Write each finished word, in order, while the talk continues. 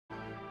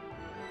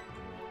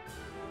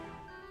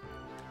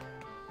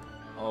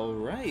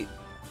Alright,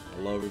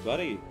 hello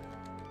everybody,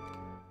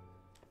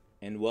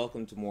 and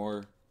welcome to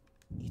more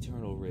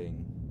Eternal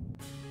Ring.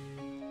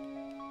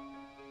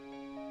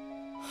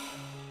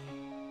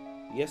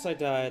 Yes, I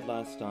died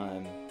last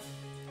time,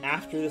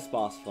 after this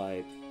boss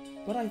fight,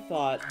 but I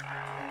thought,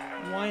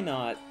 why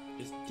not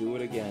just do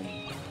it again?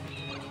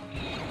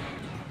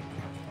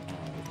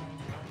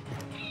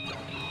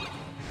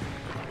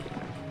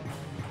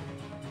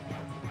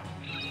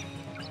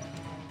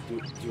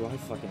 Do I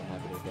fucking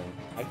have anything?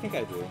 I think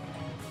I do.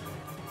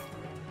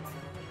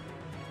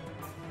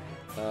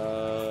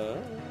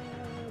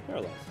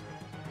 Paralyze.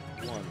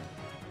 1.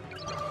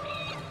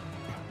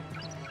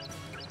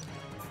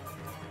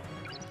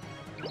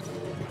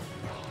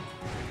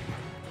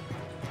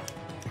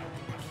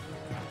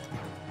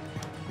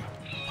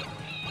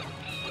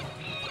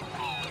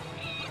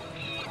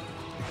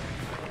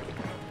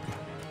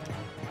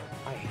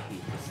 I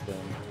hate this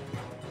thing.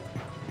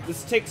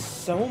 This takes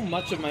so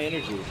much of my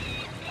energy.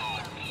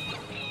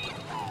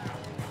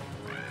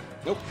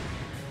 Nope.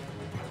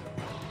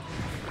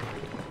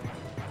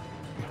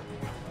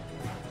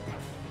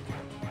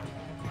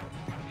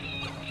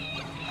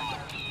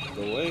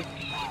 Go away.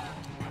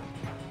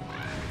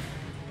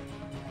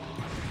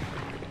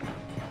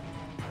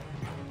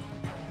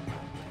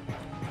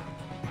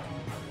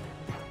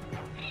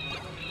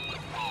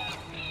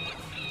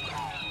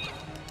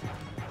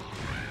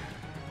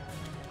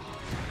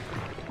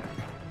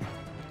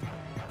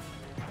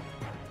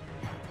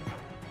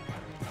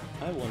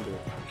 I wonder.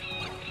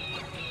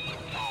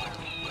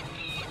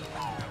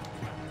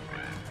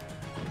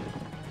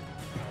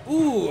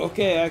 Ooh,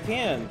 okay, I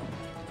can.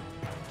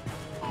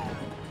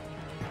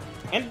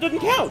 And it doesn't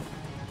count!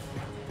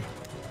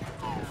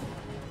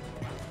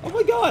 Oh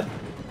my god!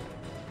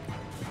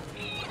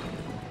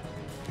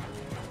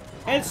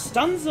 And it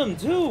stuns them,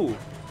 too!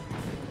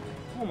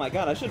 Oh my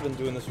god, I should have been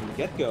doing this from the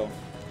get-go.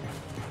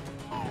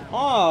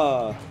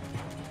 Ah!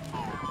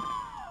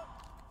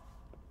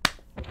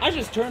 I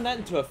just turned that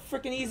into a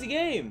freaking easy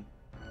game!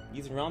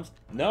 Using ROMs?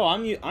 No,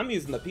 I'm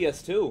using the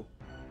PS2.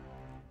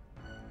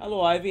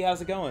 Hello, Ivy, how's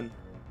it going?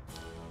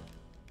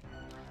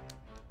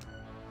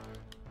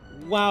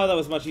 Wow, that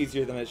was much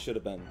easier than it should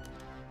have been.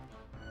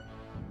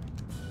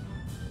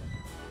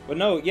 But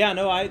no, yeah,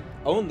 no, I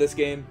own this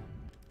game.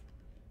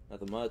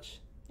 Nothing much.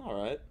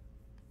 Alright.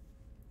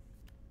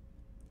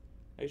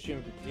 I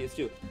stream for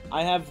PS2.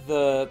 I have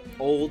the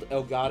old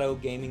Elgato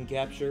Gaming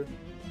Capture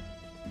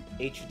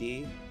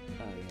HD.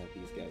 Oh, yeah,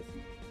 these guys.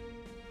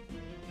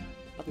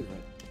 I'll be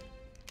right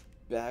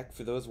back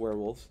for those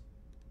werewolves.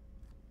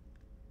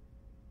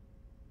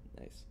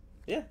 Nice.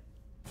 Yeah.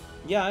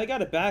 Yeah, I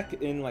got it back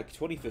in, like,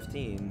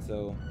 2015,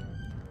 so...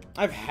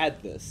 I've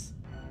had this.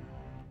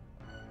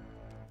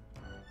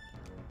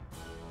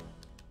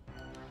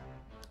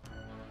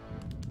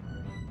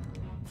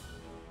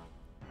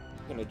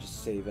 I'm gonna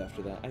just save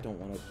after that. I don't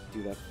want to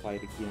do that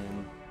fight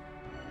again.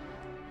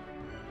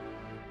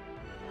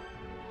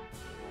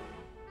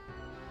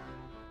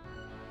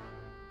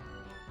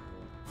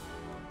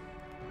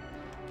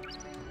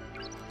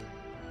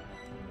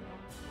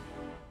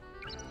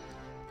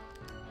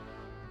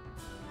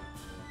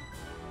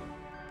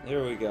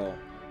 There we go.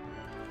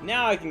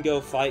 Now I can go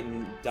fight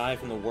and die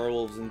from the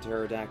werewolves and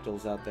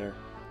pterodactyls out there.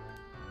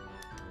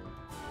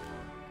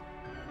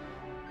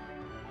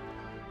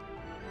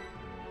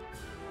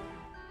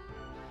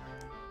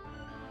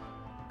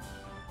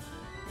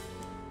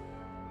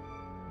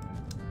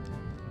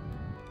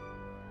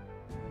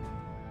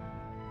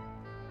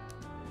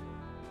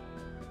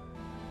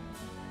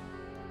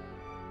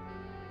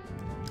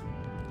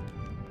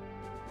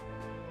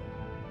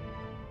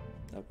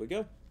 Up we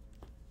go.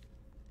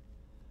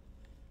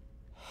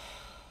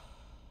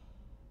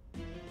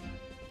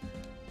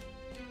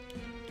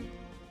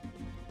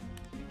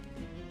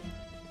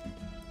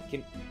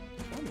 Can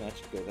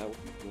magic go that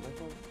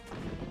far?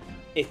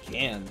 It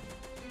can.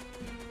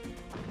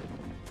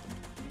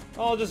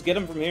 Oh, I'll just get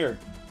him from here.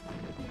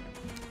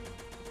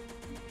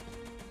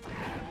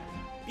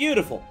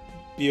 Beautiful.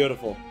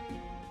 Beautiful.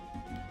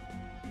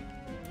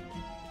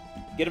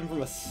 Get him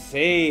from a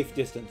safe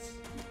distance.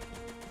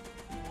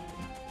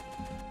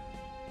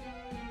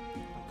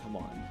 Oh, come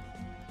on.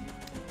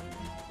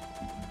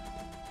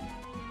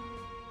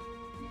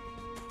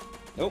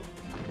 Nope.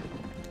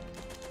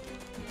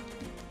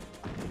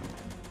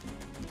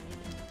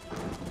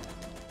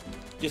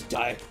 Just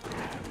die.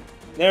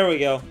 There we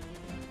go.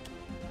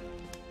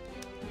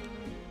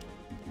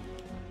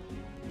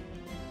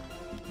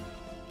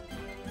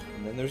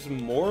 And then there's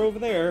more over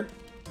there.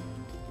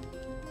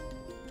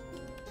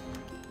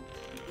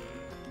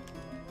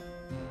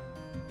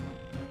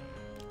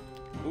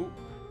 Ooh.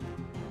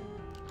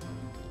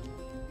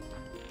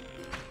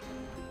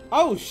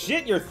 Oh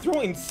shit, you're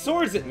throwing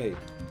swords at me!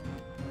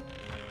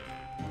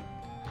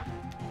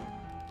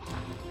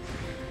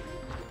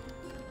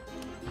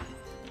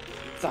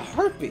 It's a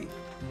harpy!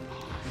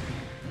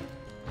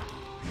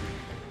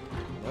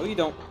 No, you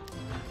don't.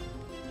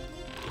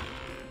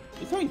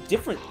 You're throwing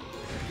different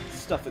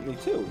stuff at me,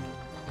 too.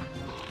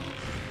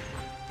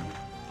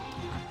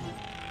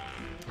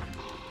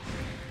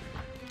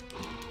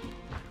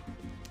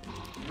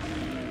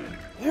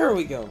 There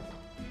we go.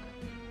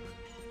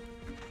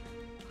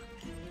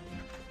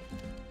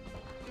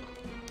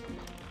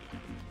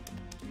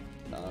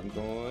 I'm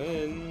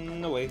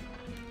going away.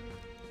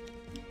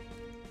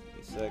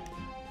 A sec.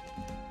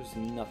 There's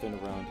nothing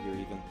around here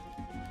even.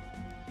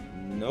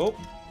 Nope.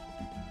 I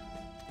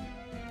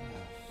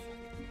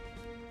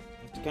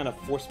have to kind of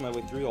force my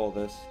way through all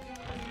this.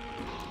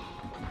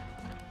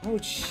 Oh,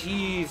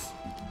 jeez.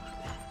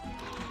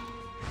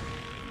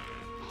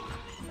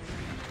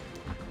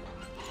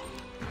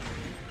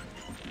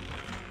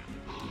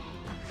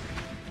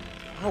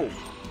 Oh.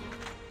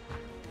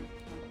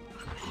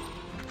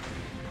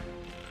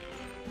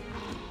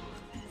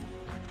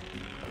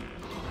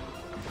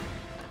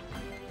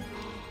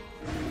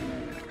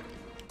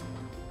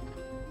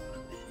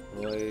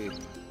 Boy.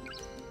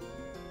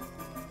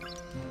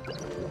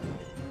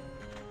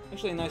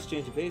 Actually, a nice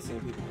change of pace, seeing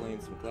people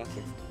playing some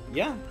classics.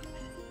 Yeah.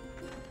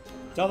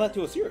 Tell that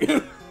to a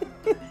Siri.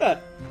 Ah,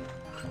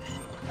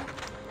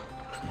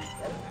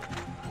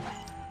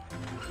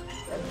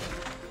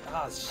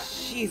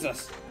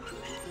 Jesus.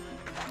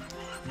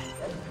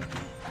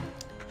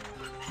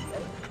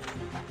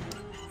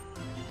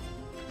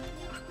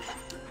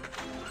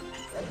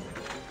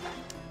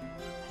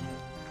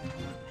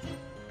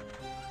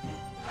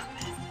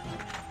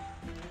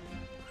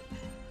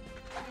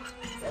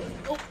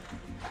 Oh.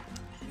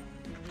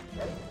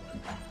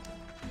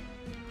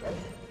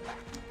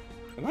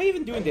 Am I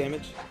even doing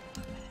damage?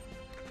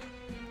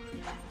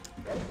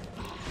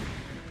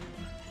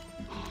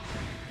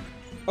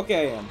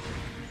 Okay, I am.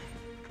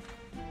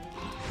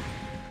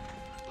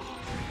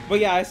 But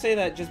yeah, I say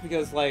that just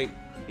because, like,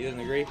 he doesn't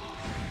agree.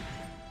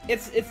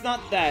 It's not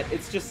that.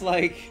 It's just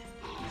like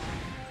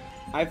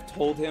I've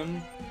told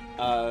him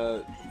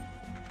to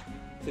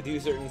do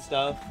certain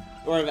stuff,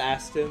 or I've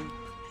asked him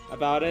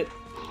about it.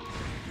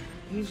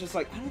 He's just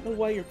like, I don't know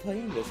why you're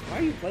playing this. Why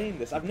are you playing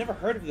this? I've never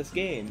heard of this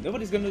game.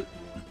 Nobody's gonna,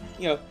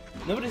 you know,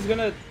 nobody's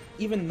gonna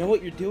even know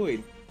what you're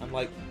doing. I'm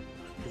like,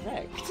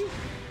 correct.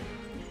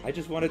 I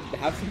just wanted to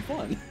have some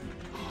fun.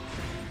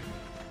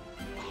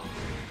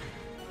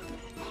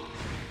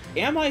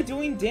 Am I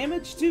doing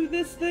damage to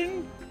this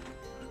thing?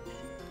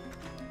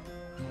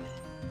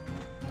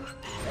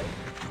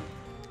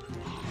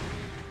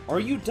 Are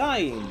you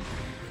dying?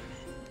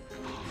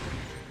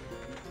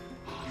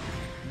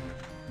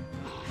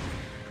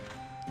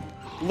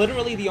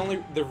 Literally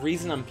the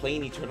reason I'm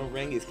playing Eternal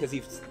Ring is because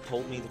he's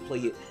told me to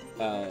play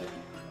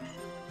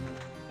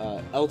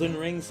Elden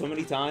Ring so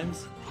many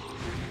times.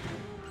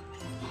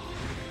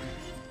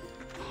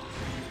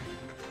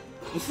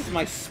 This is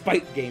my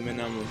spite game and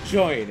I'm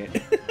enjoying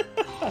it.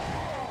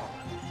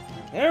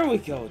 There we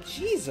go,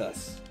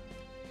 Jesus.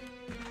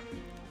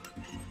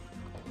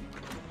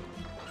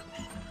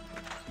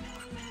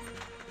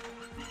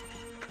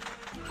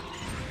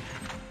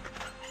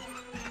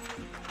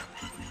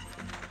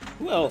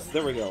 Who else?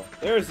 There we go.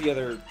 There's the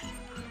other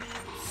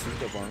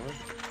suit of armor.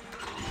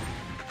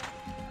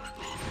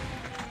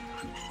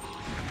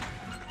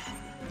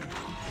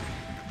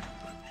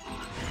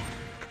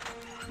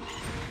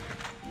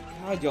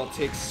 God, y'all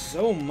take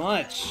so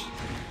much.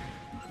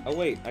 Oh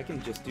wait, I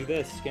can just do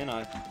this, can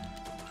I?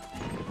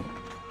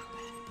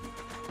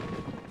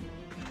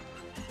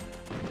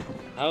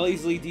 How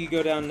easily do you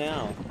go down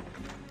now?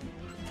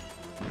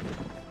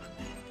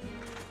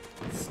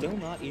 Still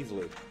not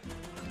easily.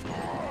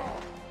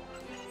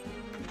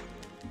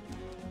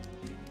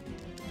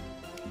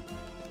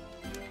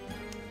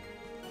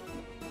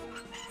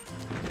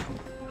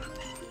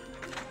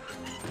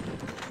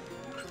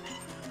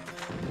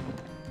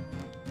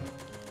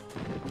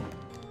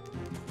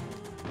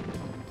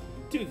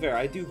 To be fair,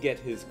 I do get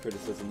his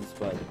criticisms,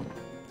 but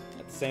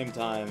at the same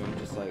time, I'm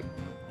just like,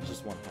 I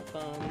just want to have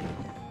fun.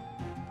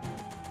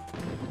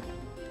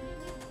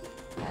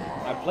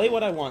 I play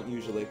what I want,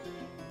 usually.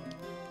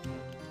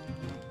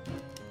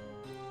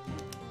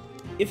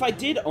 If I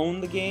did own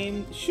the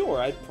game, sure,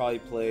 I'd probably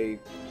play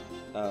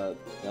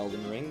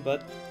Elden Ring,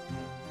 but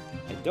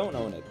I don't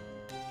own it.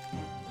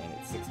 And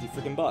it's 60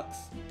 freaking bucks.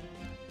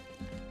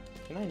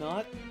 Can I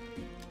not?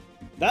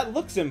 That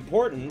looks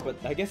important, but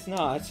I guess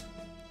not.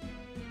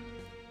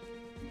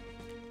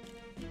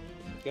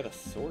 Got a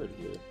sword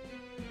here.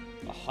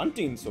 A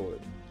hunting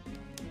sword.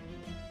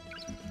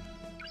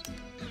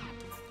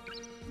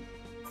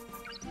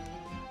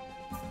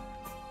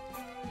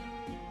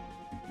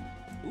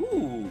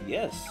 Ooh,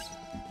 yes.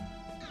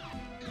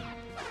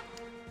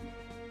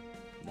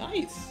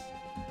 Nice.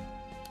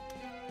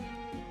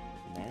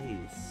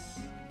 Nice.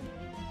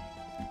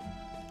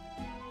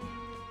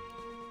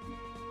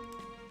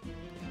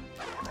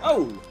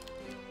 Oh!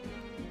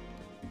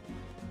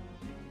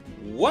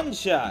 One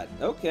shot.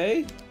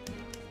 Okay.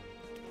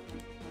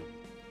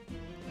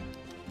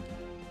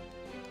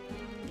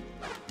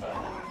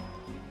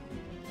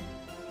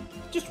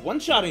 Just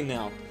one-shotting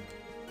now.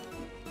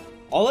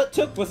 All it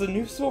took was a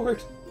new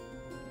sword.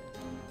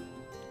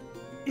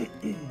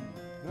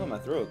 Oh, my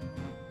throat.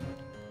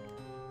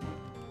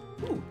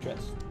 Ooh,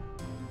 chest.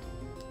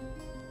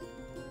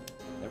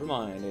 Never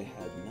mind, it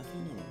had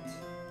nothing in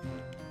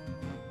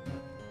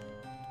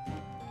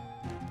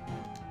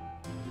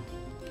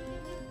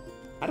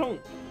I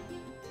don't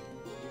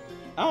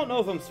know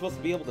if I'm supposed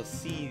to be able to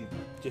see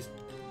just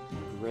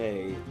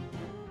gray.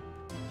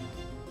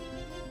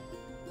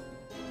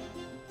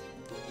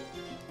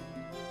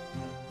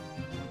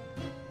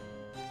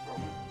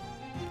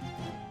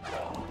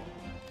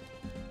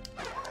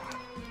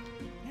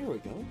 There we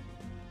go.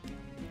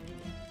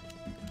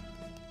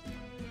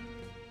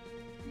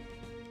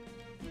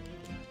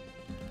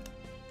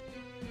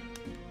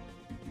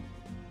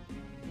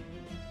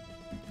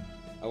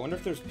 I wonder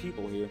if there's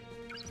people here.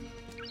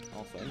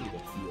 Also, I need to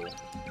heal.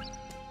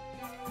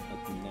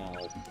 Like now.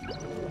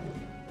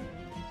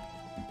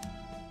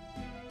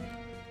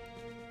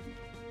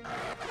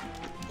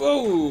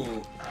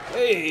 Whoa!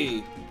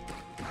 Hey!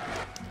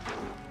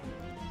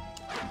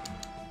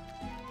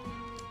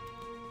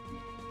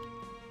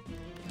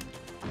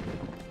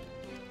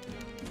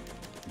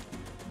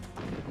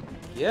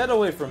 Get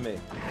away from me!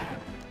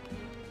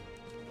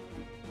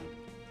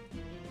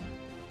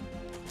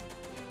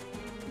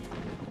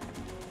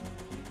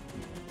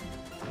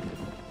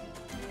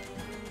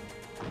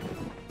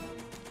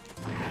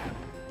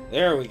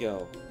 There we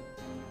go.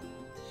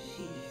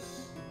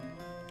 Jeez.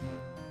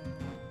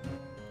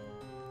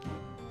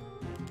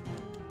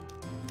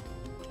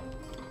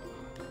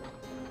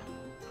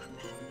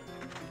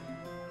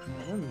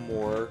 One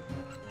more.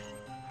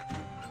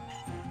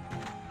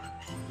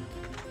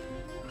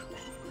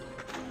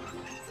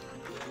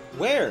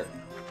 Where?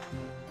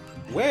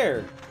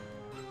 Where?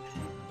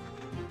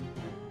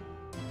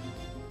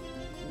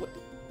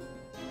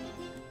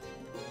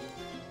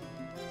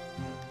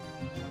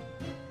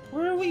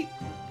 Where are we?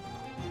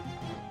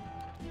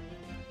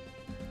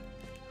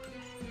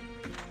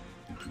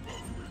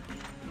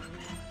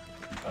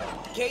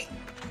 Okay.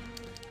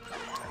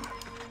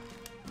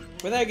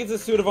 Where the heck is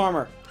this suit of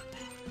armor?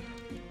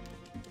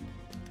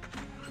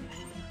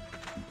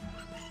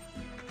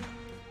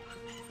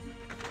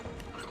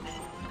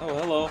 Oh,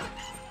 hello.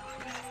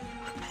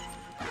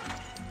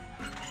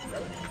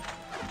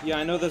 Yeah,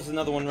 I know there's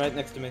another one right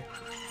next to me.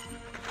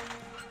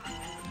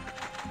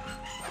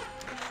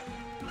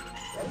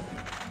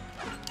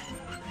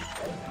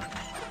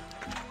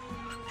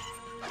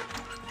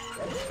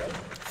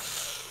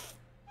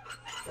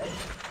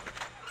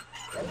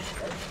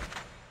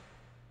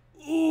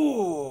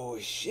 Ooh,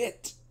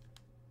 shit.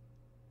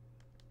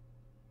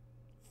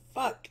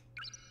 Fuck.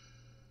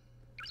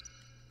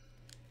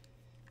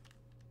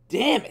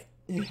 Damn it.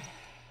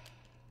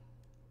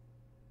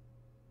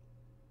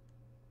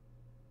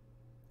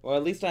 Well,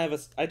 at least I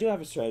do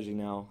have a strategy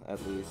now,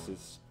 at least,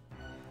 is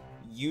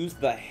use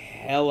the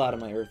hell out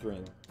of my Earth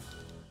Ring.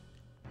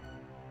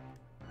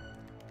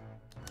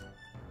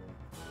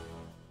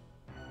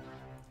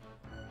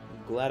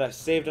 I'm glad I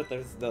saved up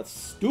the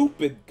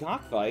stupid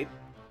cockfight.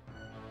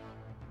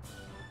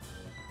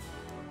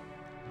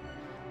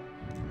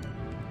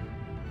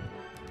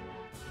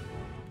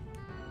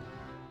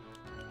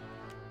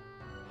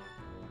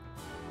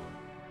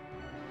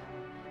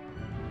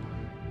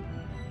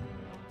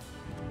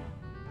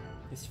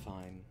 It's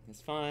fine. It's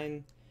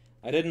fine.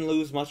 I didn't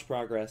lose much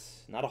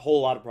progress. Not a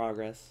whole lot of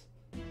progress.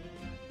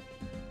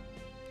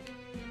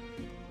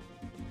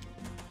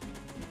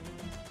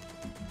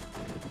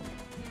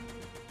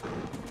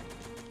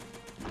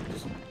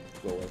 Just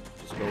go away.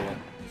 Just go away.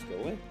 Just go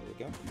away. There we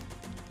go.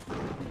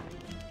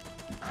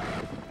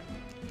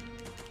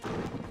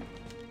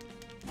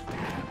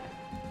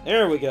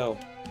 There we go.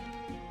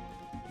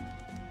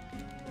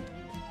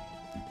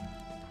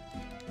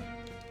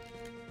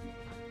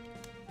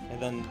 And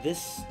then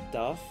this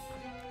stuff.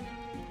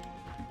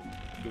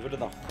 Get rid of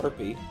the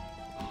harpy.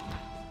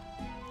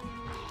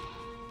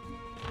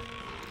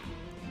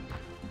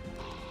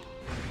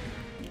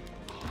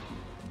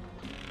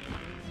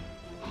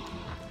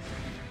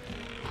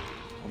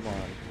 Come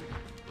on.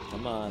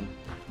 Come on.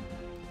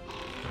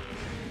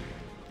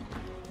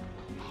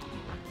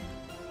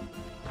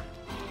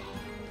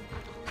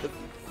 The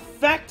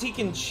fact he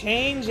can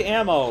change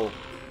ammo.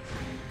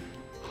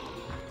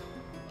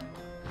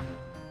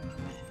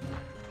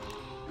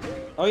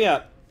 Oh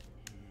yeah.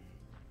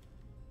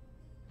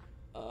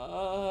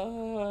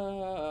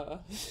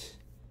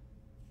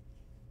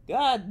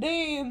 God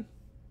damn.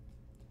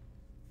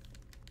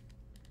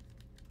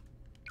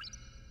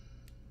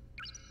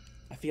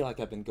 I feel like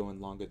I've been going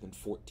longer than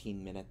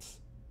 14 minutes.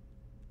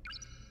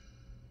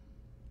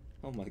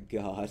 Oh my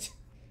god.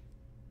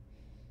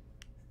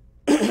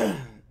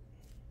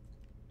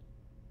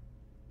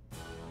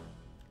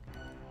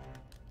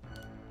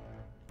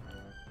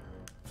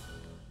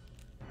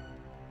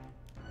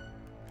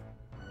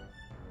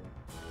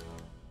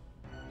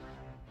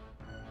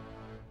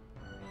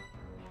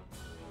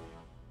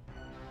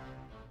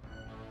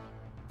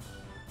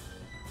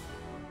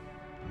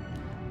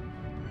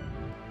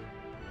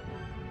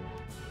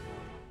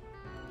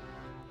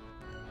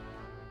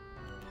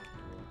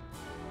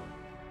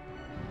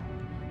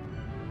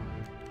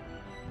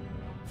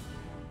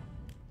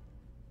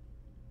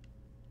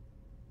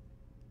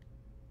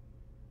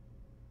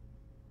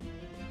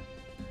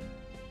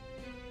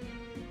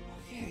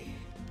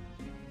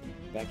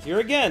 Back here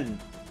again.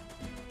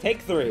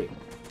 Take 3.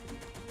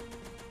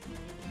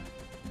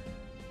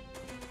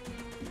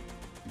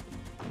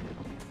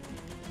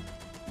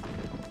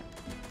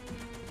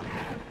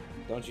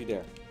 Don't you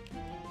dare.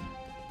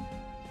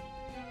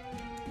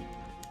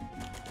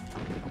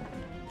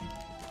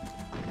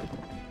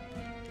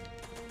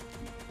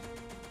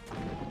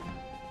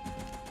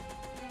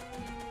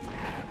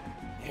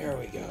 There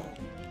we go.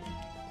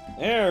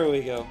 There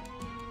we go.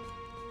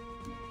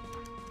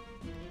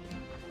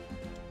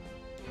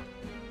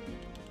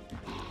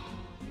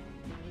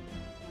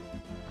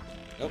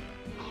 Nope.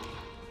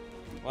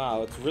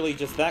 Wow, it's really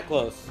just that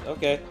close.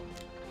 Okay.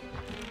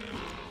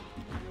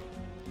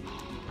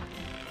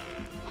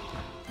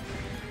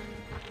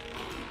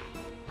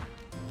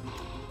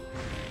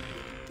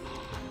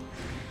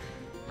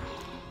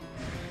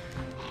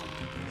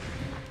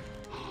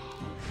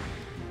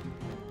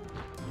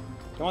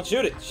 Come on,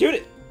 shoot it! Shoot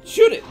it!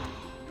 Shoot it!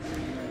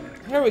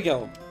 There we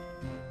go.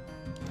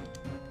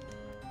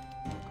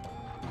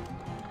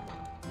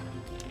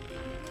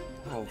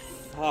 Oh,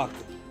 fuck.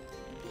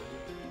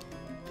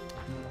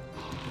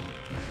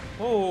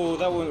 Oh,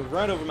 that went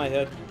right over my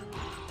head.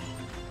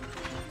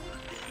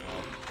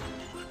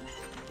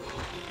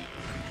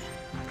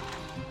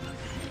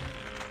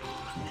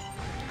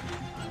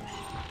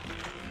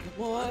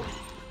 Come on.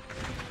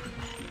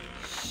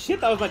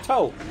 Shit, that was my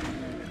toe.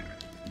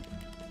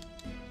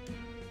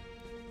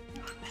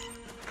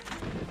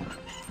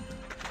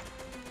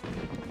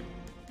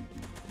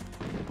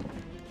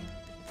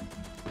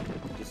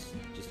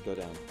 Just go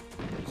down.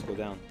 Just go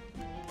down.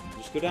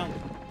 Just go down.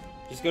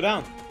 Just go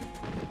down.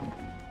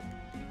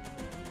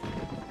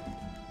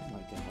 Oh my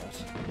gosh.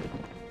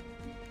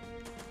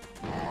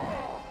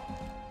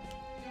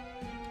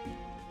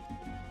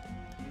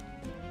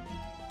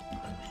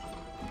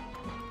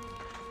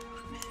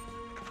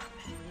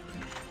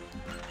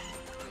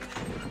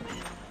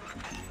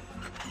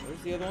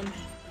 Where's the other one?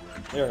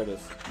 There it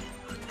is.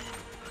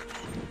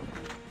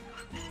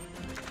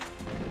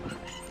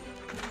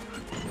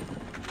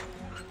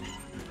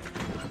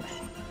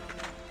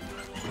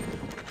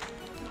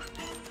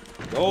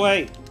 Go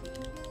away!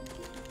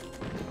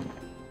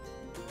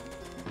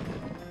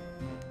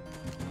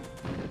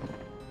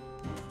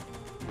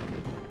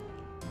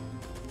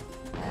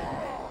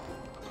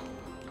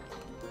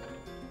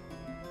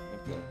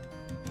 Okay.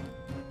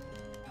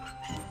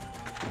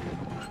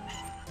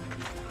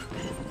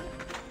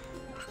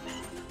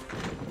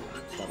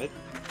 Stop it.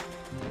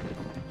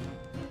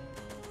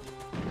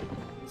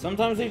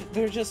 Sometimes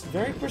they're just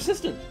very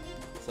persistent.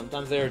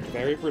 Sometimes they're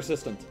very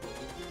persistent.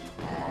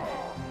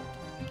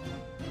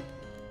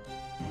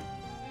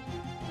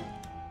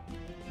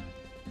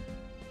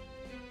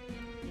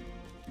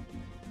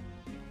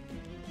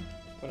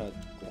 I'm gonna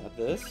grab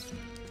this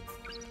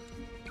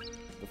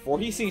before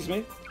he sees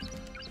me.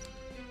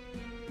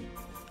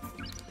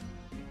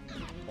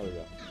 There we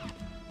go.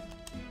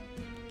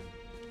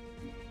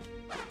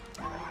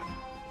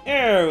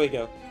 There we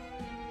go.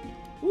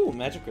 Ooh,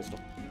 magic crystal.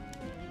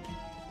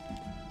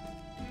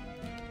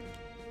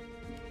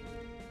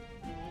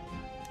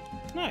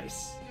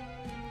 Nice.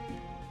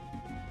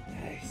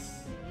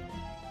 Nice.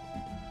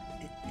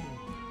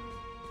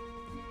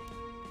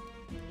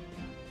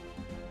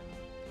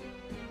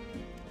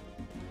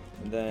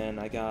 And then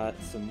I got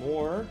some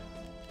more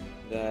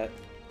that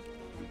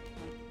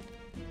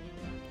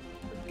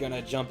are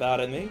gonna jump out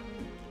at me,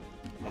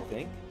 I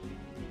think.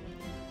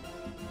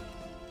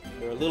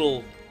 They're a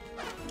little...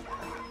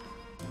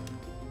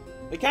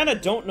 They kind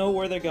of don't know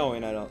where they're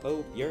going. I don't...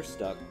 Oh, you're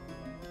stuck.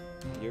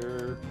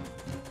 You're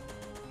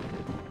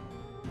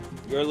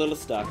a little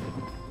stuck.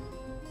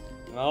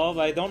 Well,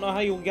 I don't know how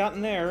you got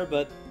in there,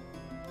 but...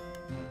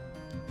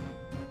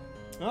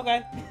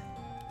 Okay.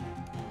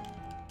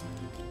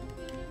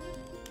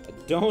 I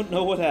don't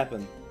know what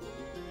happened.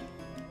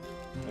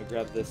 I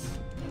grabbed this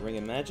Ring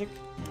of Magic.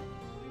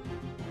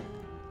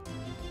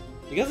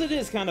 Because it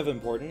is kind of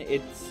important,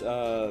 it's, you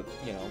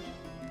know,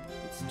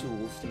 it's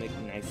tools to make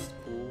nice,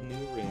 cool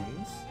new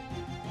rings.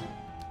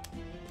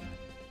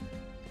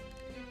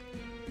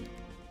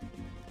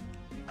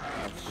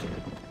 Oh, shit.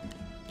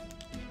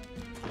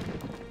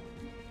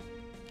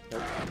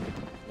 Nope.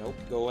 Nope.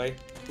 Go away.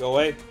 Go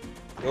away.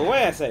 Go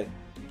away, I say.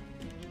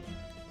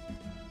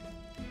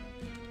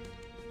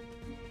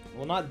 I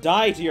will not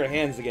die to your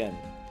hands again.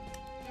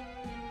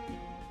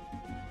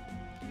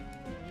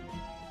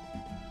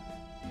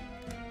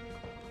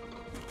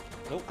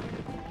 Nope.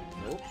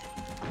 Nope.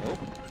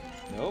 Nope.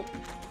 Nope.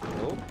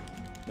 Nope.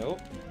 Nope.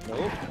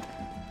 Nope.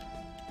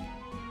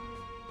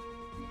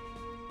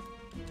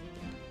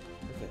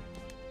 Okay.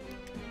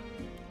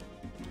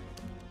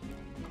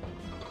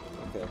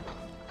 Okay.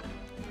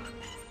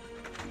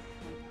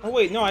 Oh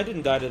wait, no, I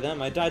didn't die to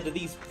them. I died to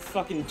these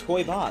fucking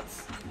toy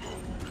bots.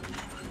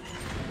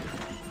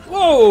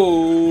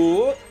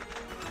 Whoa!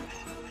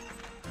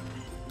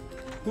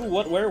 Who,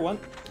 what, where, what?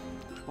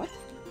 What?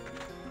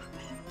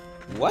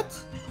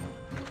 What?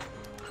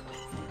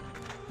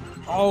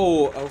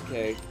 Oh,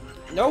 okay.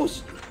 No,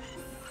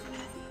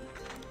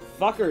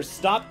 fuckers,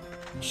 stop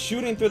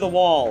shooting through the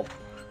wall.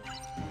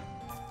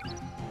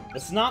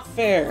 It's not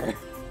fair.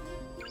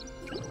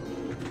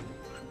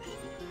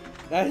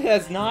 That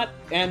has not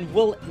and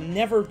will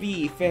never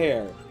be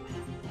fair.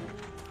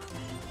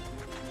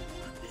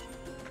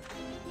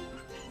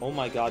 Oh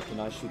my god, can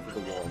I shoot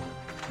through the wall?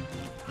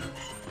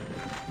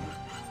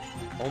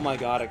 Oh my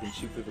god, I can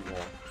shoot through the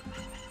wall.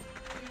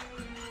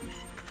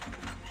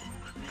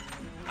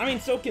 I mean,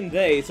 so can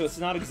they, so it's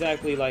not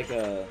exactly like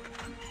a,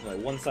 you know,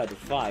 one-sided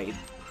fight.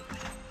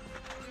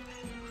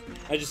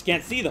 I just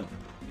can't see them.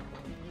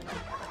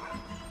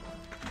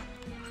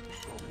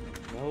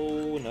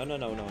 No, no, no,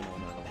 no, no, no,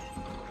 no.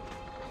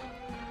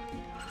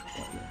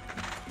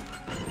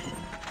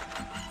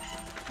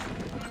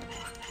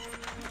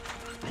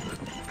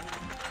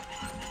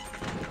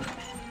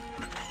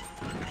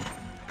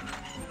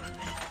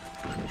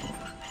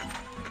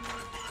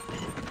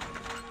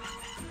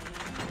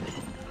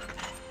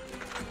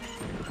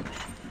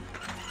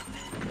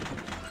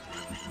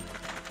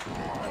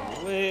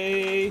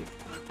 Away.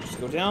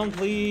 Just go down,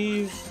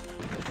 please.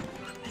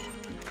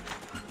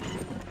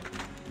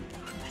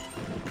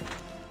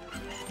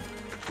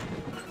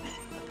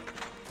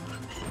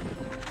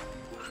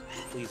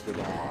 Please go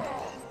down.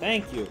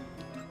 Thank you.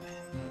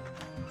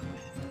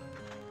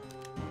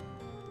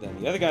 Then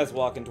the other guy's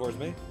walking towards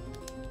me.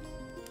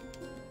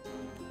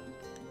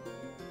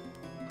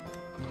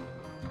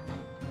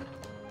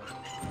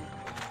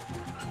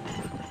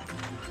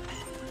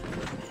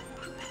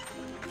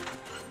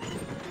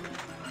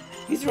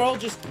 These are all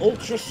just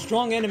ultra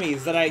strong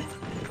enemies that I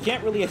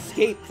can't really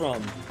escape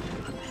from.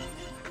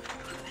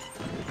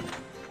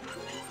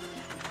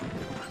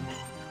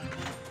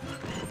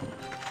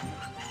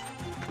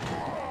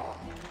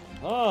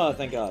 Oh,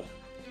 thank God.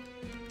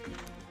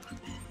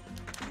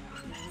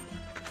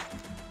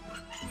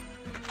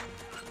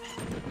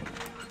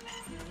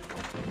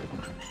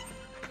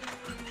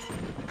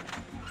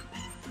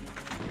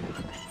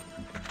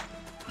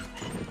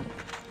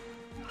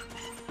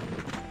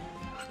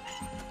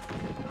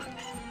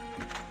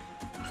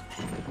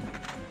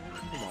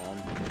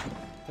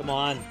 Come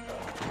on.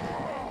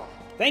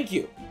 Thank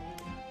you.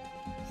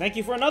 Thank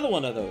you for another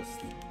one of those.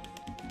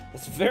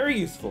 That's very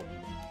useful.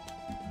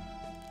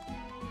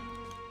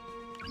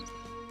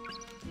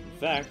 In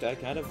fact, I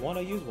kind of want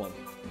to use one.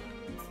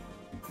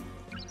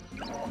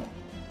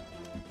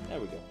 There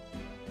we go.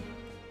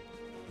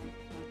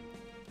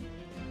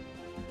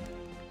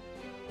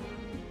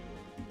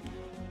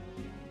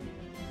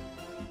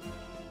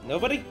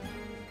 Nobody?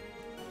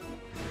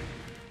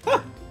 Huh!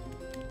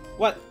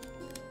 What?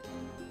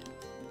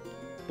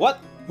 What?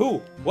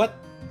 Who? What?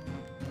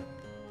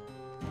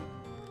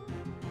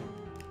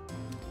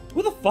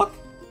 Who the fuck?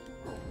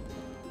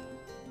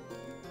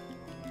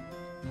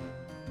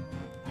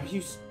 Are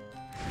you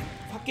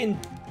fucking...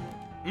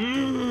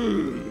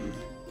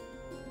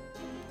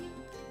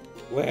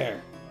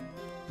 Where?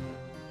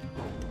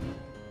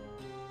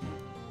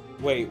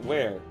 Wait,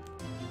 where?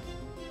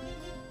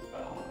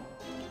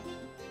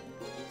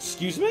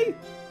 Excuse me?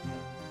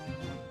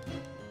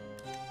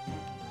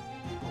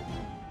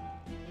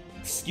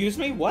 Excuse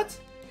me? What?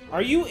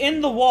 Are you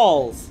in the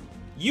walls?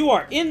 You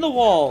are in the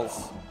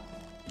walls!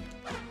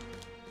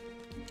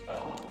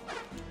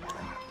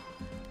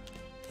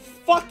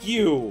 Fuck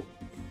you!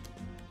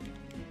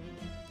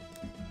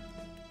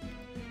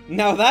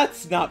 Now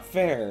that's not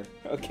fair,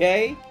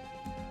 okay?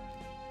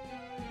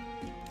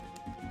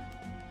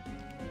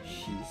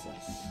 Jesus.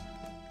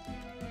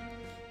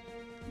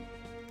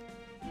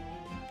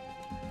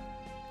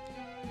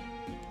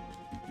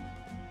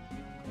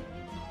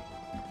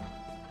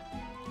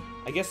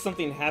 I guess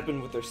something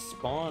happened with their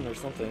spawn or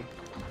something.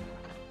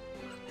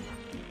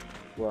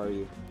 Where are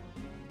you?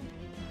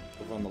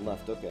 Over on the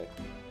left, okay.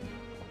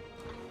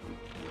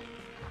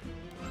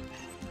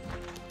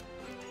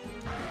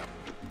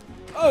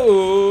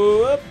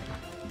 Oh!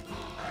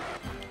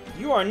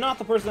 You are not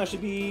the person I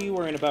should be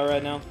worrying about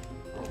right now.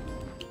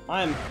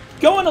 I'm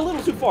going a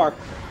little too far.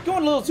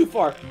 Going a little too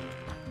far.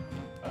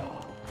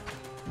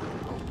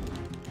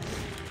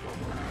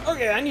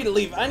 Okay, I need to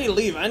leave. I need to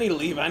leave. I need to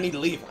leave. I need to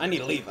leave. I need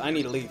to leave. I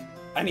need to leave.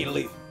 I need to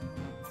leave.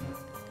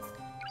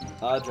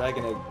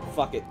 Dragon egg.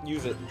 Fuck it.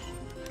 Use it.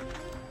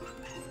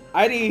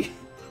 ID.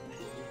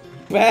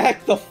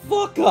 Back the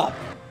fuck up.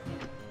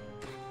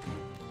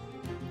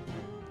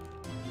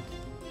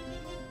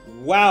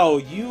 Wow,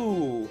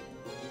 you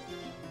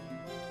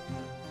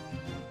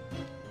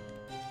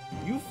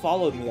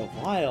followed me a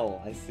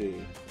while, I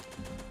see.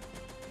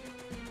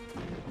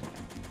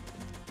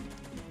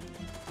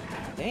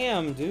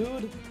 Damn,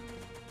 dude.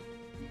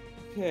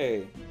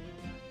 Okay.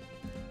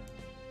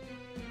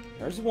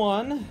 There's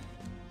one.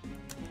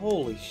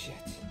 Holy shit.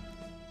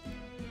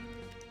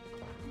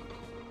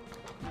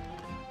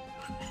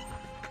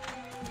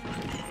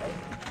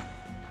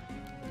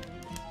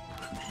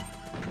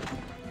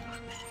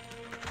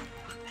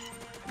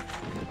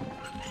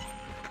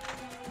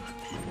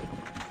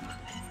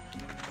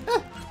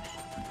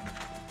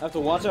 I have to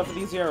watch out for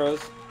these arrows.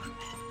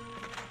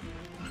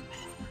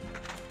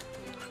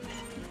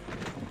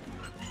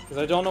 Because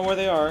I don't know where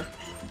they are.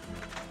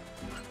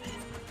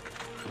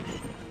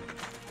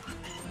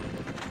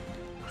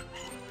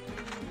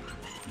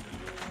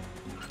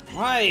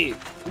 Why?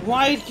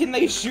 Why can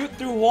they shoot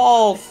through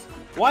walls?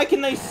 Why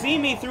can they see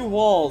me through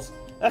walls?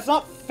 That's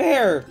not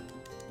fair!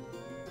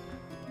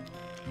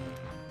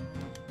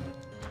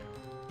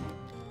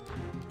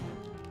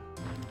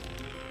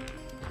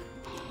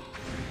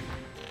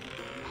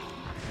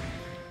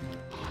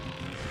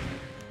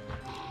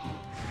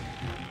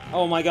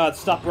 Oh my god,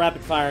 stop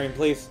rapid firing,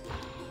 please.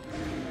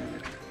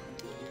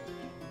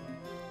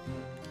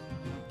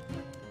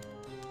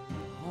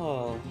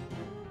 Oh.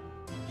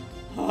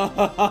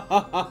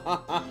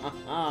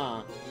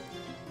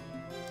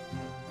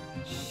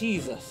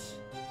 Jesus.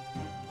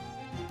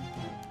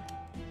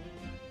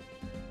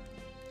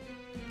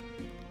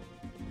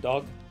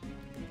 Dog?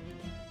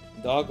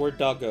 Dog, where'd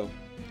dog go?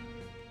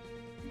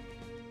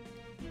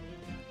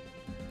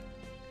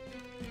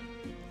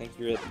 I think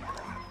you're it.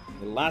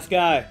 The last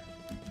guy.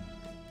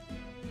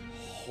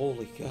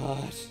 Holy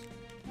God.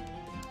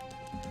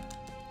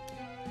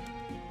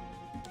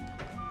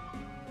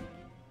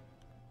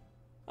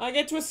 I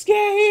get to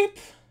escape!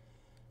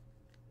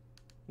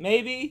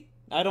 Maybe?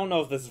 I don't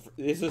know if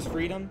this is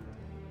freedom?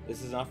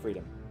 This is not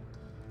freedom.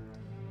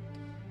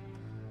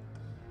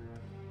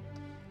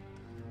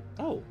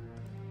 Oh.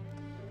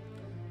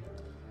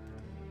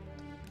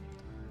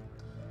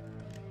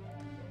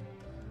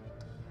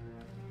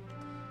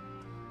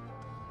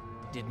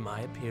 Did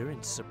my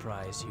appearance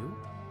surprise you?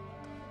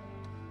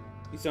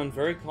 You sound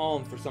very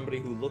calm for somebody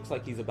who looks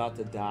like he's about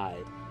to die.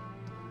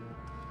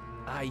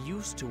 I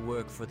used to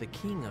work for the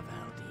King of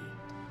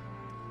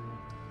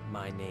Aldeen.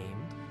 My name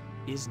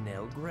is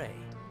Nell Grey.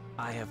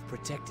 I have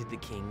protected the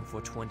king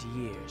for 20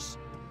 years,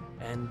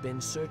 and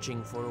been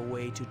searching for a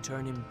way to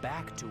turn him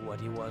back to what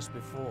he was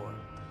before.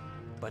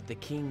 But the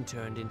king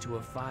turned into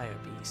a fire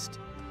beast,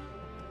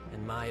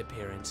 and my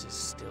appearance is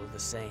still the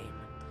same.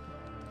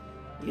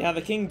 Yeah,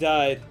 the king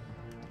died.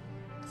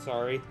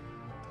 Sorry.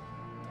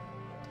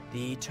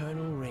 The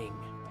Eternal Ring.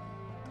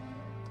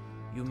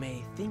 You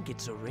may think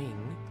it's a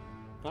ring.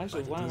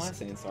 Actually, but why it am I isn't.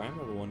 saying sorry? I'm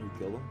not the one who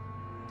killed him.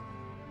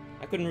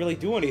 I couldn't really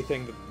do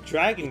anything. The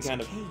dragon It's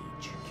kind a of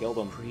cage killed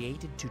him.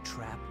 created to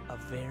trap a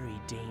very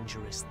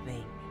dangerous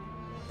thing.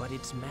 But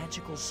its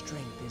magical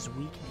strength is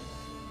weakening,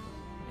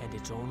 and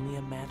it's only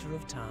a matter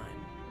of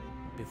time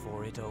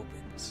before it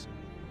opens.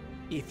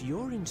 If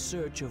you're in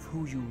search of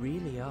who you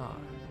really are,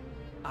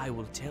 I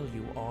will tell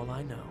you all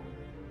I know.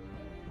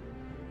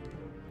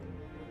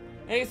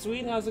 Hey,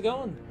 sweet, how's it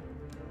going?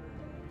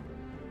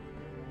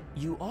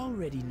 You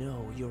already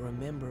know you're a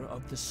member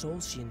of the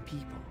Solcian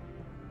people.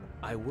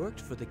 I worked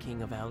for the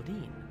King of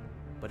Aldeen,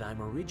 but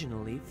I'm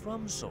originally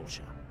from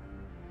Solcia.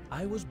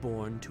 I was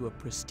born to a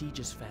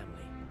prestigious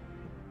family,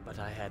 but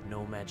I had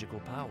no magical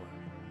power.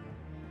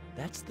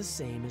 That's the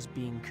same as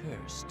being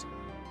cursed.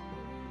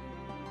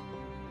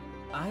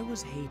 I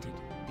was hated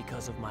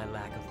because of my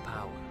lack of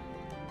power.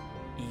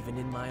 Even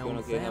in my own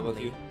Okay, how about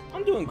family, you?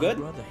 I'm doing my good.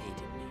 brother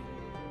hated me.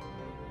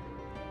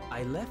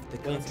 I left the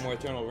Playing some more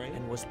country Eternal Ring.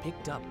 and was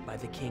picked up by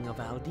the King of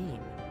Aldeen.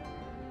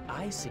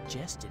 I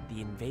suggested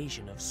the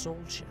invasion of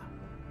Solcia.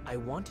 I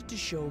wanted to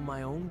show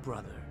my own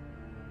brother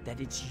that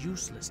it's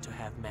useless to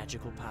have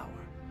magical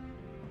power.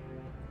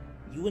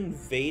 You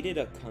invaded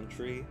a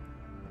country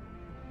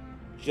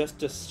just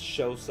to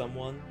show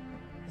someone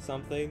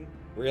something?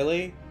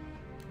 Really?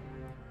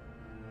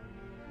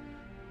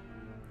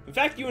 In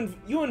fact,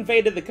 you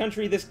invaded the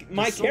country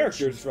my The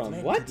character's Solcians from.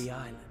 fled What? to the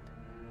island,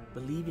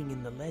 believing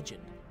in the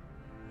legend,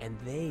 and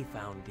they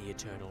found the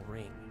Eternal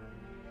Ring.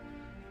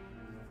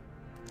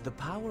 The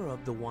power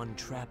of the one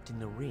trapped in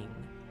the ring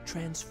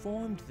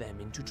transformed them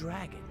into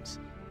dragons,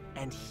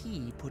 and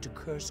he put a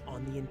curse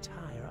on the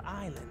entire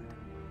island.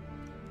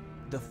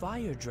 The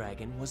fire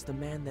dragon was the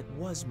man that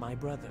was my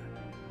brother,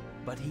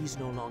 but he's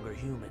no longer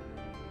human.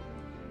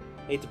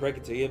 Hate to break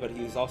it to you, but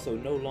he's also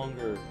no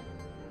longer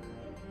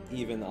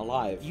even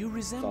alive. You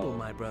resemble So-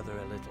 my brother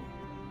a little.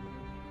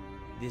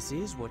 This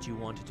is what you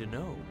wanted to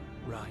know,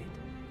 right?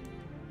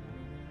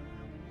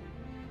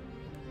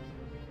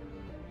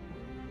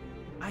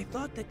 I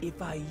thought that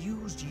if I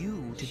used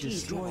you to Jeez, you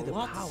destroy have a the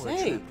lot to power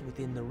say. trapped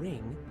within the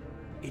ring,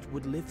 it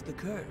would lift the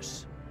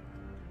curse.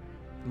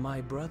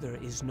 My brother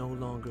is no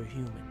longer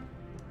human,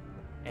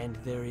 and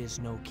there is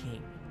no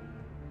king.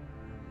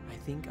 I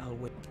think I'll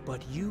wait,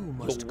 but you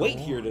must You'll go wait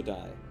here on. to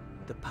die.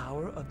 The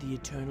power of the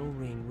Eternal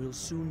Ring will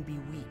soon be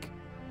weak,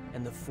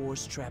 and the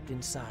force trapped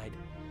inside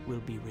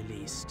will be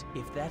released.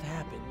 If that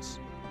happens,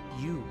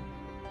 you,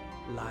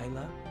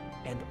 Lila,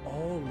 and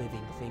all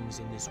living things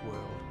in this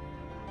world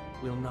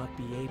will not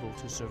be able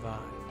to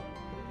survive.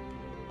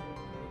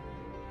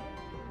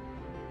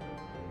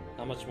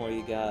 How much more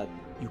you got?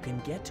 You can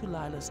get to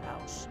Lila's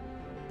house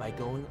by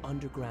going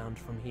underground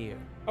from here.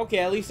 Okay,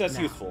 at least that's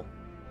Now. useful.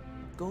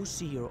 Go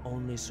see your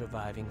only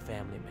surviving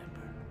family member.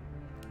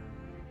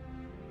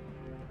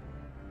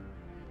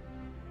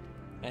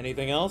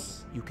 Anything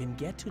else? You can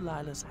get to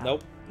Lila's house.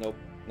 Nope, nope,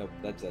 nope,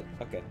 that's it.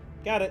 Okay,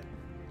 got it.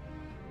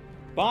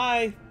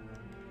 Bye!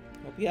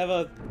 Hope you have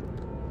a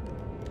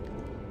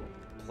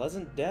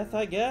pleasant death,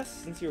 I guess,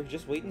 since you were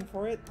just waiting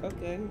for it?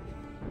 Okay.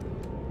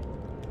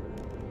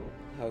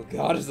 Oh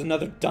god, it's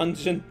another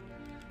dungeon!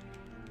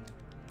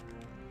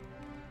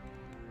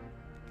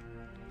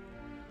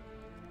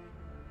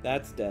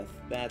 That's death.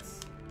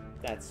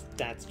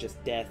 That's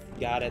just death.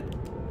 Got it.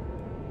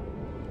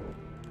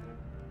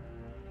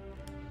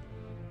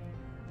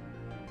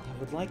 I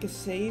would like a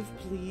save,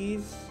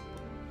 please.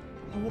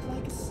 I would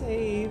like a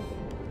save.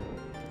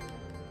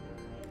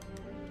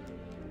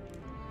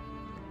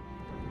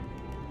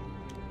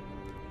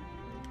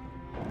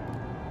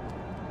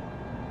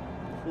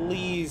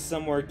 Please,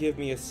 somewhere give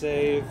me a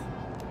save.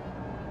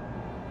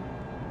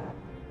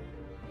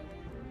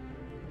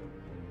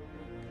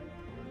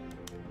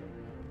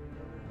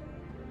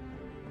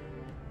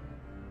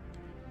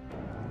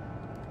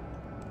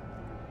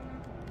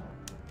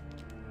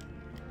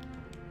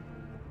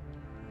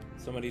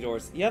 So many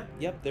doors. Yep,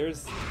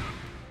 there's...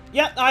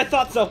 Yep, I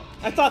thought so!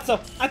 I thought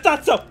so! I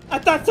thought so! I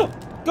thought so!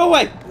 Go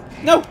away!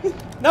 No!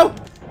 No!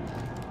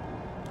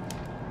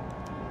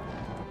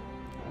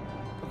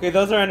 Okay,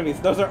 those are enemies.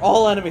 Those are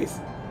all enemies.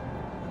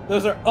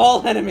 Those are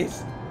all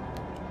enemies.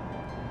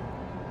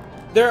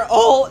 They're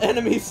all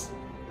enemies.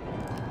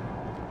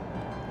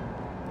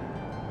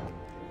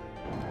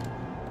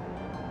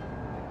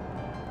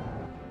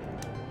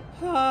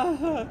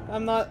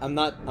 I'm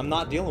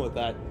not dealing with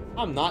that.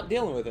 I'm not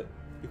dealing with it.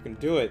 You can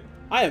do it.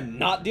 I am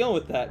not dealing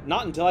with that.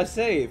 Not until I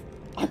save.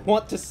 I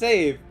want to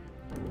save.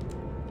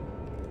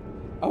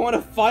 I want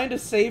to find a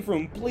save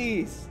room,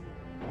 please.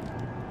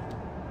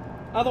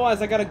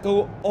 Otherwise, I gotta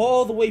go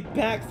all the way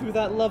back through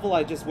that level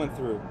I just went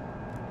through.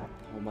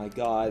 Oh my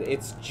god,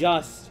 it's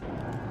just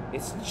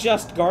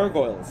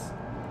gargoyles.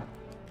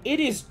 It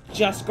is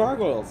just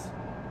gargoyles.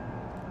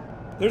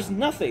 There's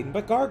nothing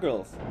but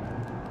gargoyles.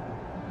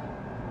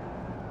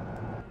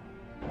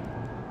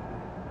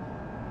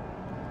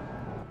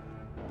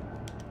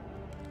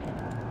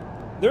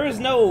 There is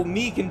no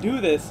me can do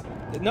this.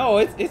 No,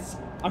 it's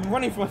I'm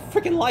running for my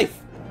freaking life.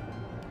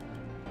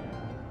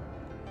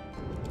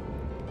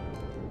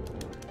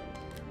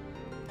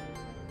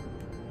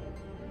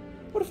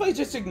 What if I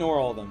just ignore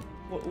all of them?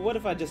 What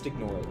if I just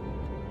ignore it?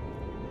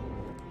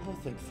 Oh,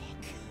 thank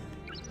fuck.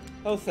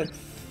 Oh, thank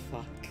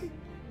fuck.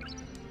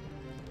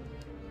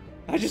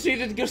 I just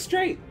needed to go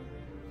straight.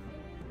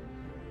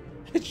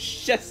 I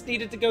just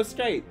needed to go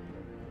straight.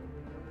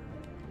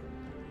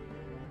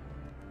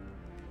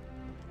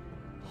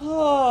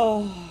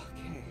 Oh,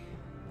 okay.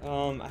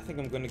 I think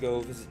I'm gonna go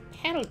visit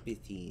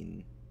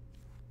Palpatine.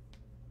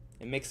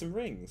 And make some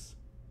rings.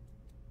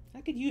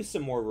 I could use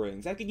some more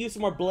rings. I could use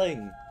some more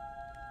bling.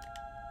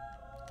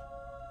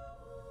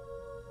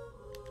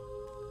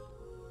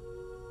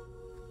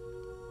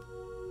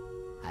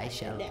 I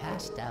shall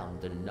pass down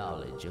the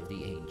knowledge of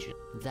the ancient.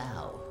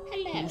 Thou,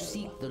 who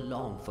seek the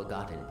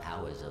long-forgotten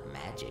powers of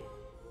magic,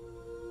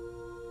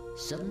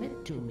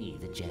 submit to me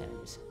the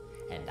gems,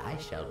 and I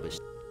shall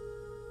bestow.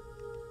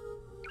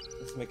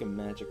 Let's make a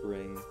magic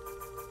ring.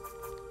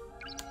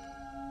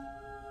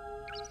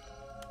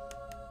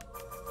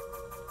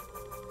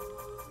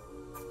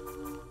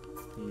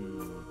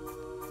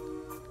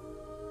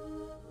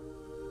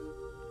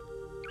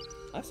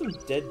 I have some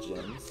dead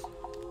gems.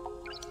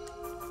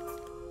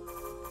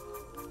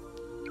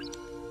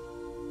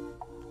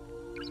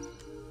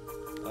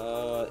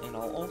 And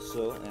I'll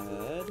also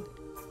add...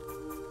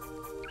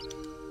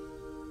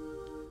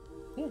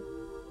 Yeah.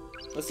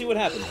 Let's see what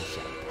happens. I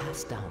shall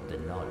pass down the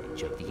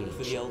knowledge of the ancients.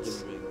 For the Elden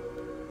Ring.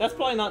 That's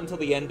probably not until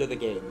the end of the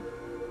game.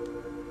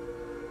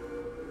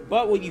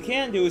 But what you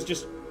can do is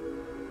just,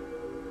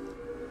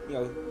 you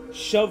know,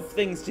 shove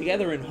things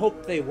together and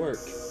hope they work.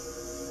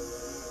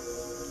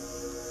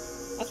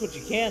 That's what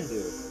you can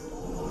do.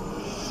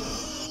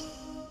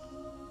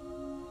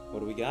 What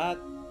do we got?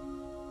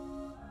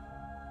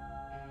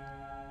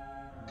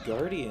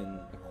 Guardian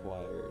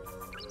acquired.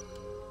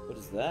 What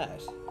is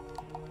that?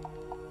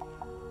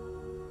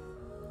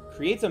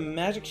 Creates a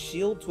magic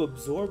shield to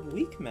absorb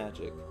weak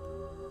magic.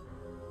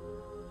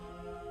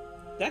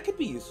 That could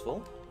be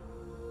useful.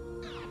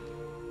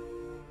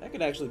 That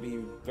could actually be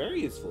very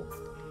useful.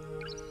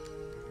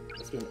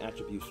 Let's do an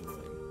attribution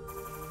ring.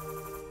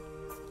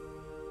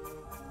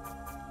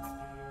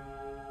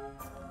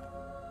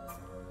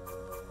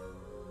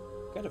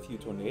 Got a few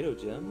tornado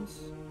gems.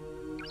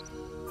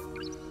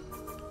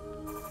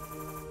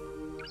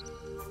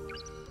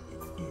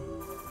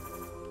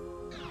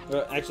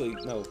 Actually,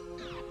 no.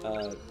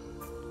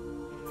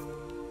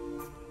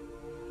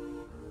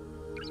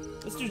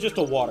 Let's do just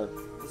a water.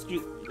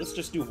 Let's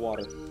just do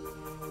water.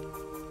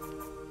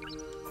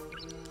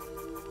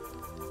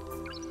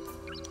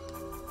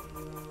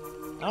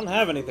 I don't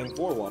have anything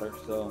for water,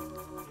 so...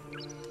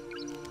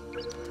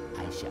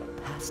 I shall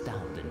pass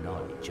down the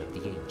knowledge of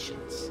the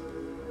ancients.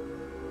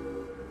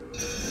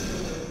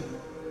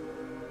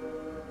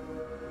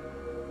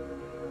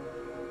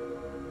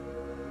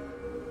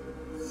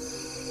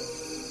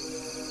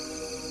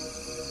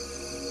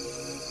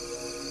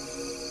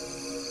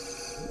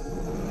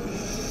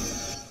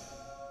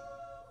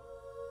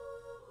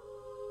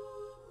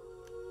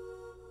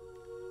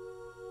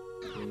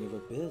 Ring of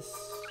Abyss.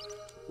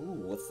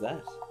 Ooh, what's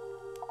that?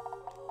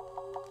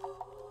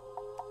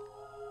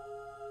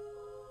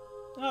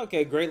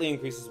 Okay, greatly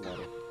increases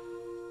water.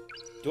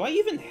 Do I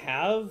even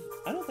have...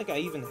 I don't think I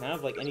even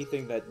have, like,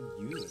 anything that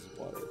uses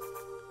water.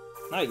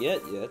 Not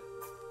yet. Not yet.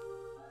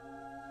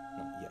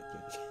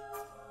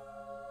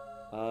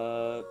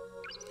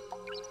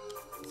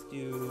 Let's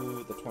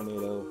do the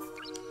tornado.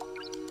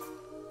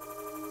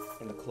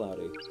 And the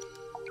cloudy.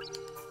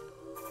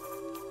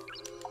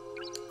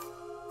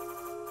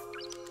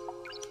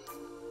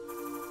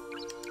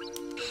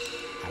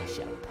 I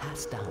shall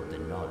pass down the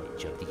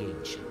knowledge of the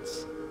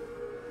ancients.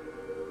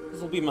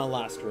 This will be my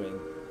last ring,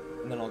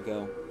 and then I'll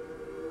go.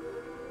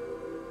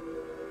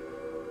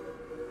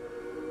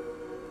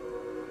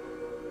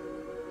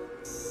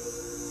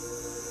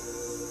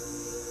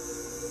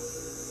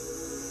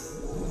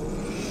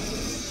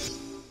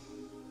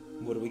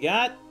 What do we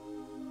got?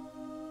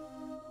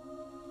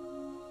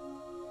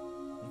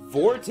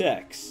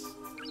 Vortex.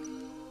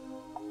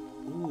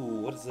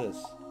 Ooh, what is this?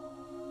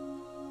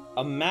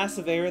 A mass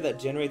of air that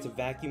generates a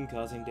vacuum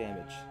causing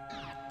damage.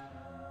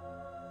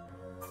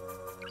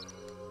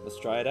 Let's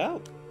try it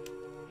out.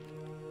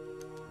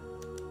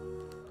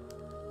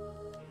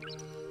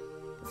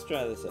 Let's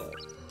try this out.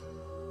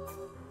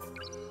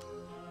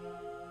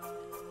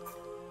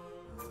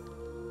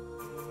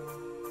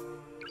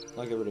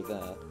 I'll get rid of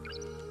that.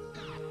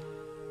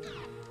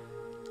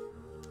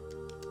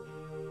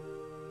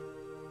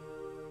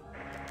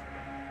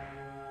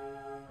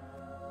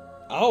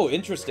 Oh,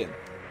 interesting.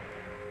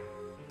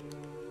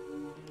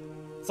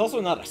 It's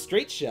also not a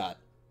straight shot.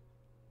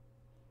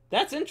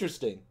 That's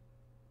interesting.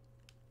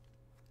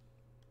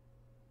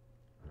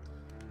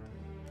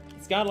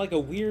 It's got like a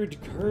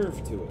weird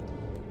curve to it.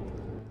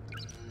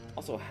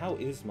 Also, how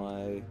is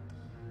my...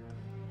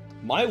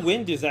 My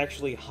wind is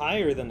actually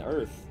higher than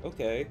Earth.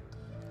 Okay.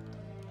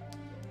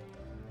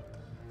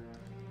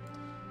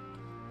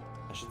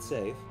 I should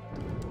save.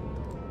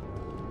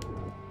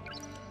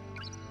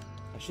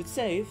 I should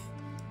save.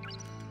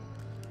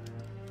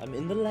 I'm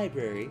in the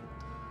library.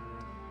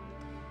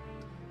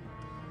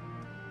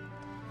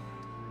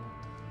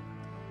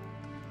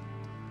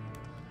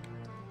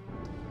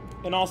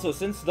 And also,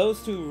 since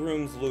those two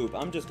rooms loop,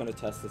 I'm just gonna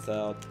test this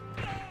out.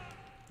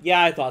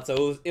 Yeah, I thought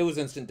so. It was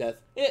instant death.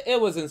 It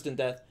was instant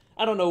death.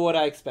 I don't know what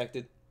I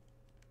expected.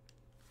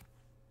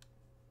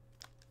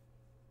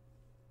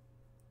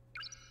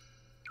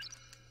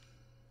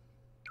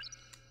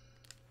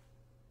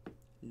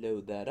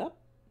 Load that up.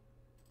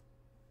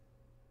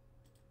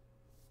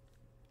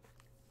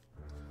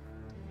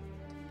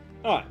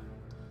 Alright.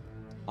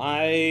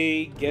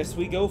 I guess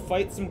we go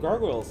fight some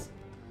gargoyles.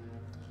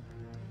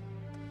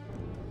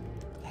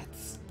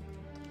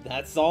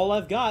 That's all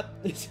I've got.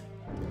 That's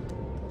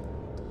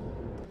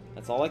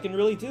all I can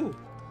really do.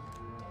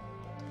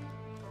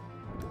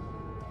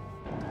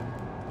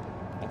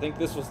 I think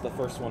this was the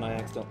first one not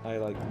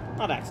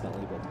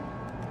accidentally, but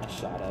I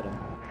shot at him.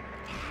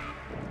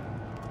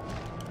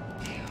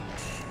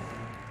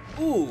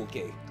 Ooh,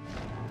 okay.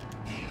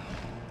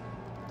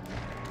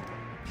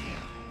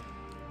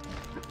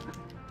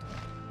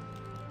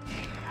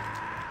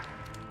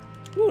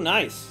 Ooh,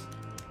 nice.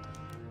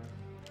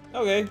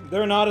 Okay,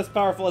 they're not as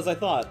powerful as I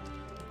thought.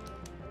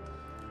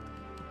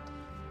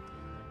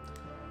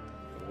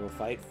 We'll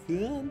fight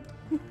them.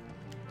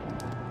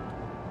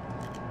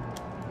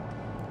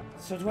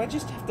 So do I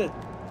just have to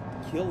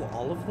kill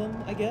all of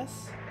them, I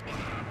guess?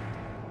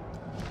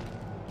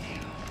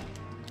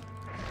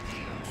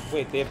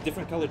 Wait, they have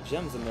different colored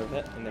gems in their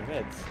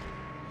heads.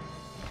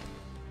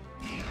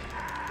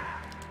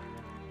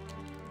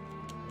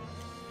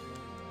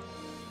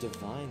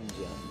 Divine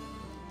gem.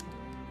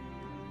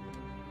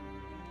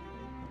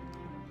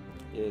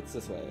 It's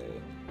this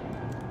way.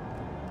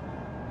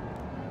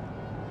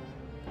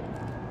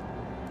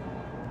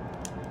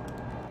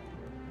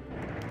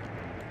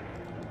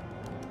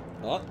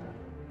 Oh.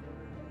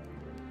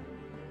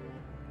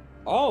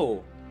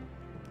 Oh!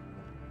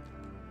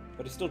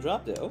 But he still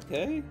dropped it.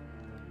 Okay.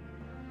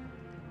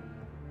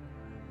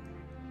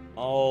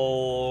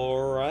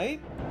 Alright.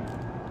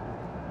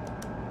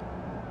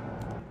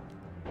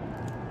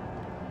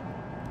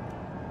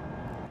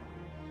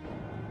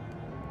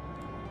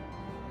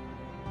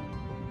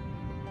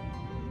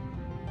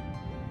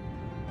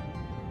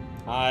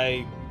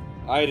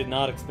 I did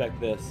not expect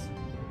this.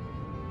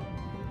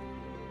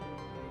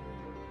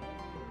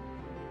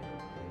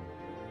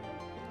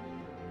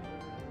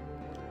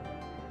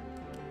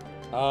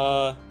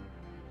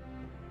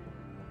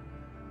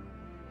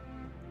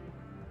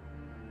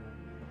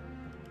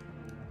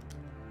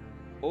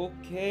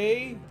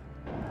 Okay.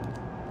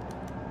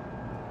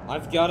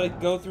 I've got to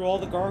go through all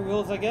the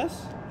gargoyles, I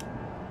guess?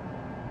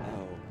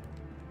 Oh.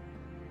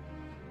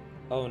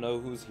 Oh no,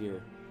 who's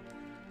here?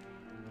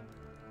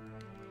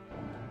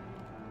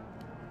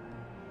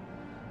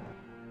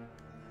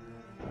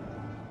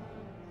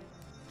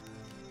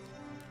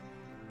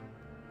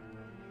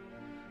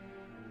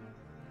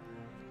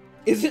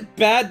 Is it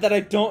bad that I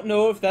don't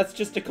know if that's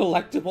just a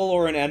collectible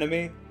or an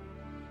enemy?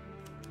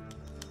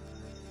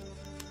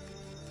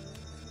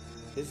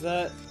 Is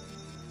that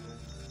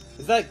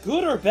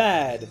good or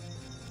bad?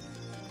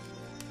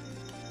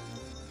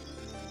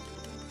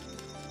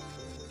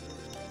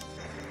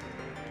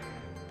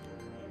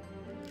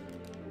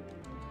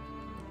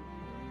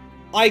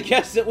 I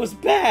guess it was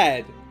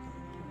bad.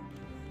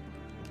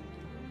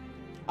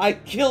 I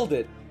killed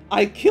it.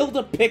 I killed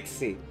a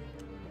pixie.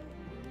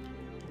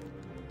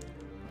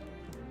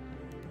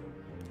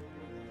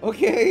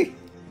 Okay.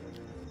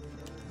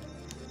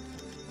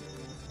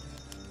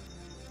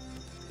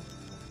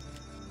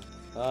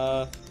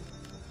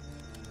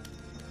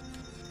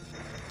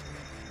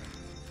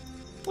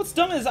 What's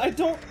dumb is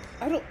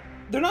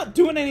they're not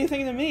doing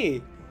anything to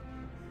me.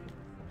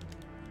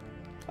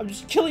 I'm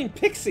just killing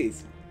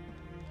pixies.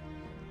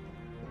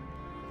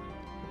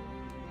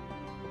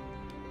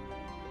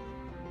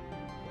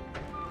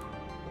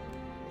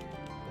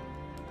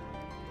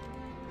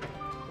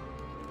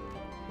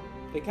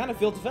 They kind of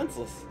feel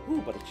defenseless.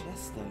 Ooh, but a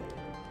chest, though.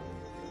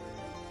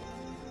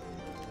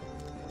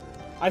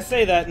 I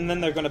say that, and then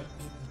they're gonna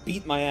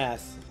beat my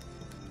ass.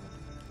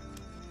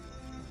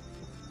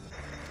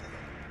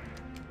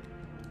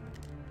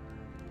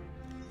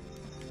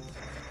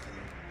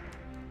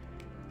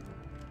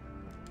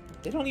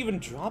 They don't even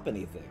drop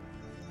anything.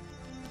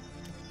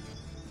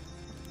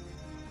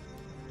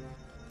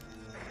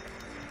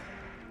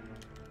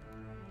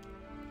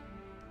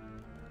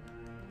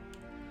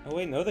 Oh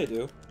wait, no they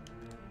do.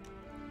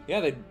 Yeah,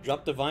 they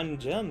drop divine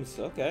gems,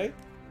 okay.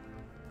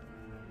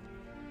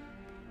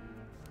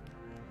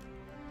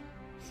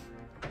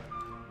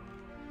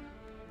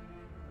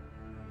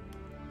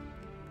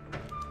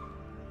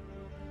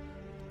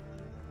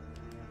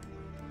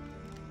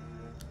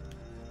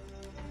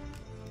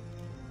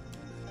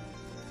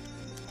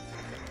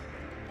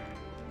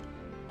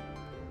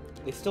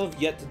 They still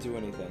have yet to do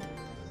anything.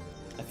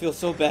 I feel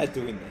so bad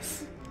doing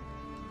this.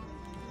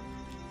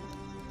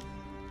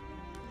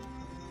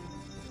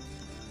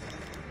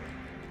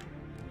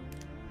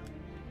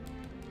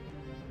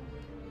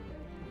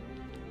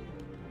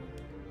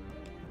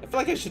 I feel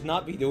like I should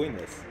not be doing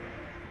this.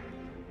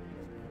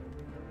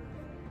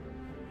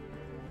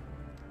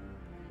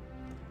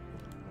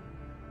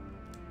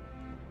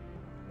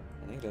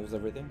 I think that was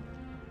everything.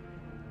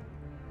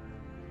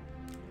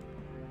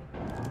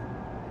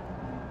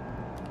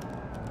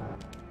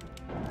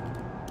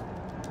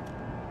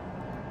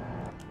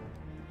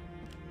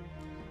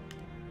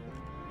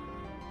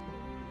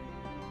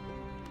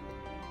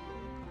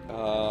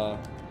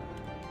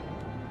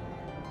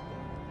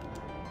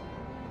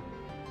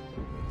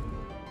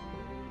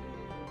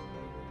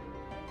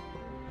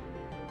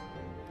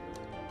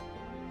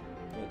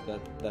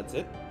 That's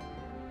it?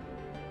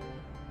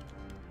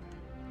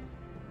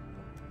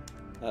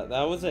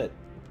 That was it.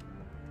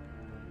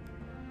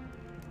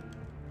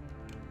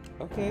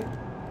 Okay.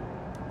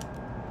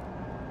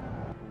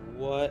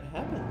 What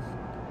happened?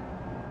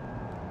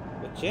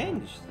 What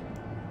changed?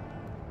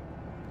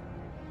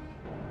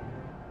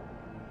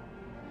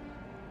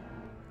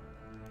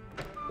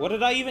 What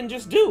did I even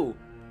just do?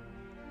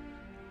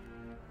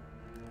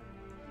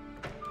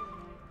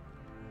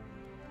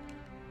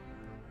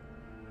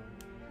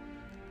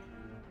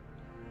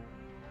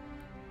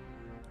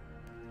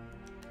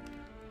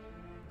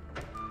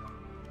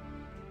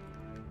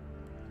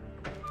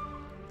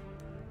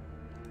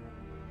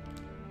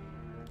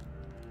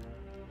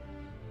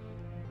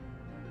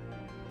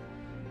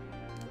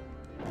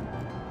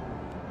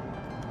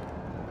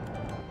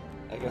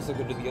 I guess I'll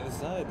go to the other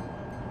side.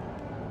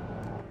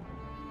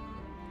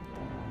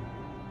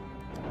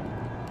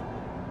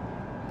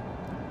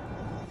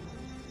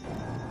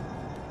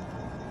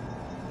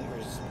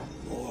 There's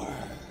more.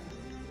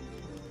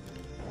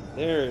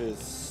 There's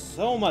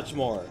so much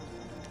more.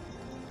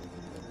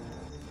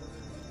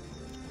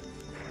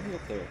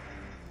 Look up there.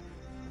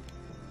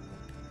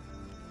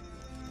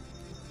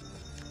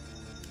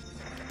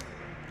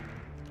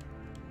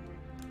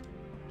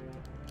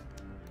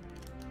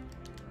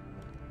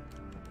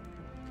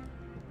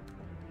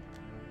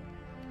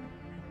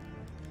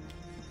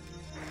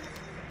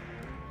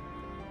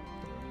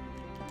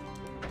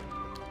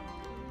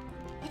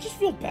 I just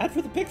feel bad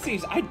for the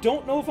pixies. I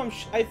don't know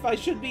if I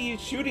should be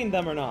shooting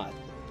them or not.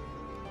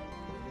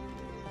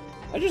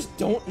 I just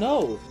don't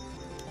know.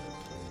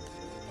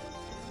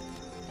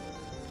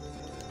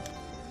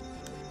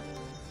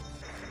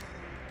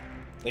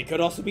 They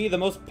could also be the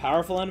most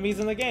powerful enemies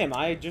in the game.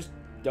 I just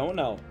don't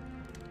know.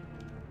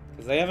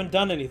 Because they haven't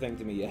done anything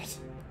to me yet.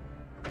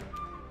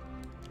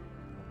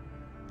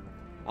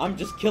 I'm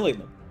just killing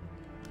them.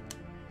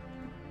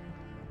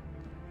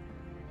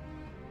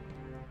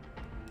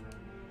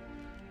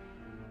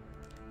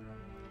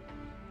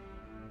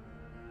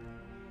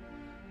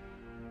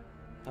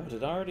 Oh,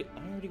 did I already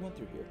went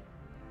through here.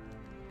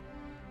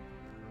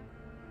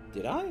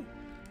 Did I?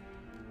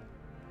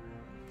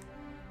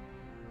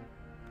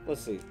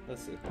 Let's see.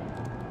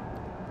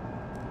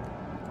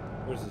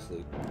 Where's this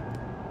lead?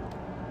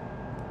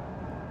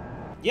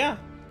 Yeah,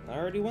 I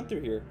already went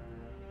through here.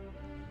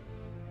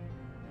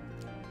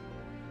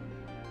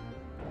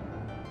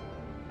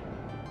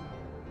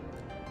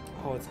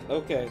 Oh, it's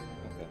okay.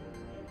 Okay.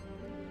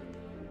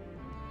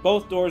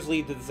 Both doors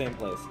lead to the same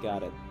place.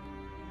 Got it.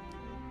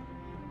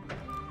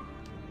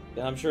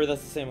 And I'm sure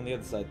that's the same on the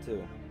other side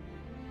too.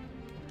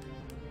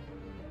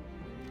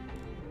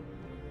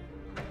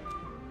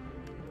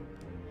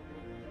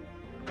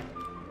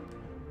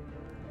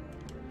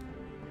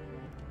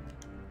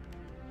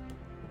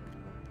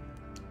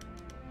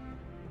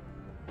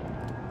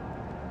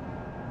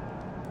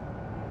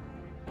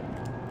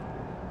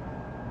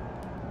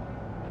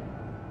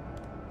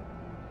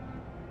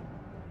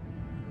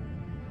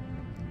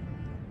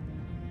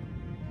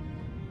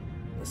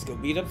 Let's go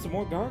beat up some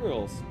more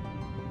gargoyles.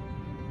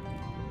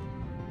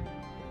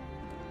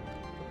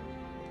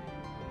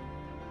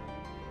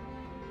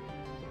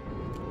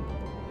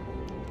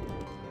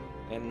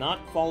 And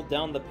not fall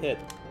down the pit.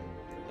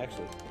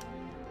 Actually,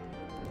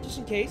 just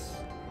in case,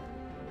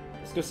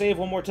 let's go save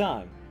one more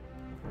time.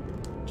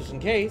 Just in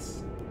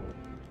case.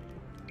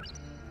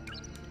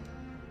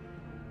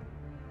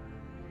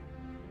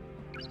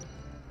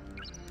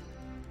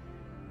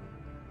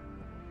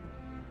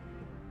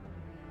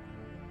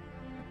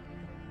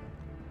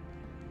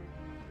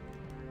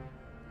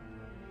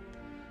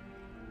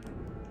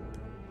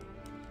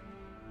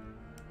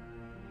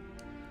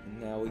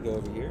 Now we go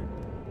over here.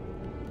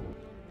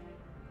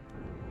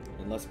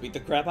 And let's beat the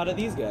crap out of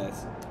these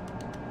guys.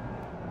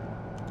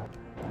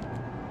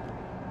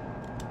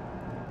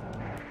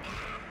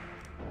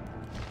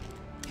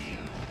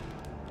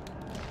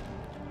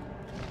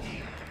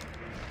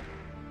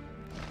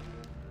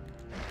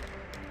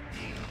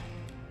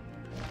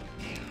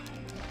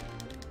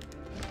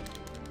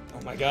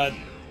 Oh my god.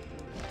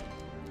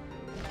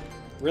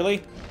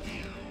 Really?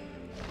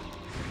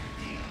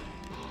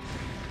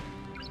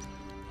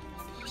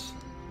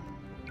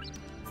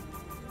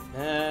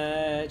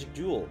 Magic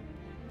Jewel.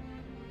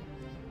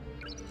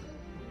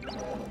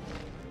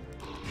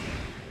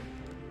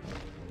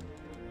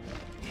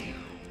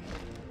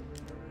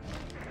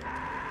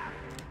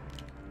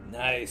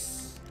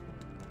 Nice.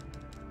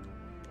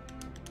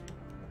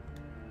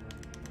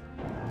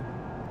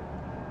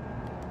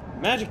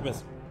 Magic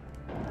missile.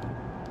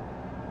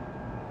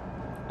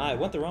 I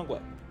went the wrong way.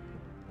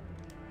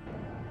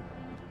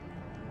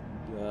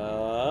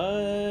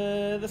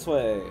 This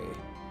way.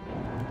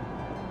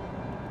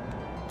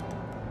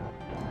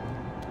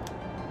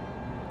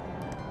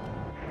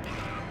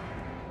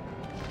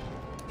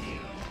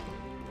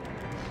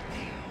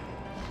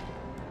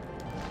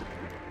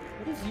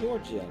 What is your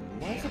gem?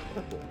 Why is it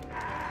purple?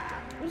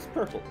 What is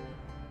purple?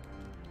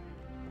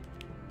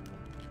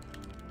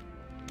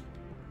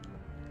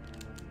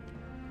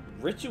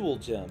 Ritual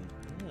gem.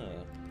 Huh.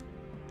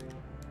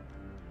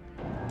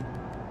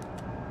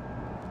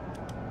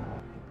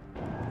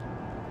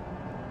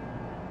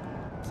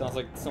 Sounds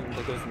like something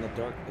that goes in the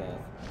dark path.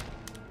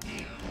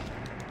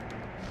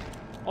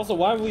 Also,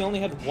 why have we only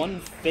had one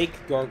fake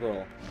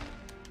gargoyle?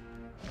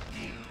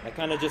 That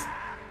kind of just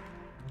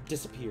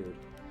disappeared.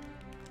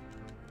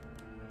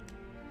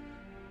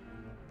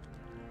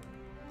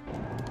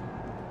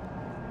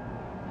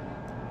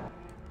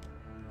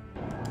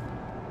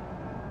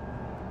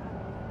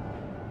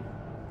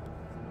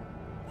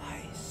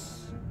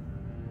 Nice.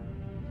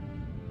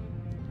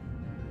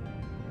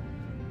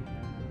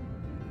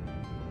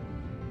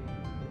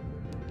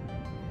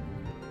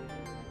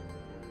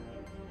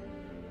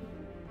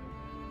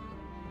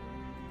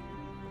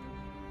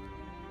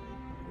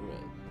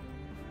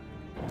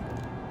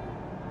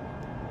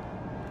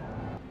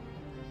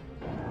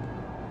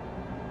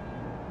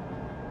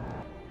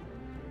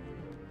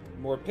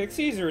 More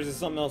pixies, or is it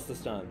something else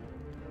this time?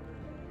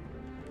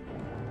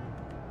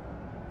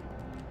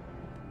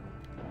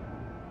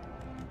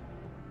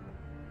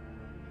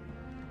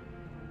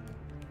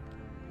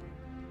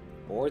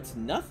 Or it's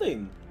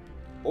nothing.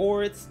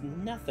 Or it's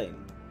nothing.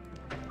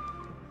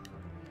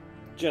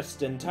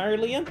 Just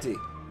entirely empty.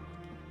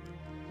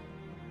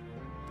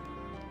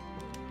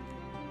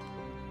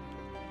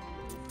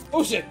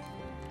 Oh shit!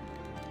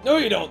 No,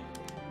 you don't!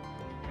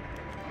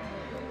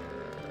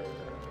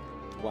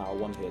 Wow,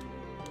 one hit.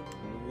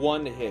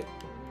 One hit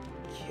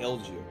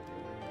killed you.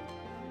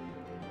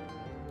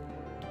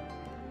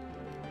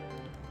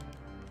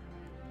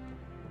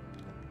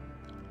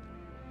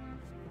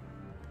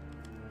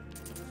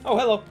 Oh,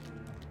 hello.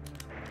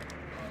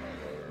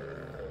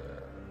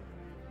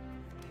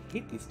 I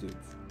hate these dudes.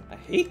 I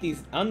hate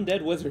these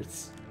undead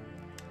wizards.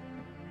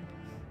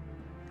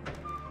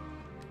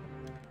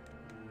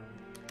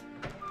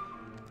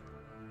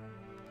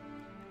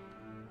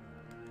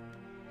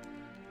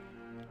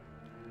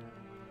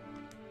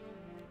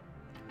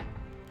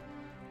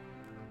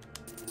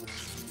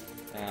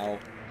 Ow.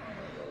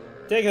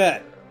 Take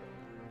that!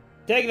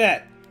 Take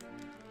that!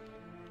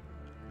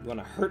 You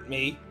wanna hurt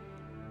me?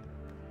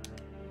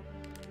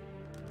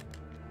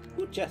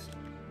 Ooh, chest.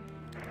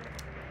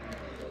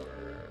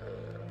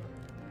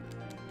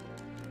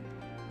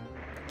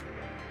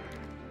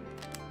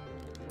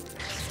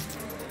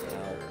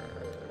 Ow.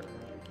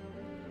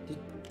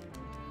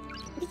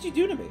 What did you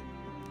do to me?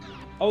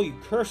 Oh, you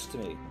cursed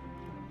me.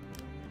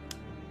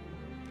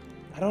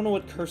 I don't know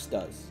what curse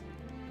does.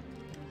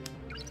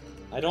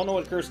 I don't know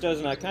what curse does,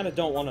 and I kind of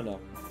don't want to know.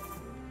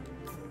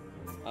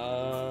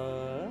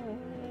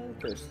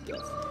 Curse, yes.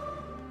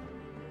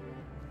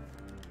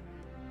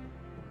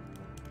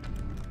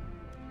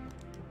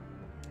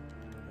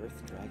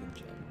 Earth Dragon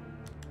Gem.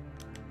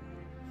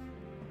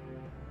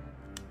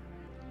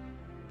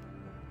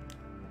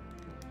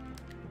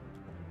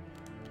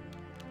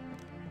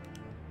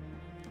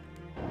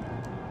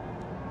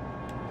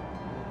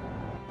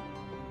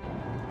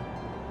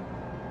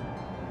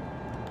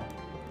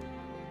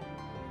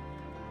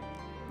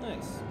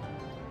 Nice.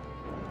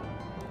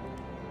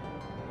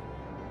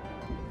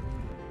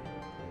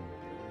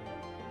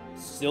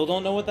 Still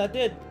don't know what that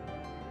did.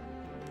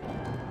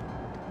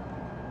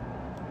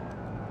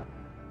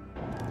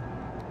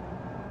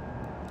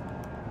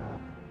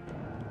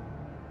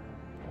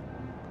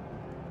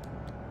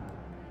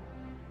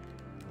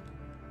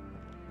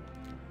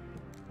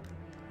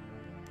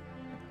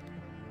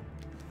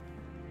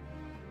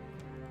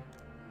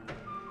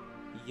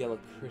 Yellow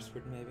crisped,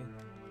 maybe?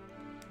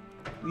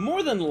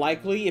 More than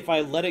likely, if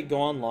I let it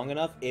go on long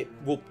enough, it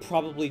will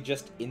probably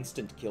just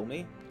instant kill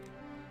me.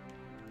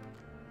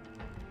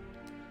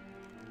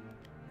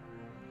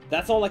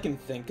 That's all I can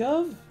think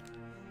of?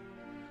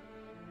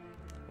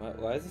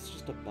 Why is this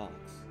just a box?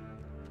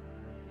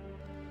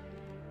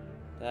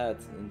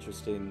 That's an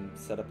interesting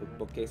setup of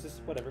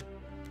bookcases. Whatever.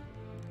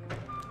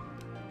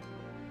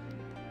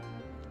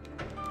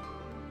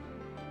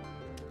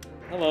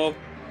 Hello.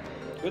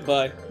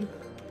 Goodbye.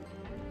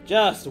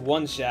 Just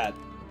one shot.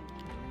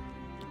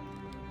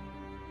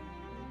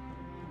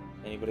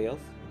 Anybody else?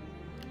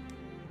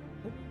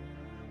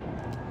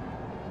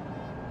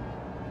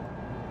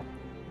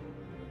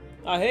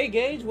 Hey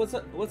Gage, what's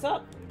up? What's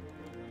up?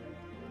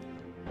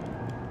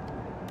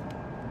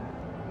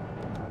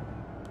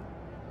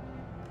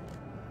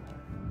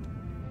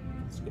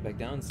 Let's go back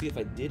down and see if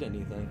I did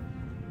anything.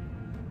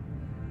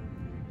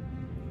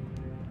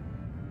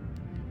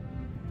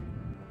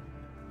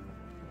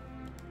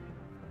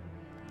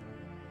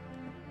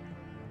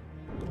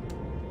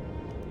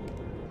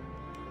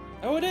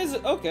 Oh, it is?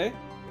 Okay.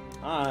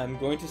 I'm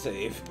going to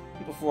save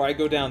before I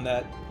go down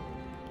that.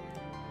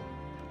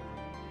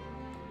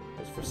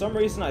 Because for some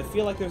reason, I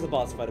feel like there's a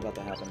boss fight about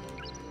to happen.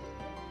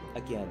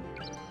 Again.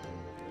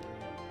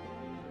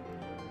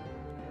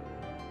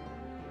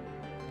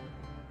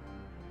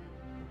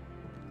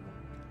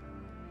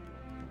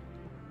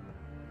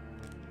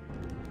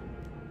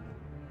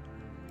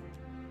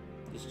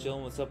 Just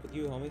chilling. What's up with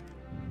you, homie?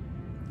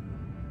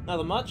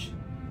 Nothing much.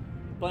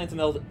 Playing some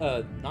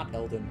not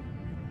Elden.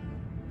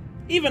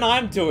 Even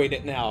I'm doing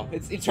it now.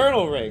 It's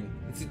Eternal Ring.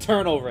 It's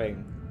Eternal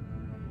Ring.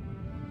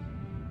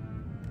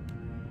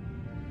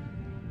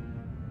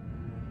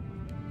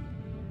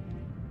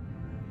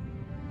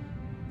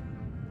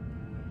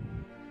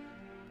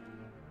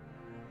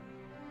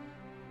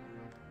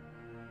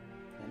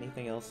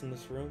 Anything else in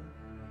this room?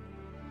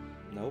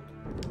 Nope.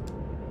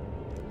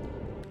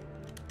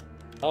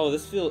 Oh,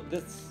 this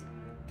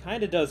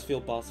kind of does feel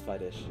boss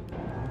fight-ish.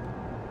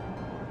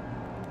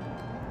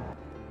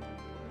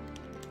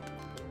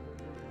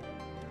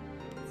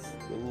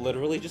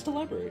 Literally just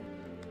elaborate.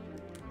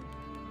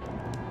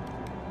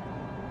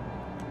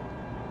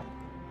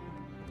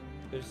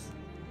 There's...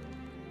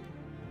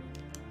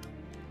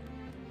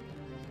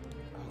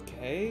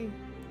 Okay.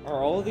 Are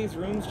all of these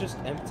rooms just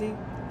empty?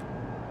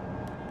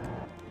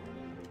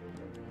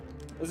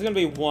 There's gonna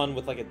be one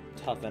with like a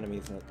tough enemy,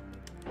 isn't it?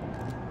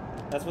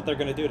 That's what they're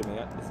gonna do to me,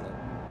 isn't it?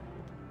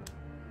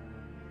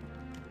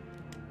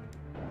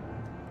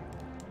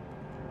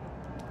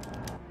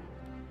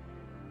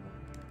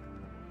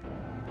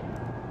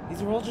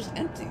 These are all just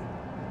empty.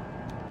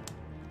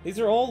 These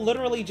are all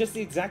literally just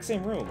the exact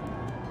same room.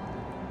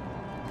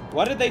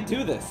 Why did they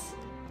do this?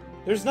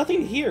 There's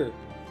nothing here.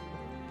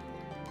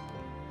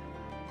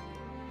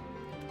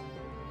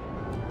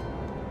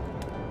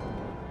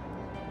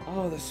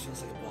 Oh, this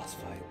feels like a boss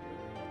fight.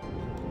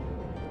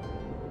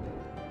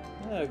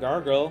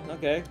 Gargoyle,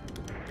 okay.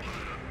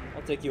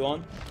 I'll take you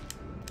on.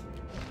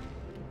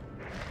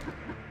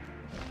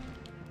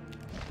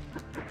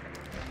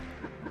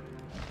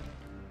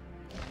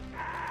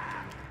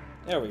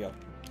 There we go.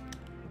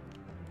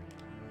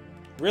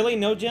 Really?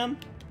 No gem?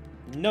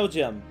 No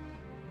gem.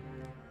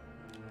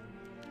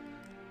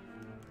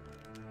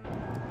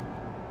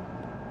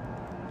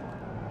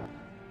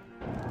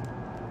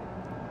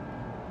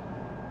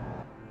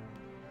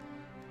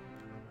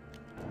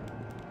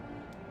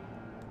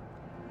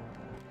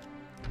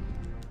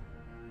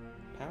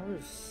 Power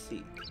of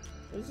Seek.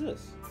 What is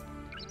this?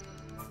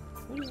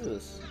 What is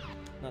this?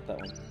 Not that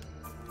one.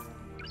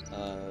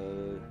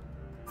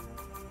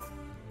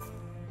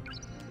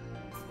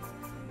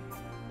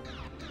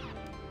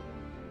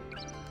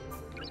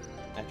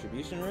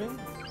 Attribution Ring?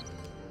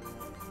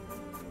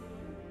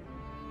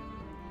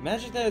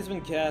 Magic that has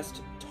been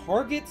cast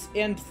targets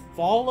and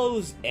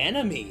follows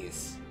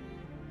enemies.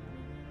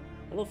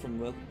 Hello from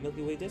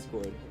Milky Way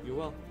Discord. Hope you're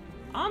well.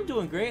 I'm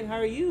doing great. How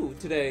are you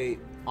today,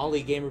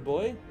 Ollie Gamer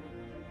Boy?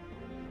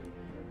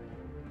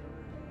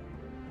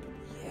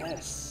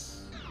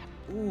 Yes.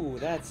 Ooh,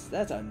 that's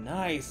a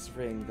nice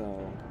ring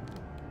though.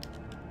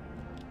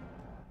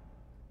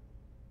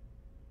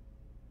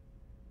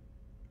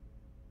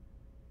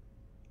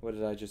 What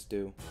did I just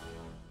do?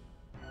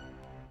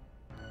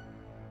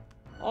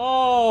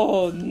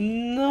 Oh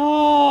no!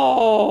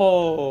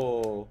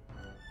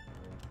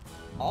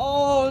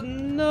 Oh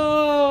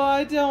no!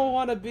 I don't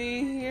want to be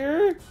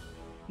here.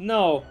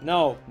 No,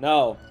 no,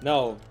 no,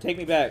 no! Take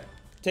me back.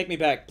 Take me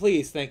back,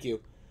 please. Thank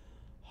you.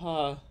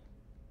 You're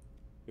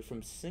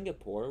from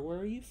Singapore. Where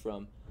are you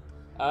from?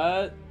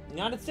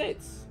 United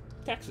States,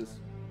 Texas.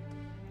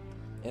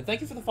 And thank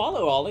you for the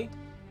follow, Ollie.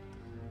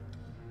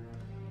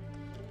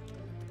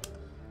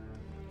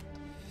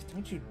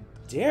 Don't you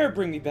dare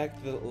bring me back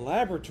to the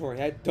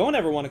laboratory. I don't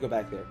ever want to go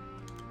back there.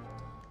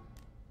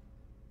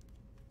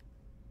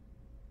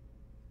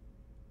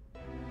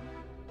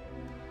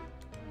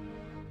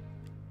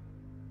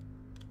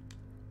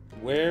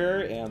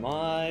 Where am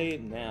I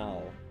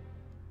now?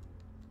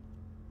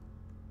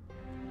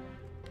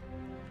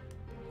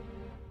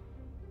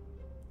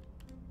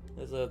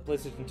 There's a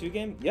PlayStation 2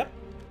 game? Yep.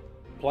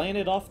 Playing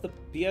it off the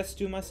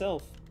PS2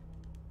 myself.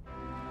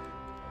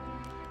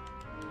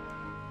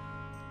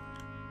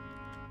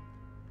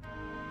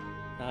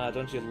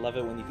 Don't you love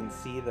it when you can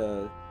see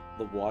the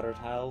water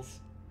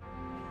tiles?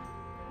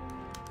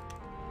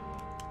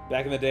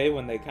 Back in the day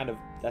when they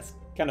that's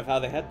kind of how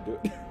they had to do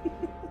it.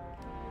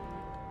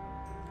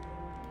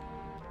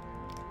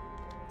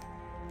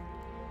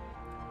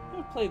 I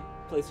never played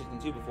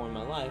PlayStation 2 before in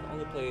my life. I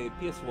only played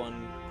PS1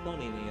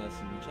 cloning NES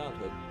in my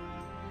childhood.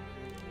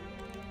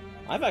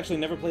 I've actually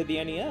never played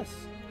the NES.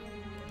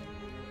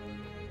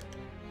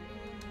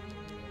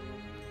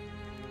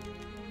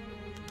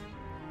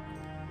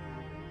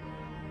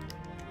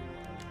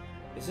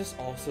 Is this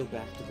also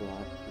back to the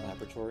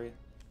laboratory?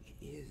 It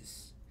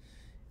is.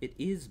 It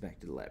is back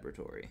to the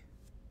laboratory.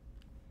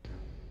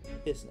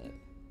 Isn't it?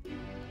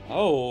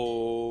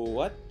 Oh,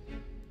 what?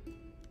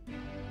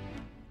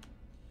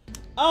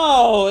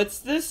 Oh, it's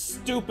this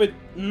stupid...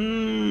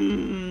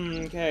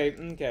 okay.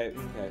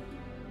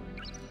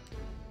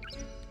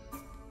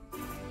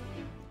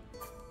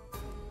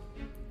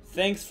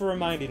 Thanks for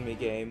reminding me,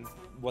 game,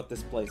 what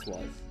this place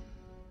was.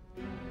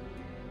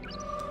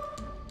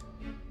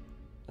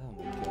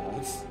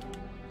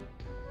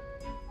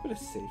 I'm gonna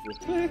save real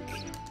quick.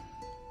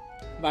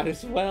 Might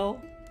as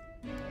well.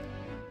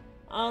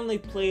 I only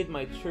played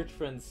my church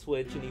friend's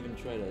Switch and even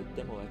tried a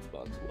demo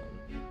Xbox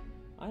One.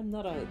 I'm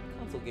not a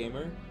console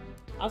gamer.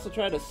 I also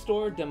tried a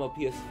store demo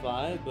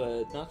PS5,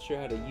 but not sure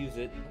how to use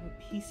it. I'm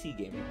a PC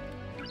gamer.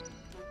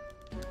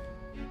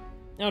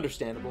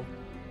 Understandable.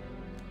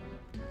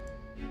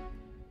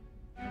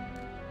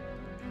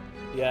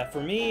 Yeah,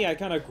 for me, I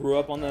kind of grew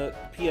up on the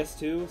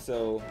PS2,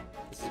 so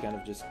this is kind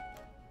of just...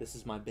 this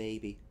is my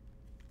baby.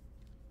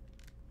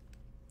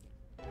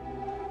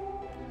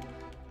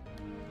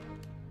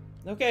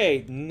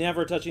 Okay,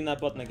 never touching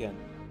that button again.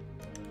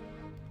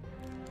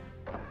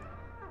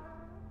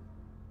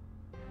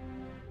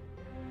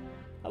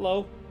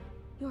 Hello.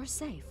 You're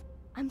safe.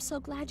 I'm so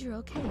glad you're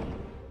okay.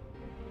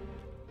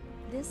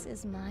 This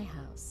is my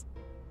house.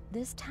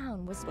 This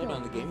town was built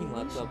on the gaming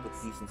laptop with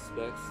decent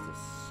specs.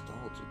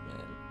 Nostalgic,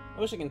 man. I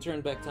wish I could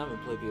turn back time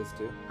and play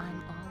PS2.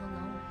 I'm all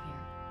alone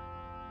here.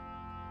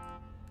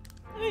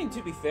 I mean,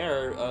 to be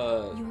fair,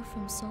 You're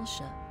from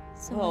Solsha,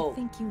 so well, I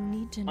think you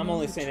need to know I'm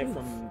only the saying truth. it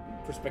from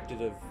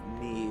perspective of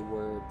me,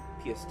 where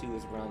PS2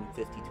 is around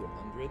 50 to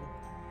 100.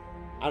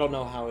 I don't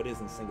know how it is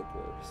in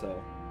Singapore,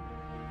 so...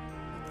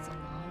 It's a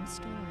long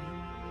story.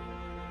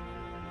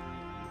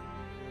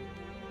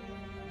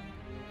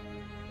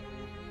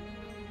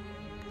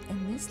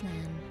 In this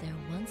land, there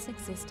once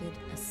existed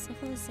a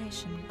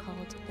civilization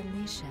called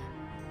Elysia,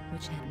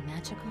 which had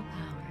magical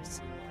powers.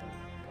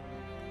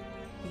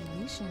 The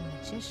Elysian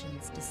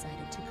magicians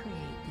decided to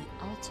create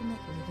the ultimate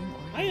living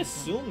organism. I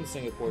assume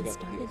Singapore and got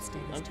the started PS2.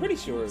 studies I'm to pretty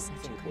achieve sure such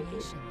a Singapore did.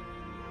 creation.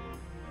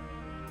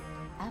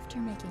 After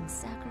making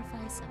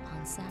sacrifice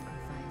upon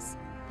sacrifice,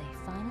 they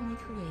finally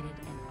created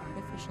an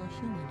artificial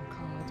human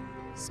called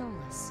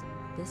Solus.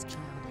 This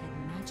child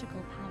had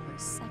magical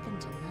powers second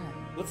to none.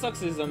 What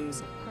sucks is He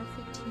was a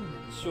perfect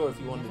human. sure if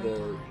you wanted Never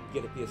to died.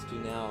 get a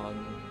PS2 now,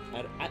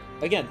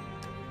 again,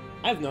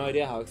 I have no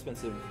idea how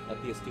expensive a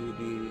PS2 would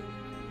be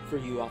for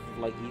you off of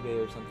like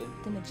eBay or something.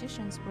 The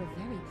magicians were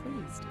very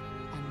pleased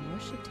and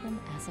worshipped him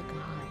as a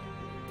god.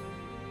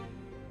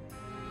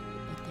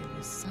 But there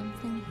was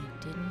something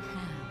he didn't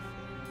have.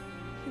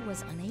 He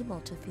was unable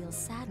to feel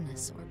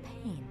sadness or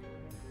pain.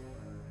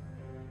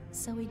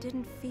 So he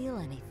didn't feel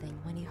anything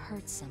when he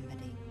hurt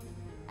somebody.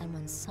 And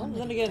when Well, somebody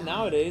then again, died,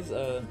 nowadays,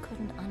 he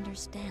couldn't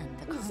understand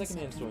the there's a concept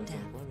secondhand store of in death.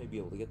 Singapore. I may be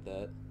able to get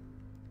that.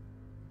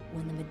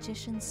 When the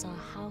magicians saw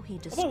how he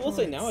Although destroyed I will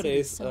say the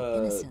nowadays, city so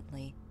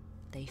innocently,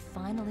 they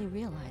finally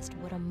realized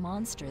what a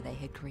monster they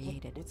had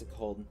created. What's it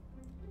called?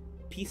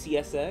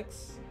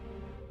 PCSX?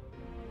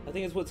 I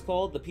think it's what it's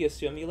called, the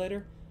PS2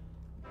 emulator.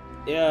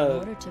 In Yeah,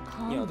 order to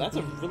calm you know, the that's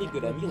a being really that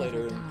good would never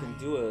emulator and die, can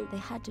do they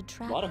had to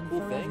trap lot of him cool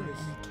forever things.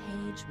 in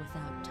a cage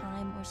without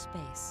time or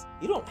space.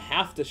 you don't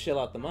have to shell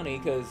out the money,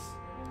 because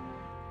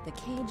The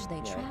cage they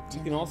Yeah, trapped you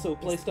him can also in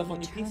play is stuff the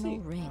on your eternal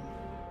PC. ring.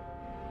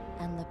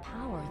 And the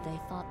power they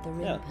thought the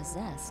ring Yeah.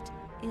 possessed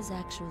is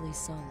actually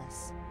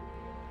Solus.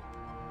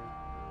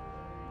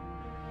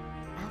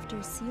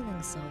 After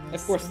sealing Solus,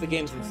 of course in the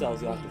games eternal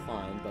themselves you'll have to ring,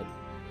 find, but,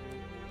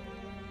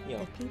 you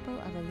know, the people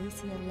of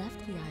Elysia left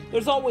the island.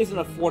 there's always an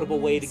with affordable only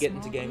way a to get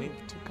small into gaming.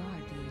 group to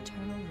guard the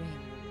eternal ring.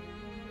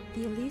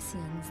 The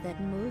Elysians that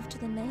moved to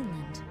the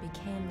mainland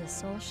became the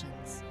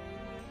Soltians.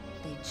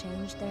 They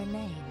changed their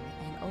name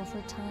and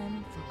over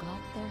time forgot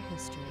their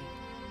history.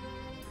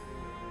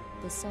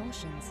 The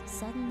Soltians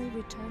suddenly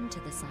returned to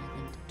this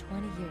island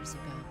 20 years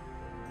ago.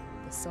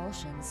 The The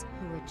Soltians,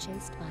 who were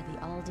chased by the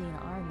Aldine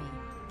army,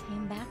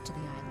 came back to the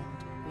island,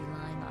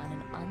 relying on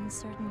an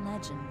uncertain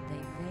legend they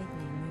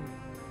vaguely knew.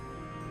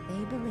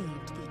 They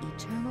believed the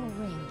Eternal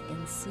Ring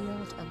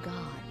ensealed a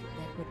god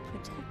that would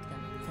protect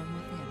them from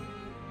within.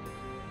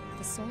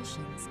 The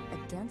Soltians,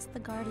 against the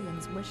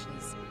Guardian's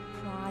wishes,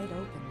 pried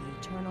open the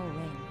Eternal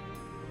Ring.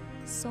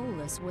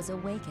 Solus was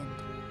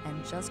awakened,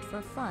 and just for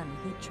fun,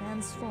 he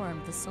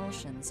transformed the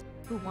Soltians,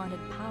 who wanted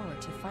power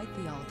to fight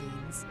the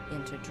Aldines,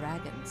 into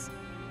dragons.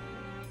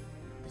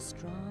 The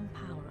strong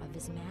power of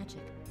his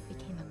magic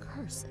became a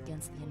curse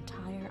against the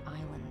entire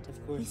island.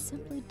 Of course. He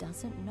simply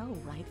doesn't know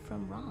right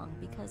from wrong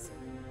because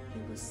he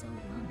was so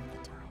young at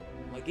the time.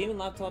 My gaming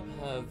laptop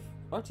have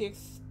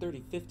RTX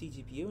 3050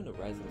 GPU and a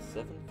Ryzen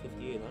 7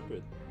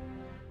 5800.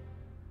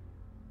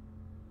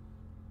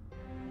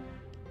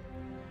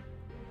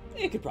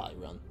 It could probably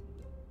run.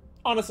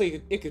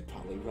 Honestly, it could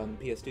probably run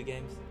PS2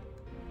 games.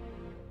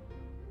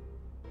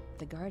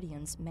 The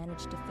Guardians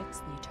managed to fix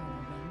the Eternal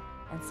Ring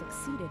and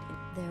succeeded in...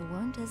 There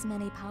weren't as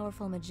many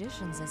powerful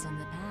magicians as in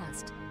the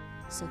past,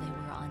 so they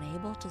were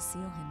unable to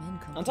seal him in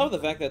completely. On top of the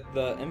fact that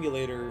the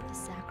emulator The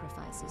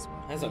sacrifices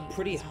were has a great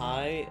pretty as well.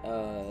 high,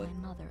 My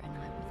mother and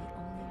I were the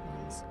only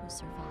ones who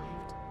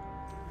survived.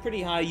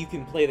 pretty high you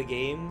can play the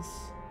games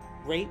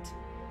rate.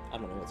 I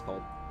don't know what it's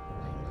called.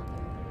 My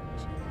mother,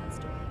 she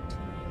passed away 2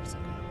 years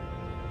ago.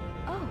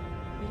 Oh,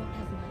 we don't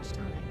have much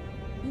time.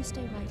 You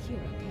stay right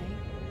here, okay?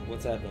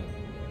 What's happening?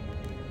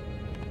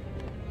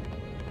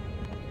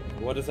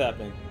 What is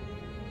happening?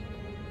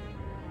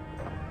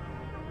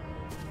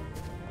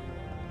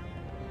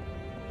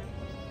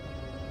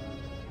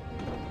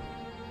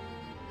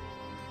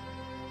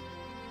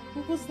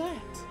 What was that?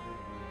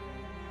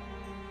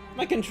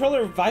 My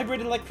controller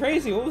vibrated like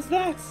crazy. What was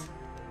that?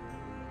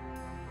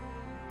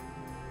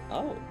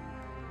 Oh.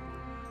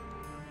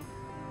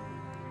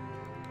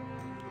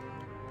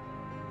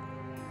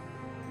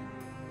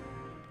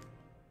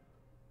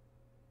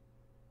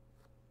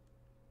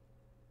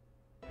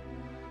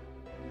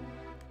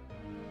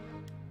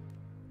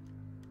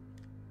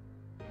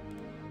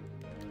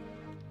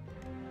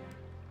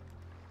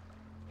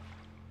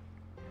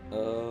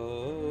 Oh.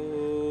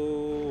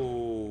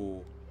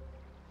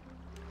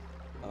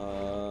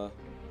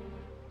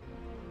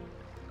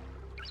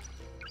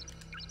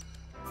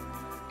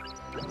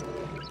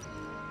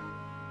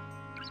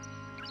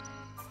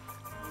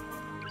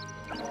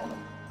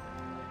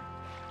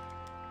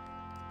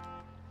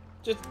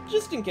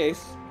 Just in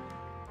case.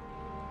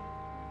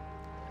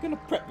 I'm gonna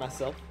prep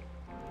myself.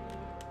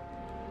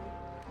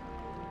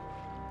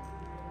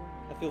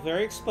 I feel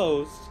very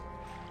exposed.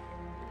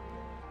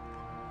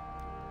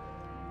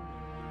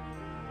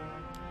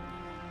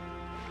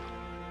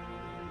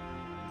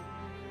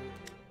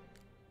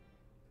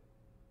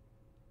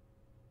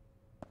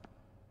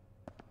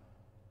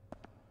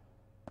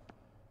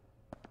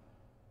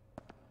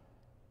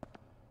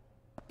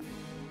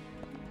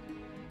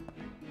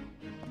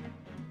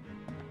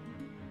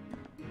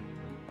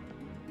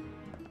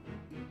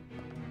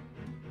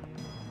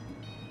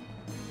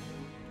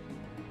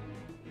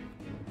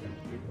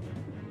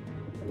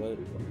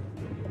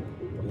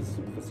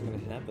 What's gonna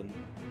happen?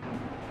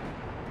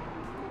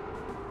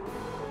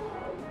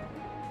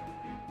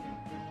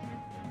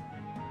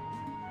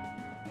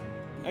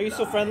 Are you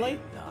so friendly?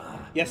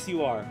 Yes,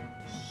 you are.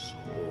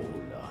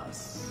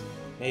 Solus.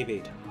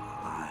 Maybe.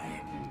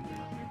 Time.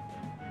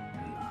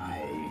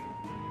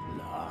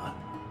 Lila.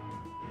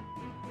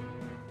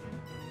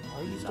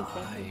 Are you still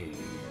friendly?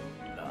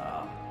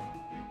 Lila.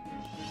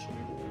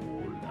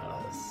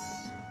 Solus.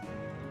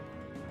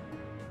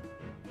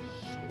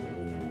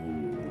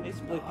 I used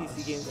to play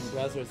PC games on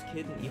browser as a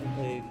kid and even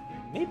played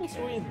Maple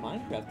Story and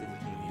Minecraft as a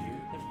teenager.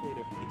 Never played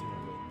RPG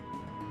normally.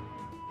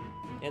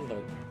 And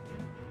learned.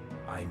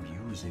 I'm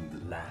using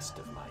the last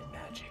of my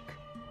magic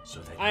so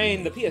that I mean,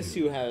 you the may PS2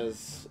 heal.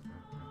 has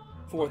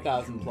My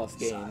 4,000 plus human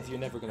games. side You're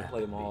never gonna is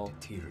play them all.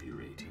 rapidly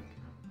Deteriorating.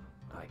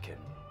 I can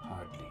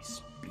hardly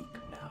speak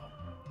now.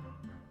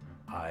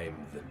 I'm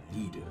the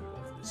leader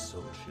of the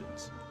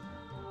Soltians,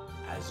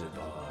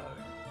 Azabar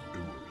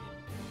Durin.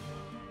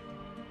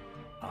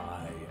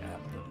 I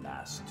am the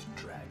last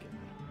dragon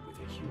with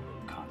a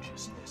human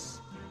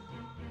consciousness.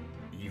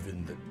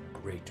 Even the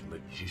great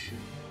magician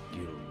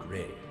Gil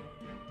Grey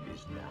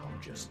is now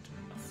just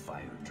a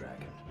fire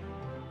dragon.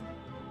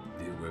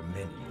 There were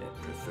many that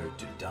preferred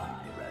to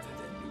die rather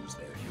than lose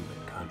their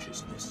human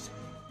consciousness.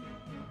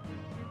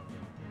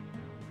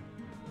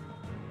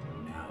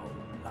 Now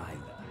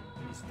Lila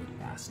is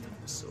the last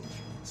of the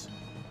Soldiers.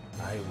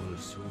 I will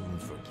soon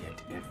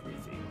forget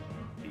everything,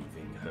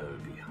 leaving her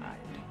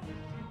behind.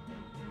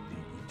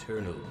 The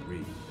eternal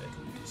ring that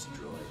we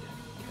destroyed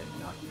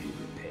cannot be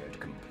repaired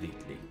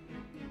completely,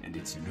 and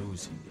it's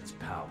losing its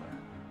power.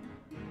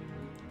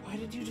 Why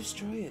did you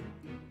destroy it?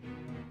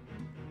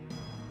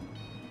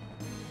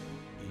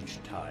 Each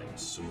time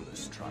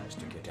Solus tries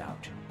to get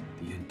out,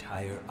 the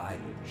entire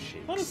island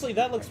shakes. Honestly,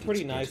 that looks and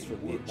pretty it's nice for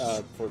getting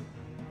worse.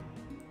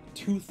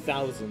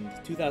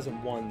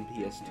 2001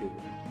 PS2.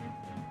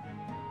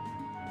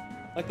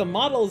 Like, the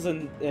models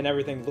and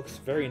everything looks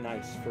very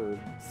nice for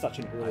such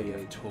an I early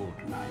have age. told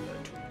Lila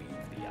to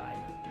leave the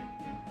island,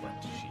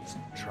 but she's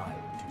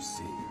trying to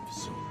save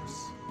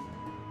Solus.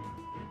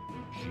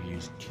 She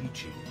is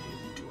teaching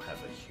him to have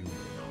a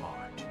human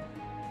heart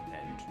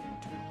and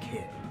to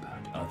care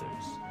about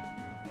others.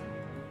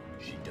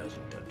 She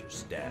doesn't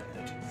understand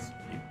that it's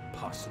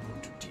impossible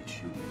to teach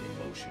human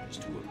emotions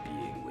to a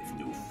being with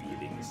no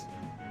feelings.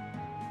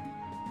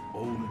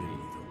 Only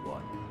the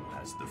one who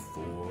has the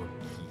 4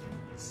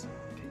 keys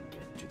can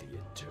get to the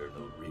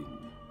Eternal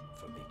Ring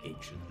from the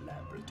ancient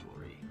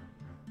laboratory.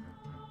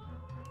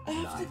 I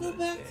have to go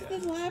back to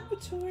the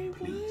laboratory,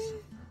 Please,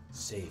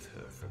 save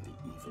her from the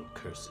evil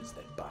curses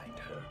that bind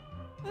her.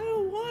 I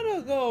don't want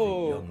to The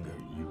go. younger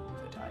you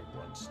that I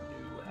once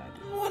knew had...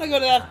 I want to go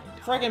to that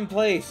friggin'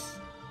 place.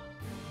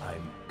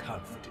 I'm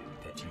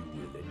confident that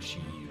you will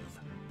achieve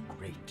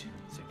great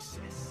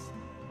success.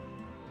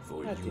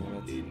 For God you, damn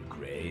it. Lynn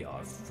Gray,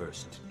 are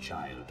first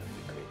child of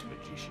the great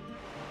magician.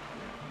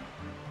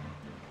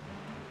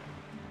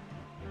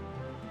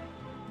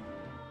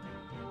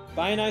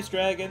 Bye, nice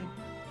dragon.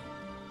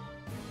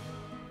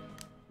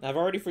 I've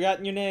already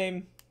forgotten your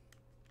name.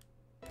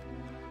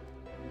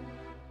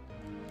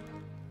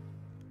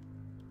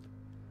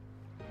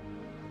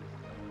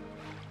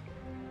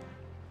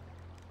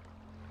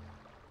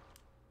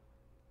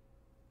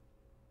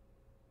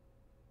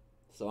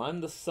 So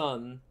I'm the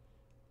son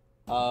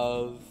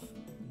of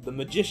the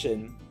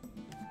magician,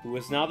 who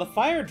is now the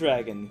fire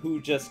dragon,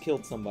 who just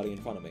killed somebody in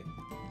front of me.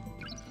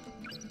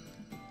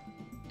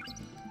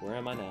 Where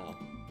am I now?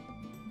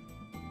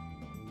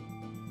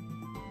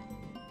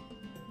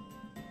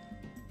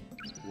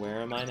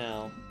 Where am I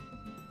now?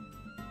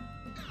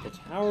 The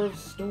Tower of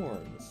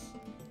Storms.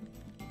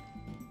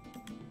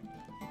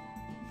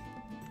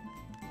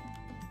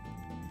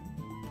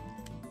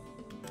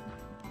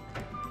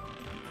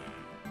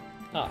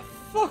 Ah,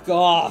 fuck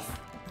off!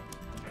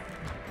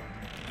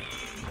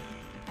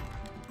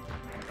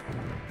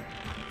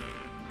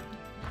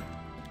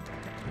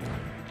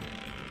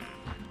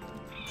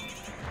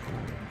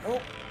 Oh.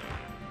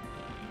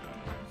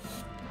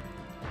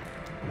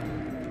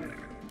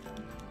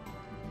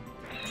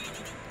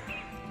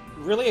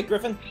 Really, a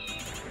griffin?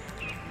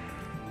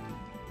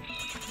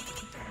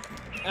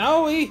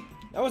 Owie!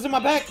 That was in my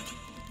back!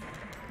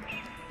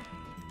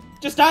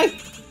 Just die!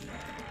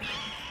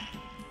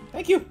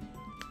 Thank you!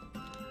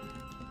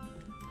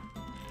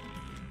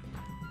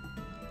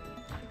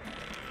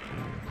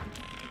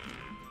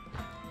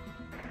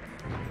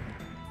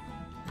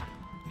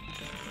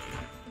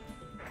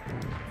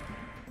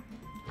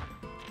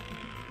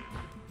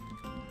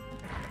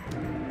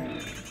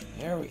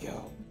 There we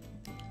go.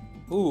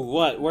 Ooh,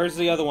 what? Where's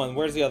the other one?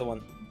 Where's the other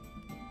one?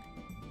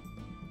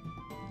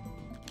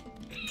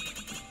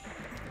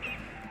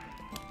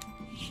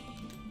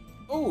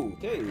 Ooh,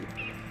 okay. You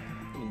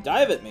can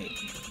dive at me.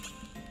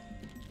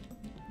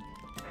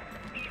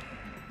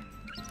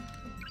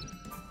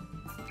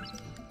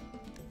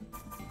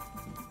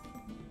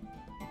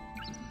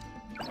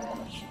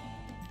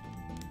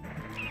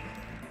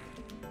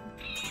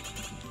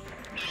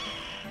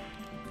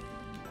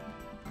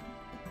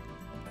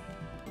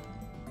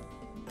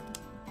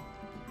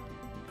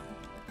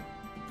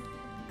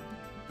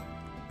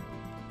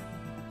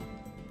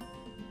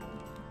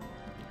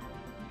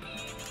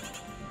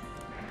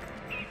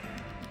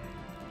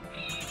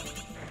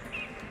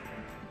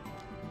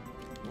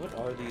 What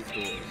are these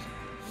doors?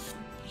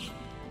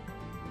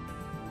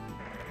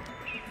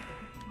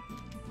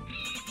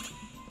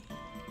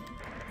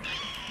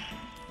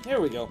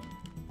 There we go.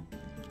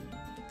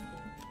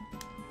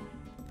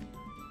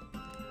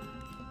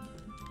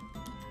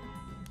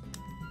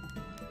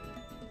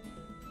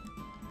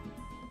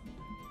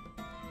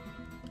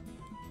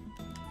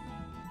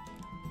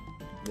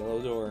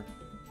 Yellow door.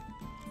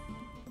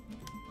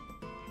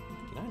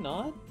 Can I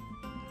not?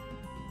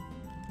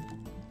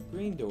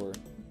 Green door.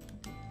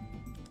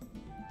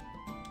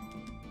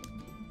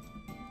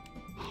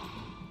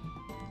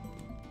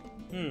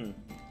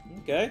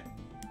 Okay.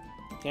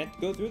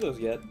 Can't go through those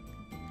yet.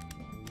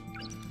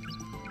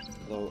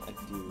 Although I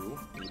do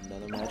need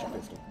another magic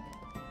crystal.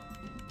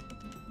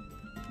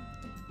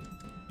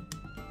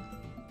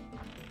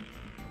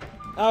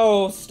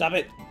 Oh, stop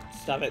it!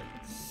 Stop it!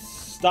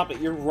 Stop it!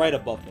 You're right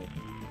above me.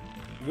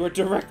 You're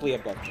directly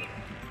above me.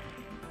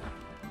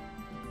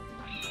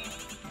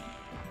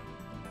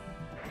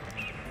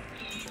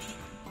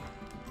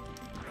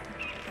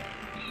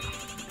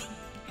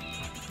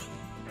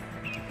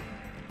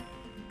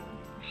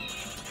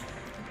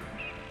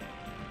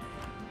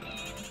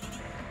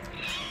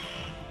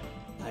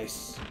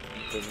 Nice.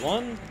 There's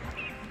one.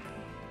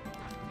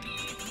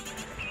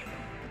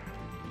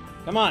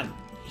 Come on.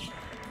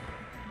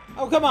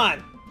 Oh, come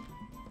on!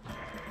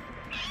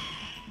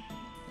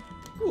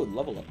 Ooh,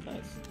 level up.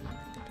 Nice.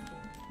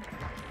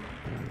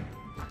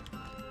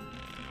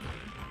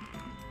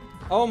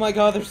 Oh my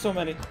god, there's so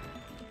many.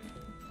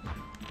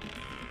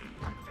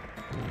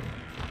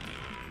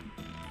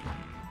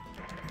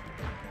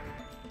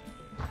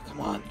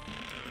 Come on.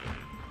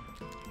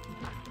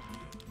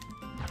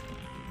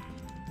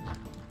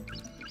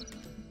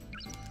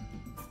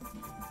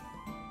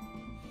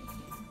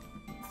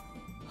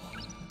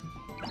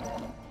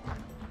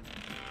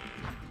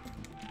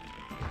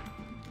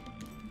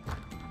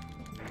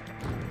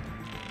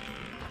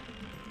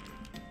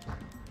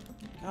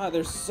 God,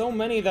 there's so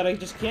many that I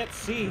just can't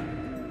see.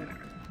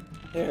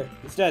 There,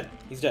 he's dead.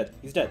 He's dead.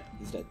 He's dead.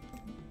 He's dead.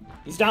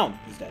 He's down.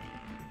 He's dead.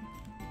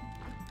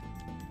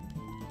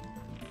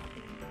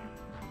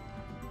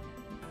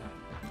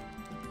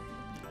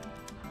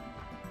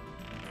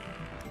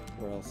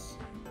 Where else?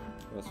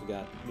 What else we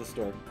got? This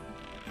door.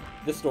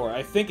 This door.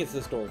 I think it's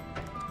this door.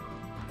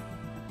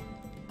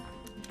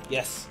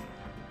 Yes.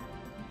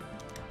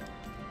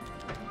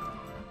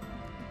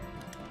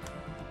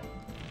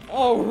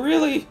 Oh,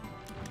 really?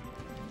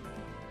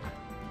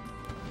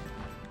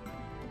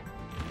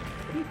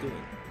 What are you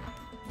doing?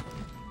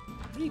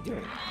 What are you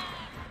doing?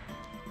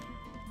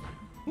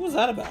 What was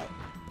that about?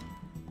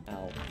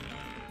 Ow.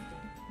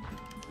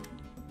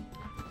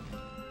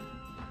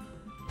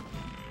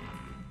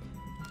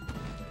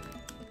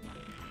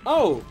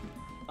 Oh!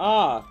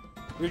 Ah!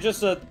 You're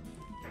just,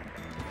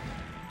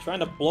 trying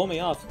to blow me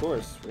off, of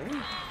course. Really?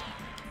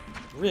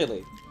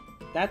 Really?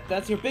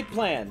 That's your big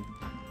plan?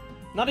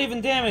 Not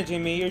even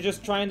damaging me, you're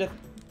just trying to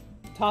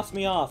toss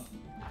me off.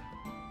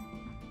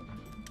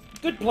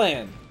 Good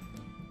plan!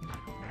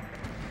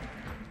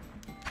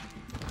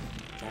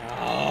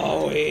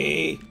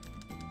 Owie!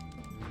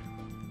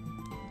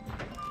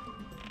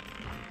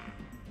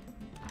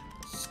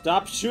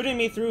 Stop shooting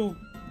me through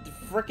the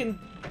frickin'...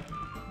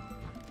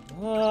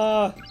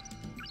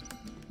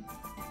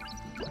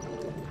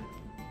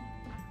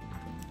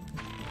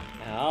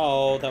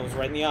 Ow, that was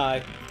right in the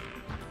eye.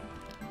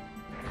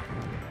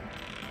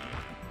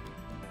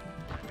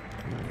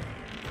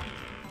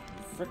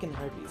 Frickin'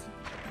 herpes.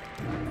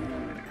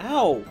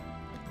 Ow!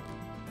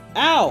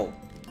 Ow!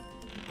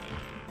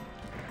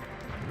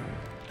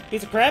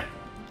 Piece of crap!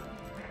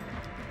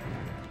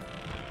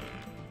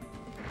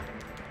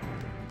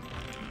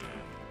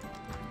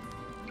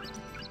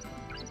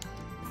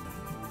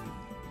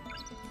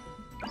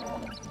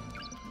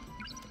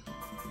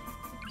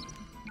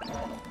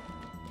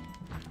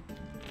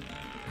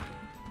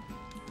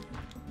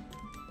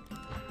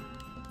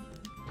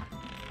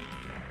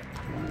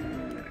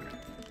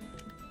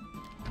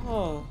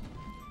 Oh.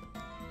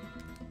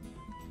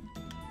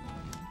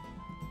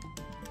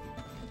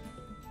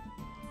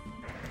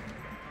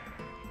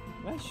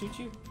 Can I shoot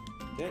you?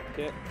 Can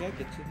I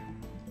get you?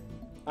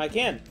 I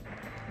can!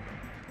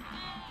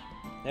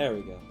 There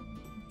we go.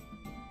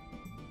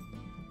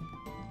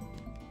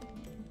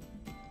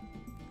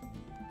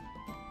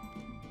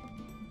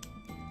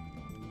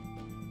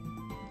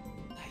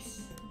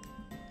 Nice.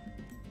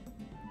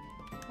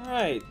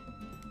 Alright.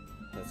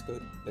 Let's go.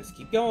 Let's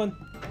keep going.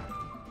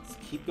 Let's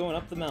keep going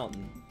up the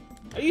mountain.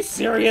 Are you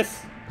serious?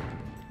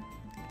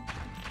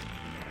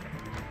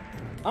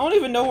 I don't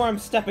even know where I'm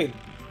stepping.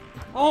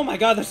 Oh my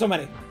god, there's so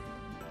many.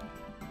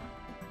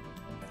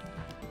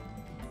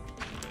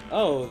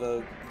 Oh,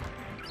 the...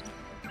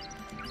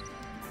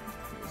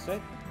 This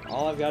way?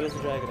 All I've got is a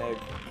dragon egg.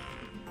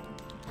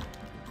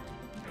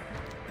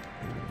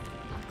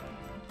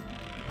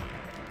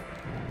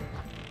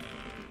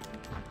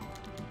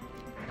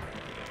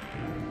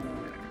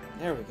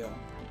 There we go.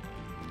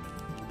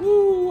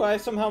 Woo! I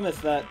somehow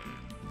missed that.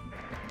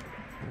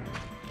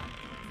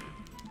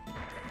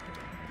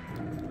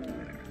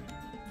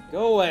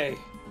 Go away.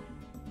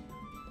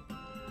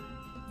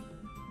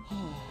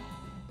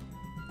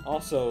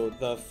 Also,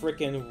 the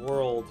frickin'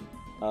 world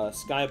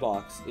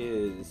skybox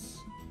is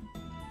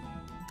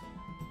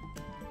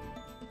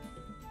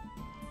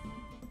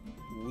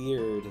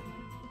weird.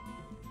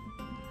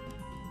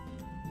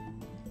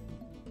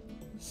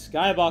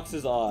 Skybox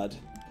is odd.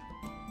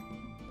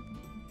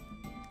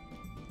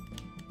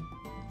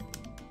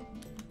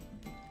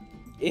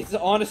 It's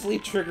honestly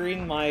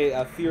triggering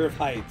my fear of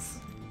heights.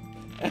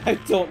 I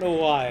don't know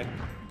why.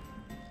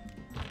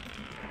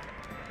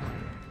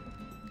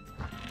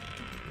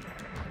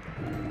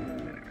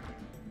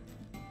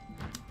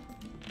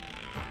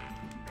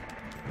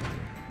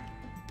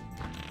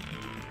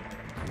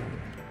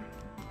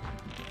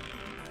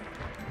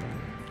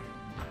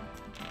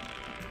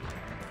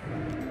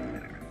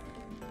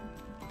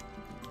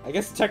 I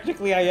guess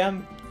technically I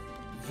am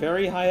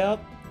very high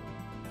up,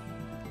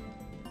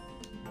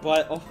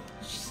 but oh,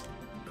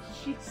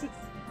 Jesus,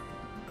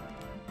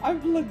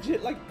 I'm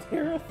legit like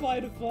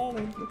terrified of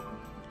falling.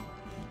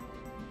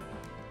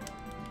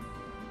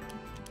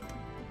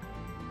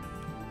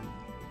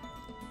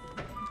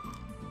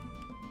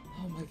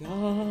 Oh my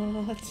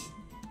god.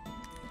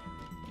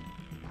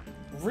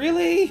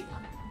 Really?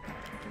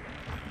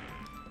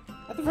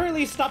 At the very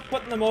least, stop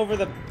putting them over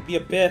the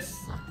abyss,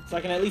 so I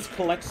can at least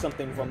collect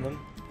something from them.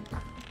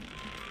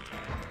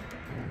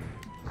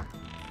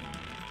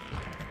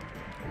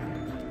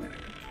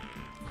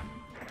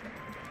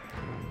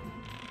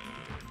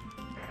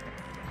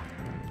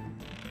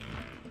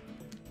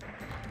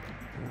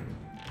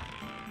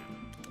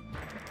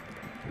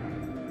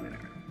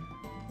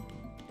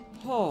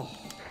 Oh.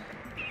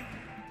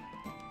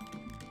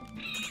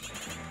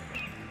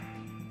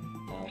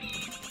 No.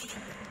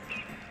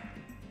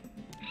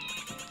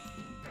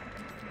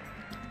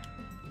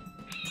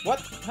 What?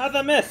 How'd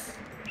that miss?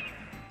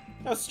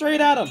 That was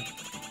straight at him.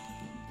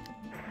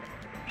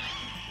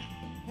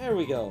 There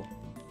we go.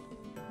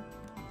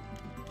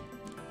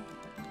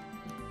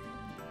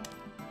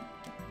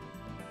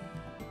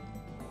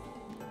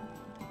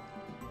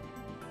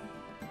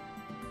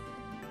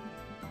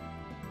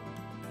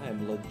 I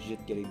am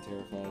legit getting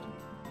terrified.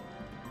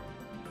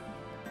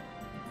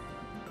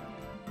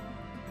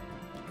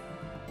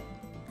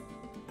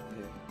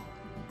 Okay.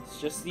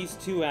 It's just these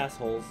two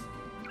assholes.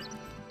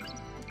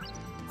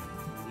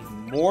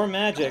 Need more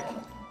magic.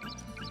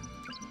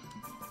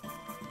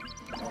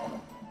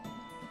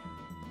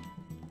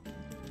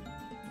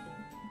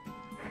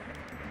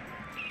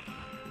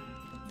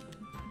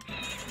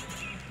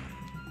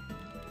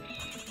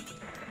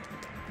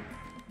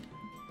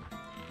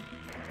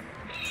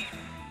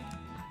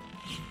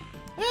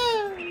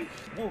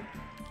 No.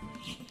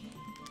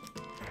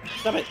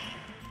 Stop it.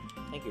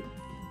 Thank you.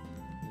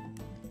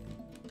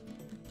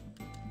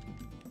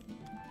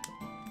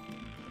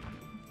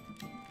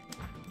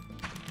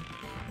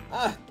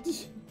 Ah.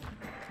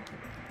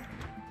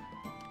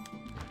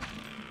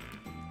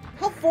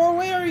 How far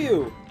away are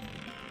you?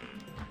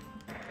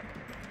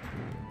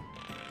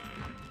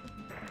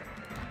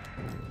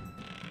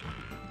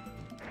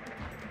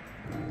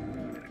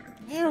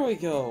 There we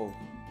go.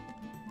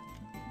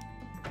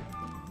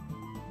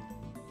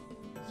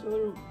 So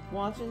they're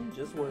watching,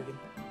 just working.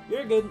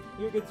 You're good.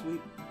 You're good,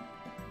 sweet.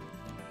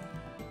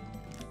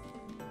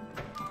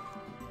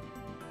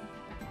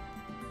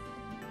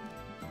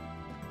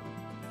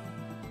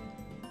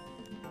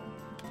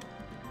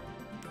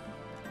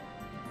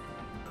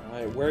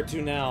 Alright, where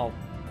to now?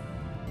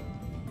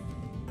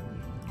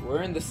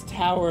 Where in this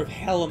tower of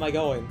hell am I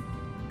going?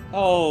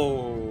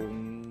 Oh,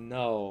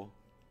 no.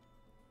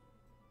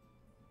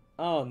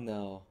 Oh,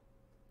 no.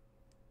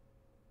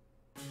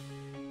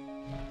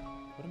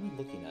 What am I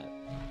looking at?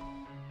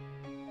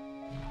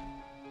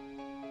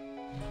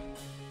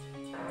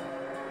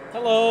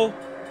 Hello?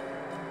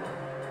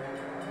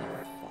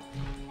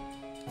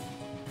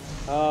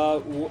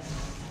 Oh,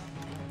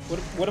 fuck.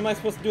 What am I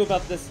supposed to do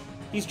about this?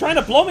 He's trying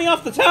to blow me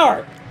off the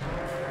tower!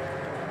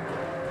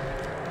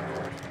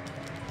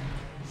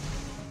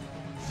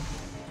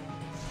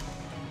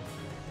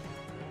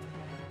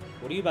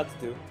 What are you about to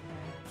do?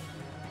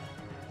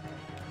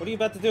 What are you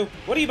about to do?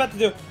 What are you about to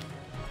do?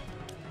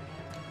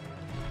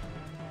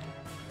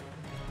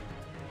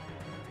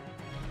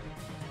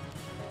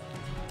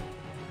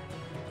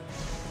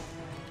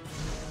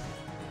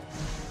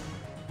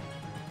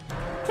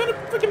 Trying to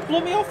freaking blow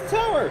me off the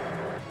tower!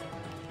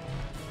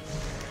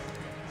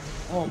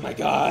 Oh my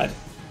god!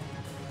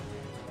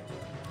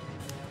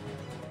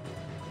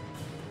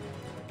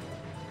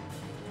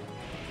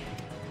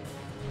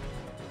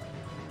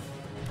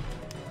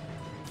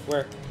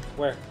 Where?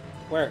 Where?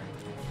 Where?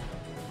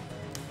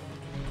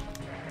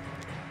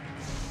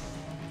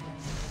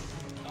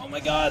 Oh my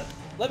god!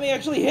 Let me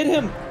actually hit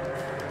him!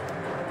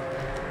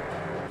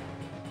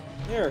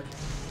 Here.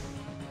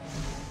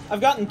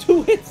 I've gotten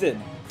 2 hits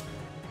in!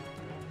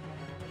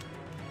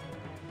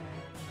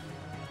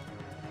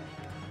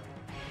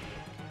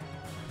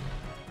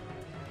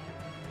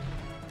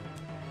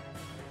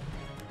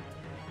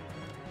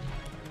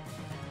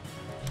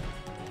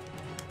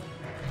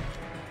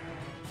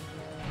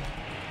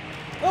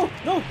 Oh,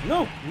 no,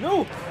 no,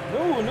 no,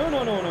 no, no,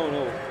 no, no, no,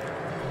 no.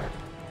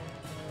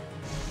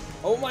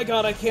 Oh my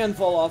god, I can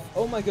fall off.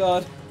 Oh my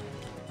god.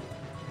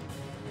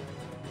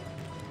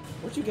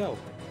 Where'd you go?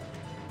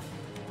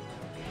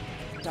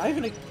 Dive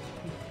in a... Okay.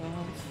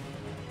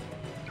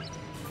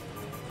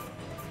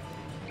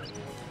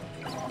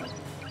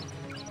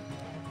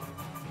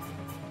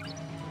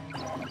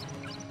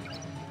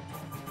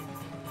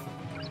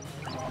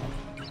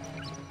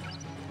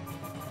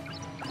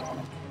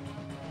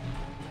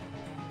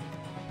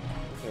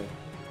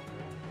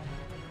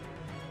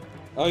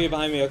 Oh, you're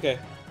behind me, okay.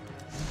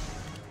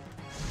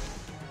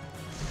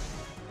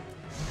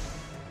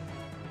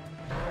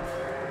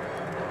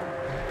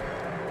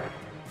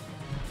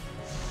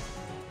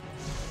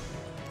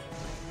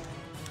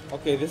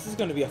 Okay, this is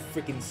gonna be a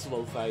freaking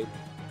slow fight.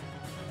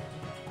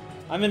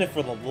 I'm in it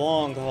for the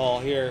long haul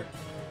here.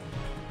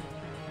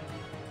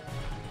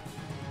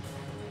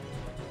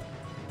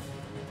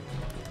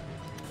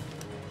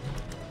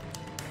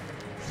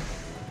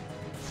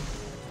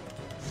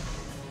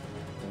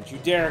 Don't you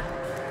dare.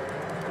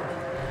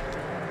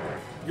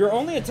 Your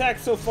only attack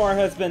so far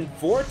has been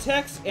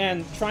Vortex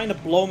and trying to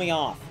blow me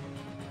off.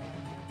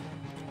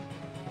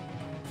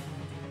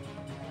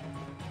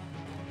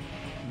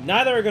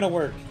 Neither are gonna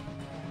work.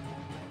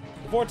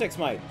 The Vortex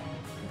might.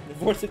 The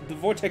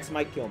Vortex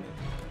might kill me.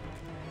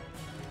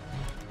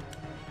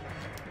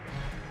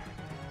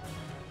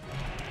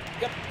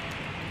 Yep.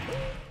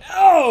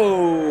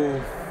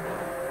 Oh!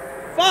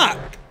 Fuck!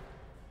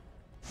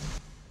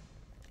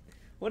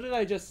 What did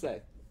I just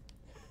say?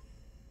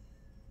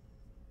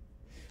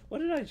 What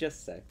did I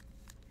just say?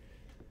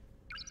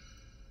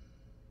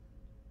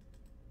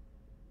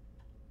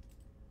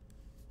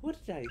 What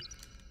did I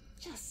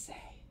just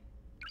say?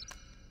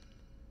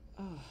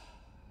 Oh,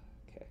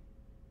 okay.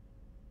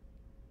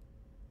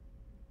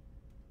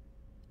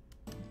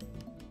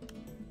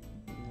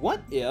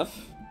 What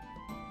if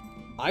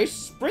I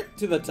sprint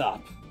to the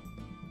top?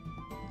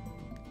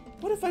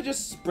 What if I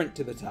just sprint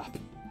to the top?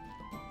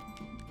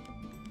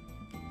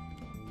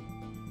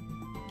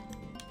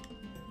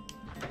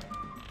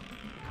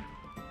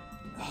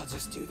 I'll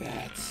just do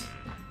that.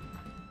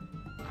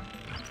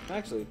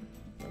 Actually,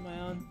 what am I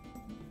on?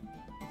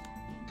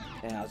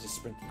 Yeah, I'll just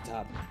sprint to the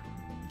top.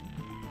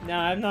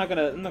 Nah, I'm not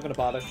gonna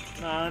bother.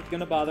 Not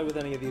gonna bother with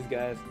any of these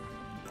guys.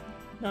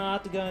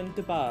 Not going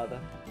to bother.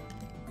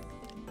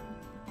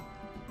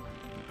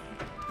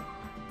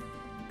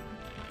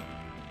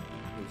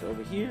 He's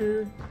over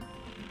here.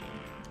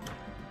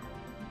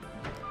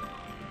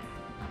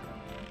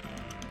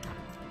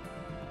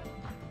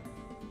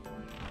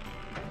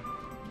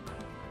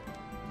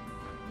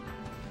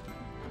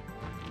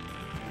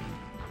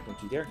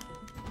 Don't you dare.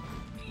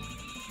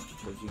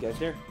 Don't you guys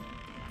dare.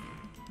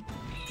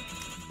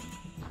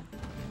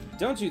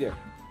 Don't you dare.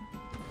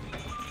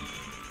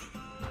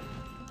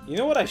 You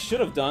know what I should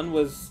have done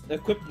was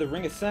equip the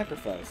Ring of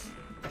Sacrifice.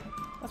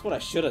 That's what I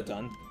should have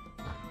done.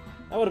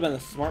 That would have been a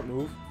smart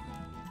move.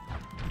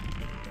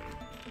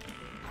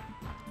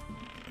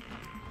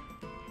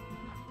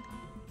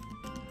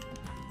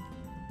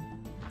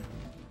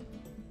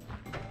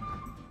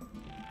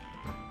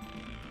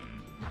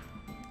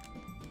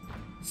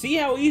 See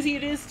how easy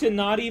it is to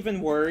not even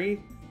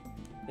worry?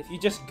 If you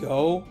just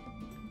go?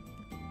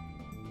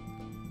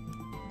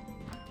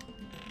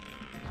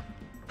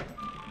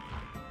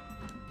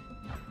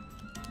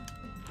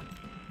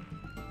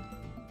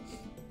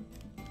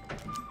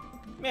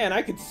 Man,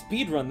 I could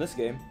speedrun this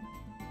game.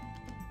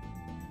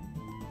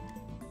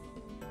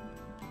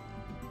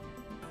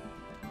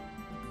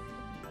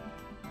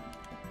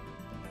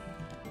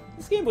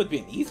 This game would be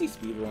an easy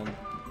speedrun.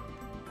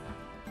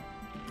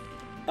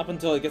 Up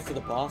until it gets to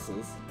the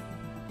bosses.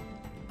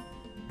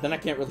 Then I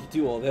can't really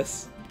do all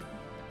this.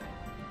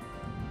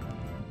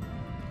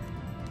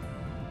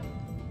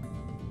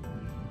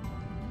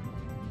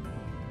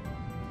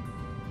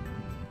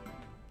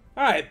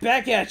 Alright,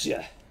 back at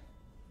ya!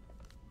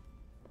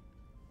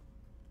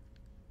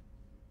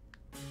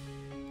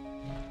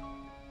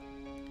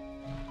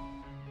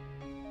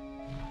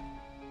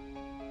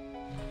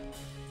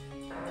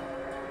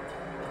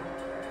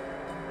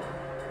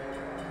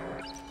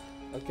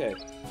 Okay,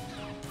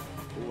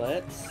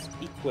 let's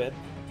equip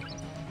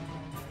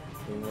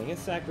the Ring of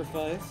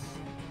Sacrifice.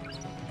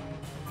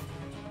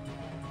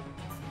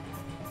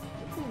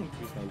 This will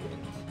increase my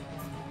wings.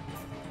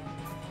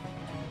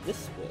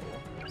 This will.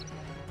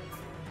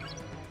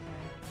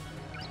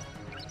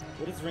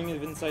 What does Ring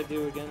of Insight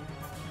do again?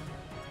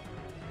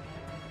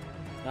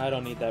 No, I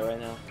don't need that right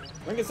now.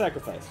 Ring of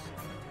Sacrifice.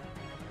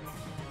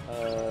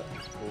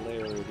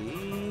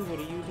 Clarity, what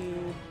do you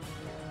do?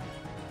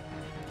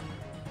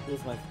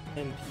 Heals my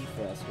MP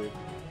faster.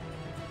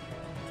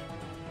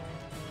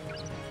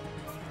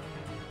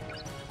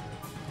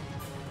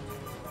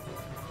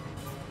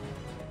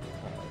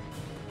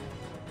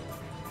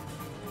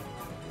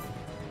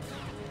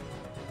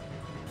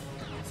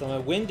 So my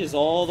wind is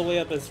all the way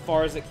up as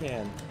far as it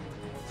can.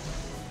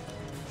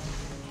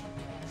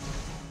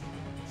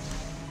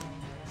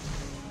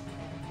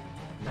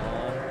 Come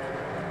on.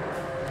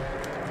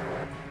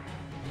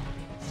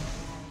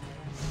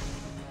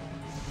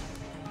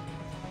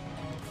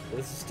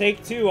 This is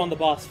take 2 on the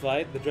boss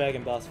fight, the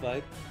dragon boss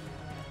fight.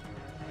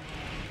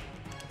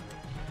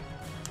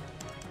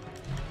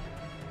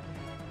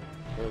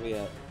 Where are we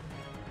at?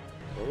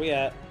 Where are we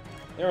at?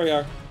 There we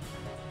are.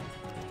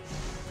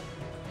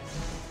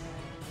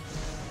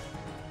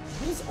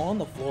 What is on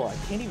the floor? I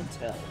can't even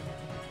tell.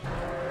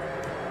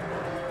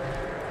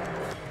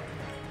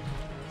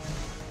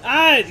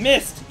 Ah, it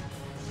missed!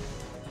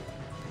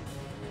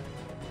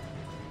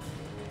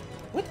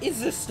 What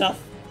is this stuff?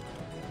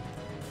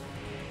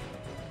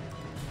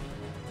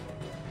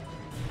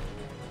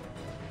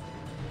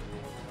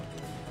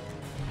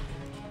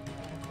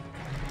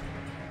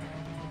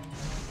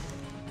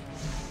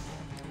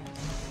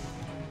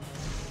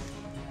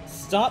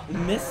 Stop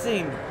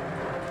missing!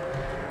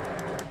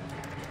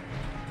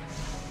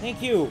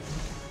 Thank you!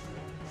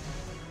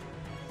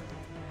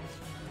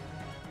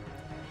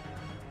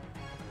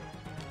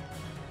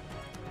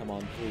 Come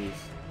on, please.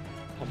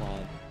 Come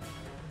on.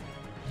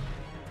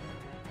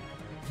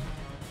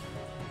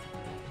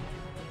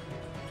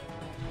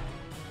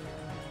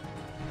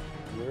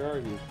 Where are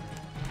you?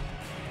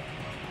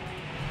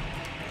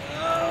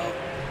 Oh!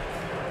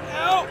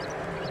 Ow!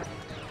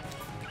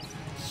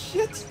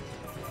 Shit!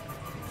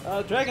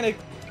 Dragon Egg!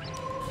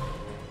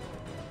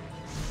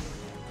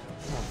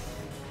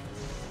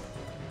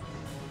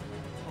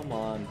 Come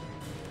on.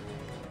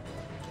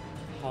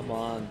 Come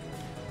on.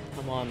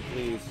 Come on,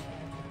 please.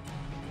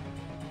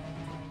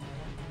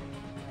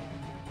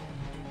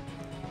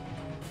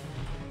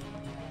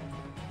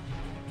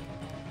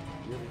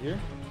 You over here?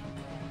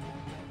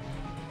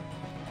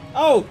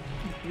 Oh!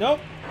 Nope!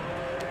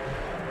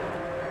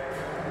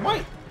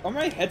 Are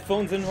my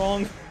headphones in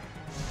wrong?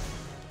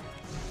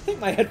 I think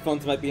my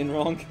headphones might be in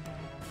wrong.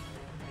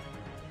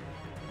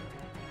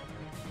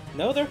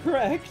 No, they're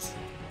correct.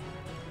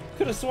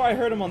 could have swore I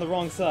heard him on the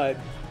wrong side.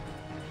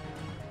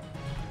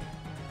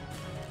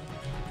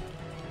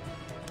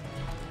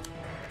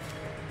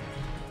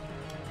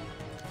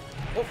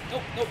 Oh,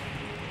 oh, oh.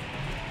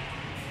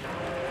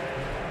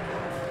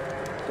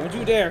 Don't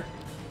you dare.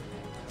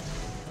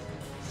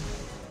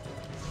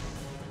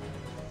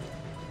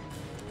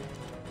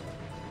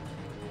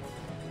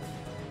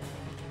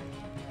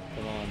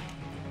 Come on.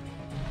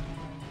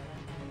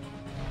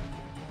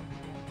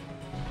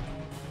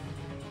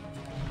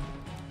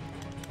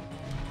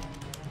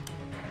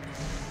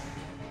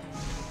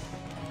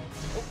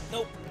 Oh,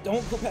 no,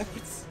 don't go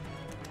backwards.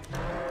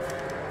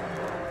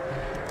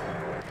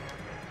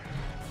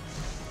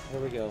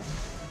 There we go.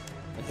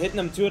 I'm hitting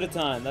them 2 at a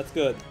time. That's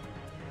good.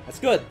 That's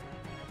good.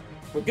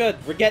 We're good.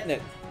 We're getting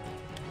it.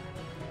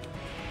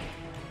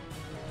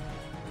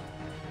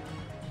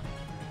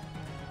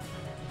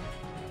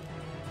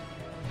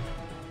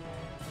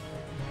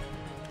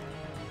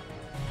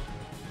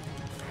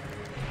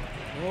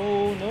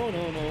 No, no,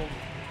 no, no.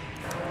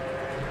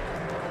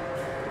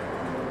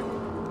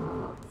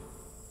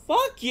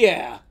 Fuck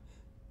yeah!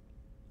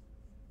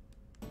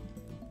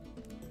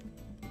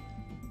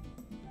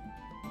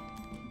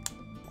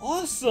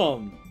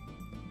 Awesome!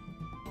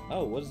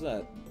 Oh, what is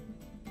that?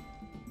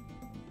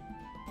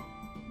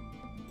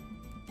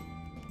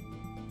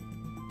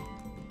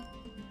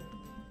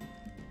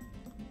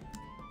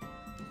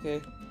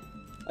 Okay.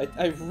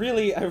 I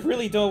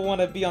really don't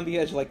want to be on the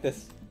edge like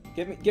this.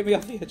 Get me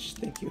off the edge,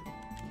 thank you.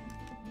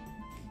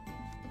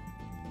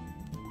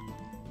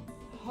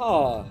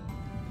 Huh.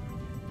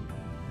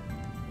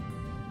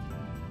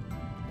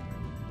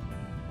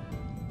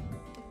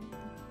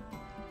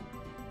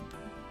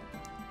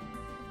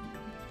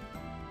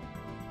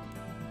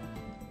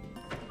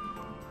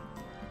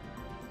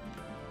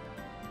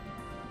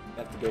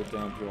 I have to go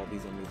down through all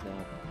these enemies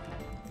now.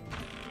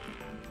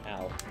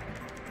 Ow.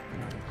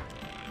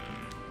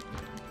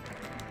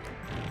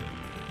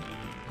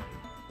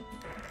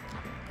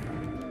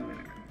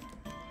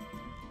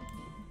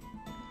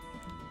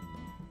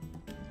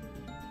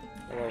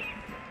 Hello.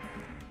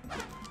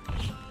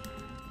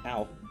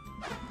 Ow.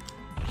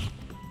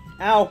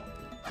 Ow!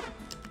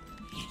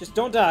 Just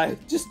don't die.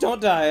 Just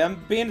don't die.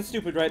 I'm being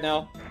stupid right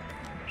now.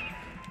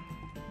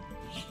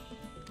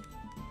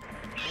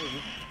 Oh,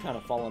 you've kind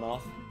of fallen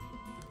off.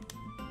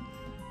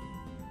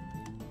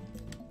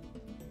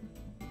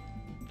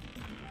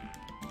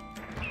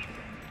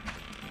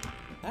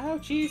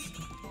 Ouchies!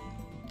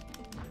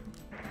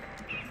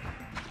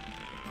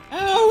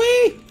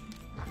 Owie!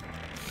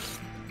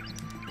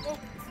 Oh,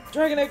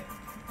 Dragon Egg!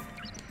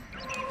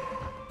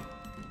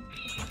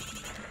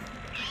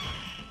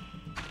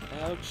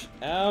 Ouch,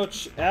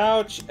 ouch,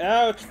 ouch,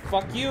 ouch!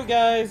 Fuck you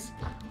guys!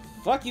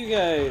 Fuck you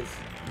guys!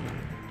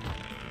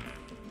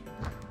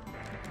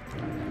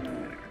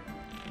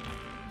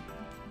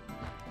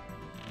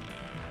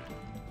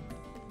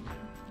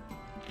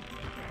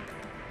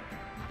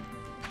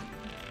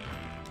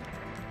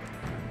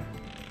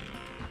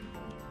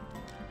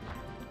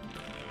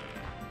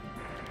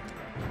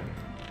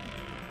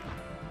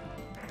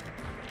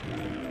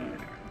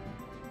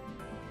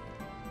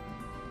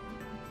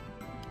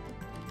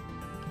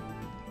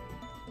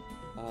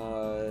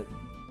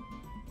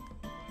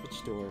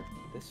 Which door?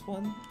 This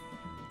one?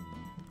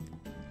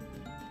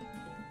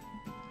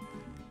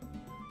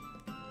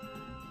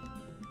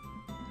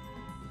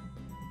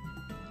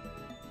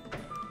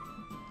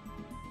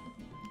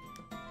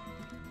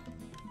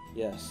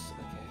 Yes,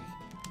 okay.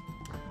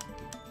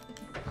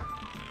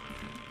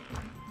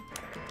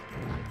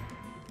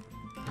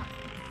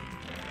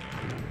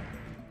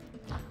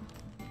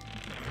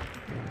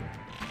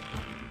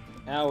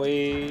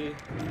 Owie!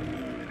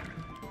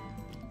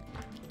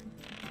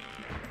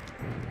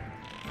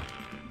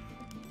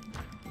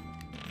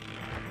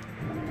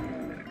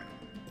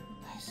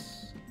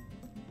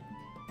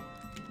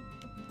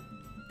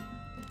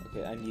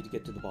 Okay, I need to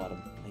get to the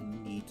bottom. I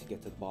need to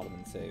get to the bottom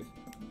and save.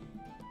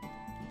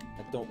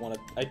 I do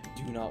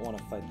not want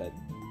to fight that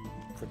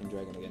freaking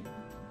dragon again.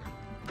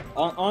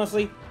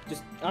 Honestly,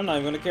 I'm not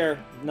even gonna care.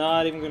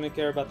 Not even gonna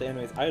care about the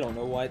enemies. I don't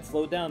know why it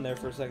slowed down there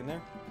for a second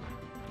there.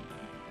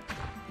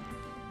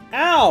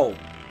 Ow!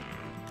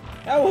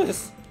 That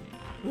was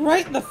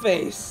right in the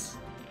face!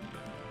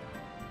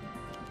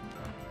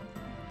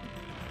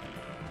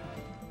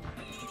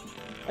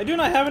 I do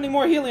not have any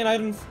more healing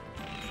items.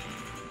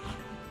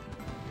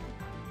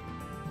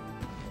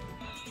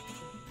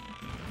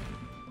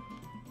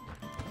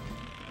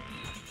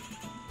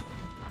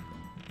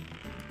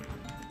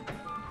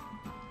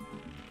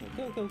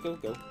 Go, go,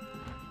 go.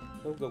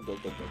 Go, go, go,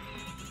 go, go.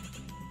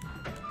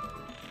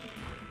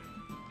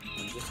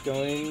 I'm just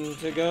going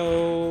to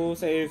go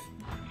save.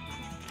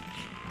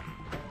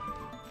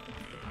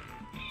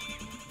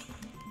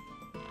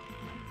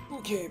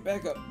 Okay,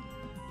 back up.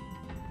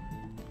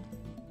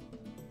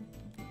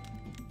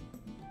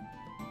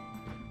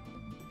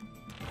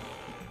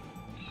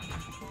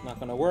 Not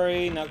gonna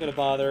worry, not gonna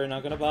bother,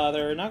 not gonna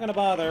bother, not gonna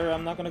bother,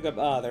 I'm not gonna go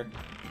bother.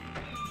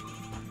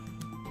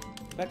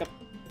 Back up.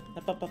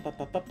 Up, up, up,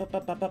 up, up, up, up,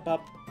 up, up, up,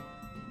 up.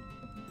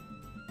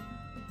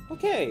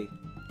 Okay.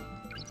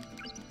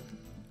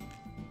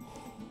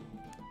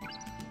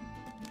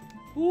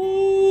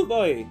 Ooh,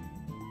 boy.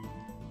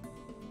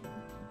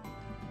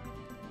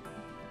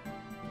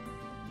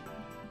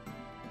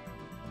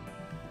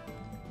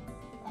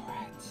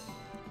 Alright.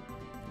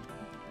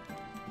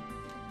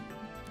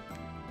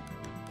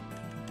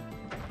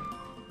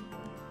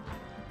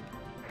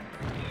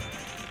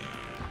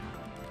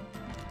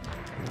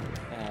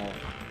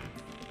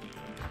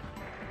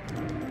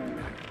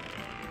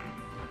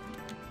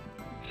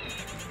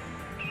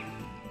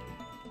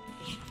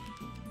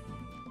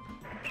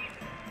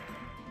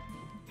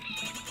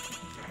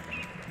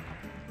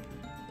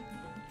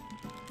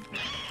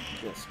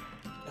 Yes.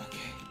 Okay.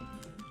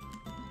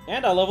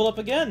 And I level up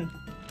again.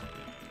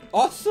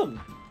 Awesome.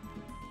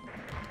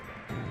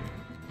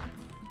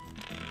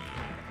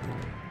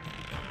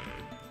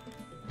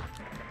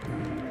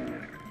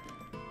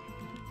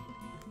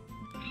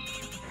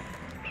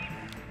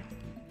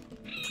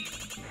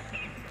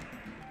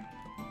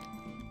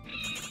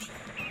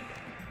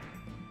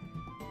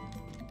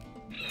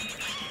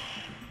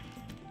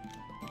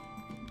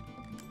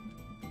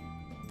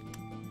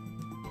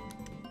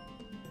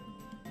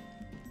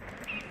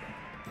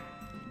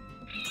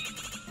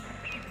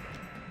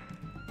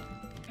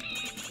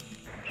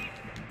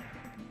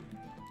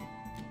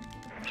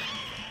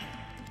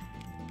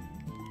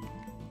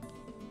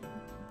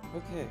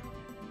 Okay.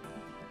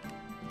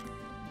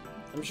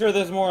 I'm sure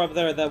there's more up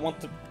there that want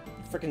to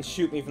frickin'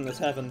 shoot me from the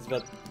heavens,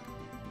 but...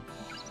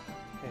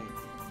 Okay.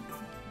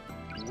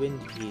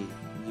 Wind key.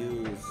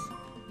 Use.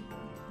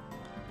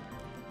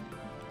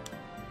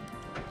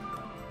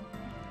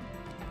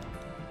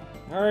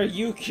 Are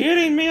you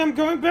kidding me? I'm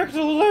going back to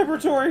the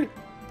laboratory!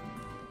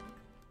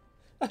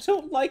 I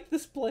don't like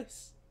this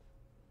place.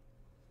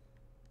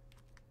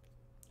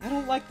 I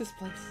don't like this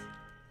place.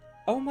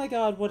 Oh my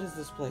god, what is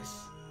this place?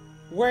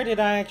 Where did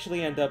I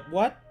actually end up?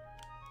 What?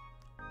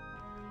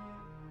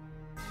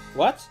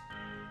 What?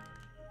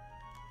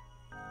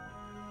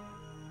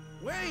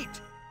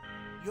 Wait!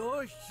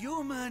 You're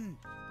human!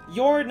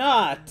 You're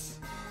not!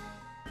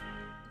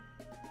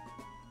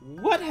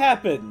 What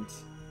happened?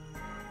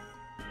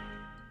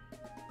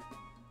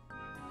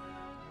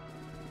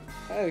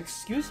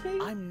 Excuse me?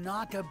 I'm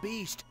not a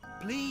beast.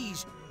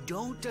 Please,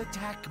 don't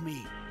attack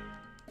me.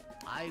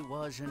 I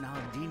was an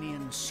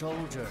Aldinian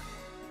soldier.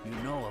 You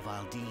know of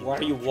Aldine. Why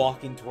are you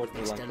walking towards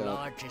me It's like the that?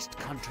 largest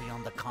country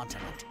on the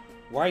continent.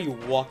 Why are you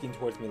walking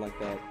towards me like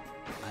that?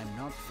 I'm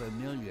not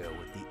familiar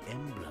with the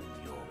emblem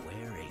you're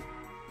wearing.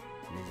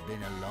 It has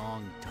been a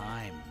long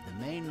time.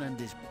 The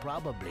mainland is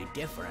probably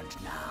different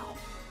now.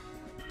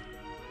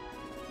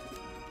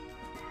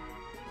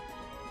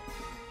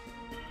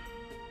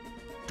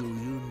 Do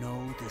you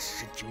know the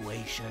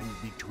situation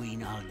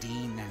between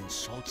Aldine and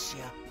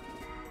Solcia?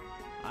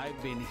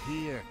 I've been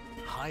here,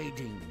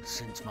 hiding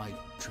since my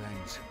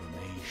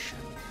transformation.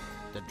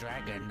 The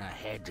dragon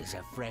ahead is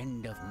a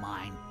friend of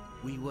mine.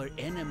 We were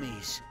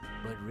enemies,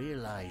 but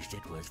realized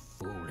it was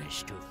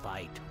foolish to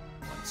fight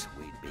once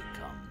we'd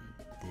become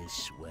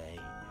this way.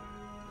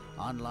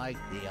 Unlike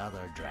the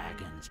other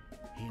dragons,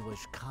 he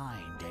was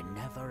kind and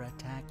never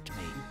attacked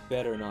me. You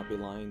better not be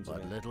lying to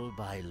But me. little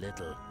by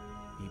little,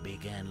 he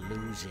began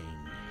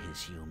losing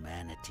his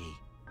humanity.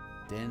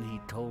 Then he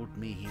told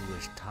me he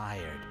was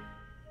tired.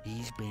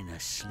 He's been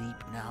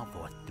asleep now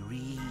for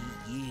 3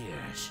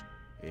 years.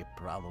 He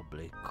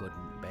probably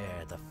couldn't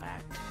bear the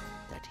fact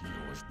that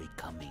he was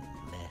becoming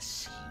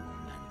less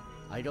human.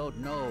 I don't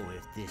know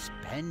if this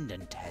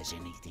pendant has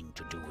anything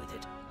to do with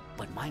it,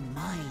 but my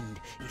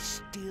mind is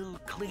still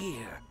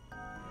clear.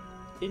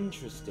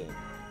 Interesting.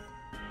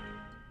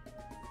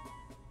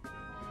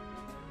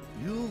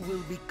 You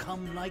will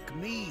become like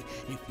me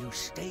if you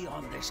stay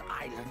on this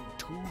island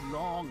too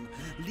long.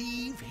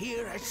 Leave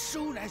here as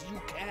soon as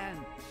you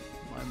can.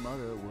 My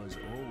mother was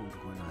old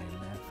when I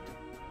left.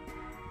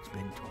 It's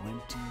been 20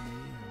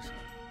 years.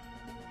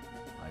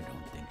 I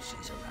don't think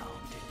she's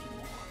around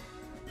anymore.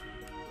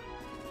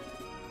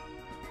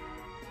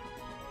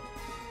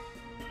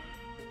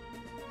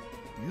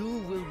 You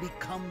will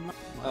become like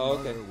my okay.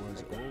 mother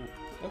was old.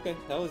 Okay,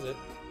 that was it.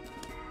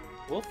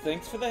 Well,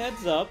 thanks for the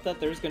heads up that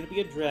there's gonna be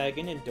a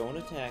dragon and don't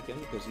attack him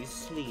because he's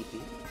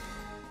sleepy.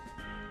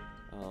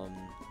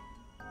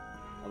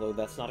 Although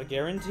that's not a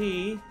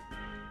guarantee.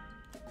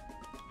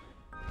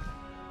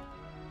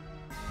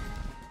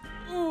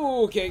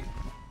 Ooh, okay.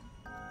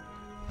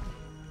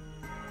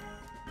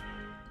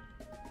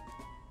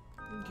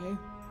 Okay.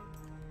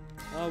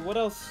 What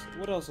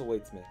else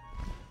awaits me?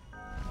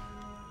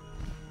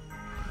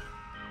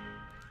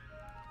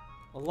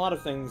 A lot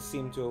of things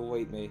seem to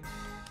await me.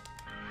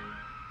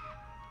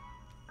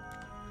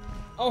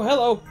 Oh,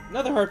 hello!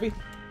 Another harpy!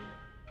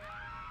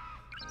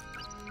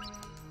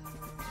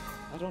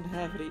 I don't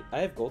have any... I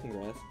have golden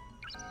grass.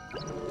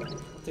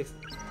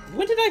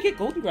 When did I get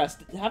golden grass?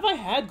 Have I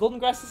had golden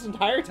grass this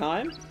entire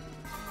time?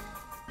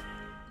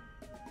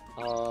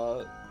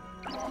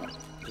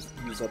 Just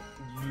use up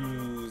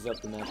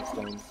the magic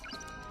stones.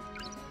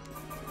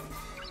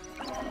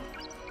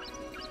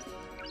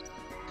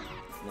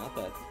 Not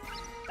that.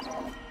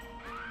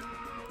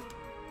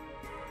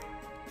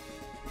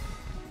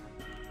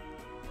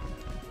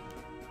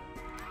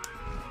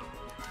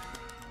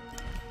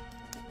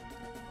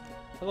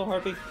 Hello,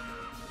 Harpy.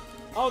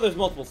 Oh, there's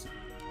multiples.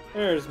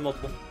 There's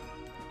multiple.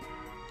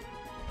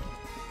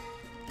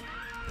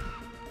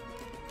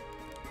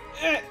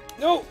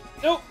 No!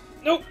 No!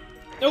 Nope!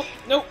 Nope!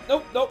 Nope!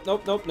 Nope! Nope!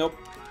 Nope! Nope! Nope!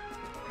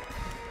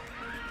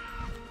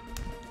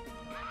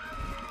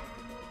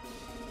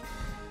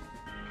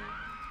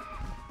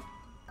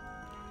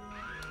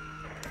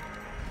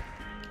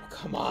 Oh,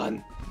 come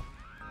on!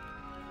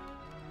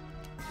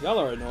 Y'all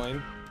are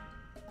annoying.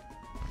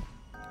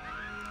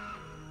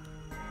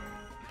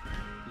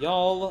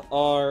 Y'all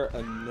are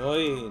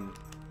annoying.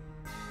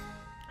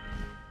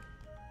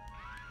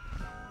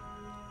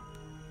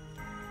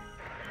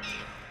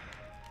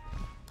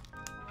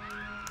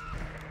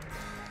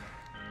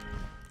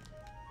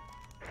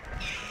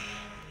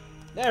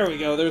 There we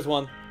go, there's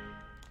one.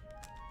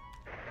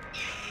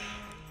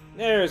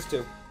 There's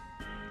two.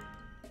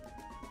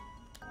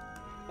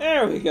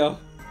 There we go.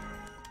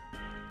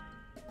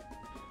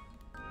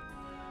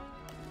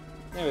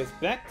 Anyways,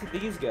 back to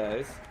these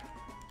guys.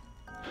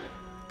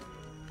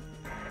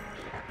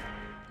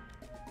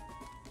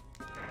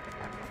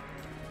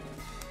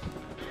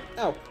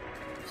 Ow!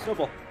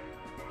 Snowball.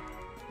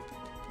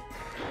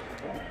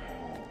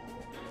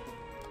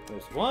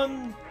 There's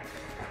one.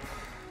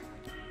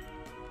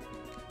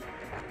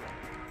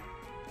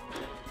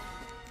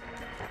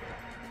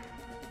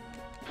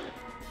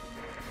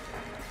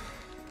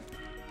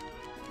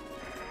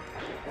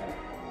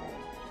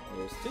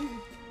 There's two.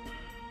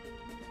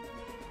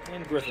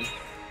 And Griffin.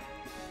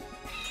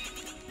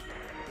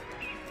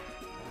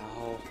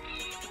 Ow.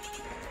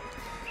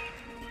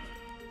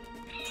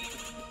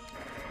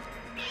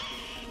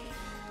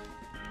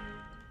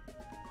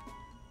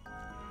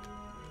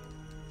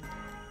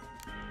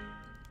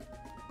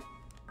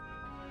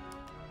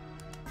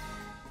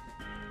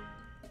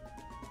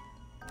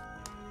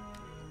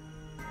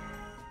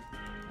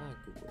 Ah,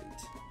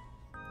 great.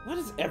 Why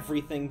does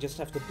everything just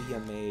have to be a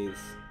maze?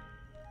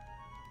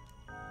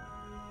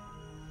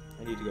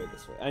 I need to go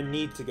this way. I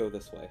need to go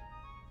this way.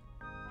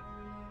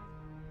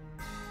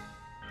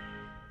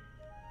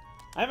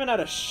 I haven't had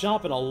a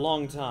shop in a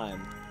long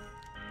time.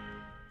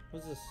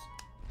 What is this?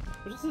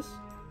 What is this?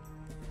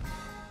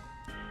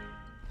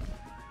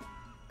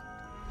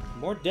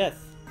 More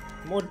death.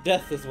 More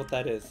death is what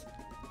that is.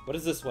 What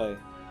is this way?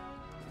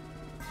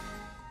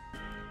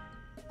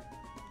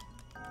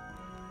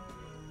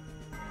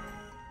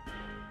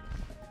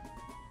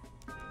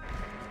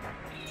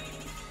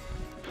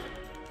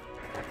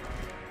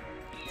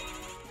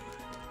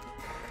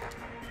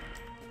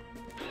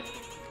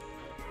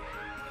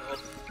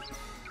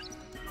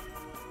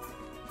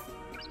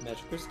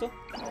 Magic crystal?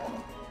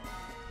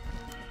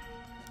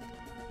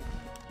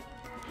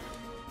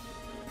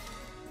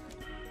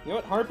 You know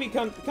what, Harpy,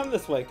 come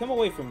this way. Come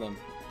away from them.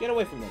 Get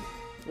away from them.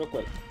 Real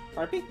quick.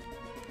 Harpy?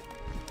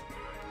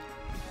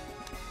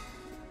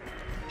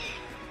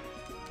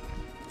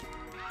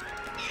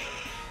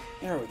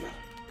 There we go.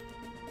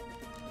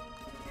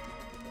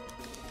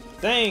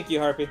 Thank you,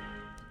 Harpy.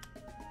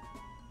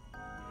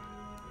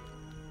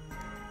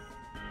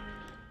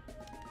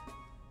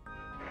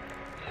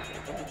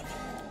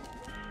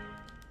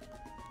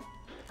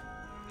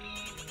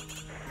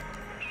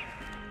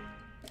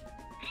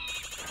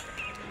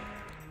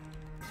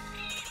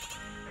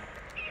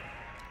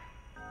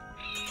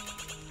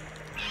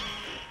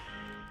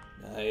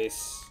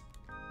 Nice.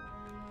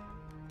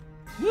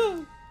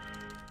 Woo!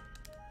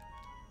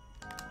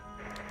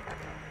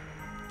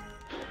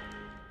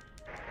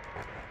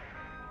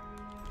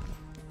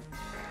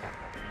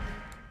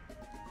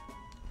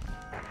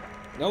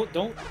 No,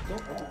 don't.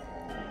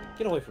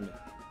 Get away from me.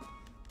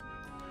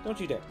 Don't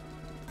you dare.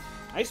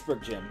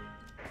 Iceberg Gem.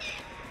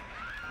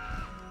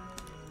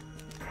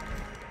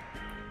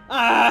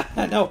 Ah,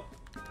 no.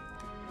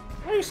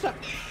 Why are you stuck?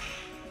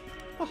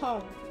 Haha.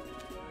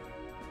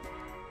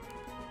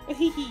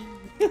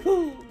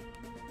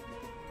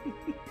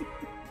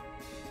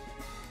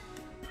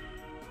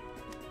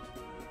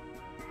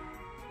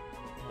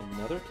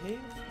 Another cave?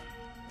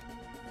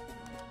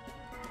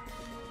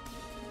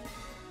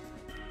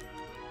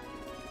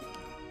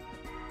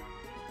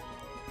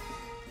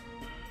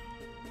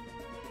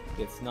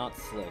 It's not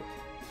slick.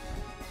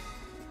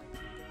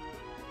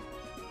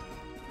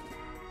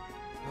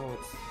 Oh,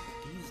 it's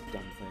these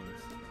dumb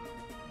things.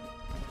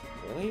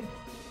 Really?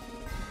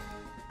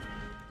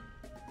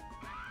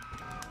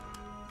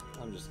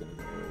 I'm just gonna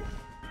go.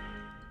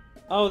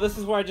 Oh, this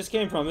is where I just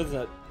came from,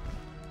 isn't it?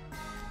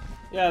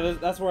 Yeah,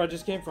 that's where I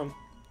just came from.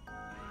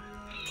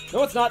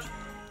 No, it's not!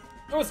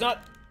 No, it's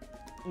not!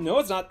 No,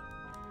 it's not!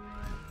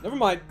 Never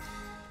mind.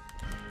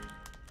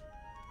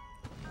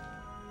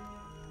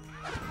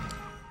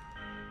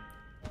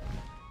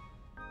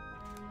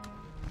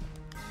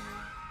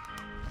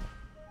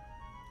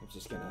 I'm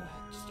just gonna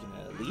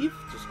leave?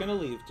 Just gonna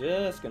leave.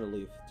 Just gonna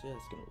leave.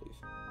 Just gonna leave.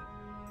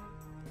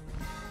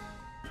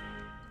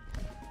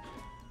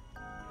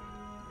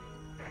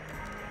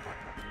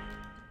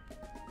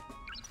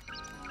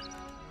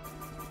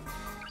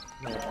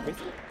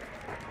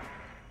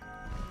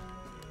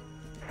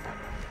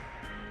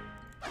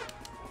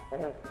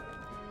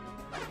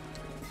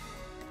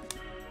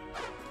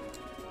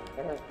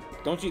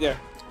 Don't you dare.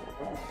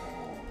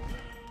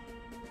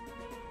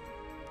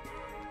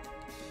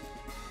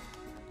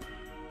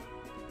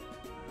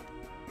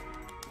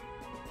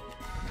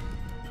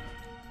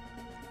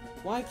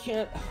 Why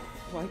can't...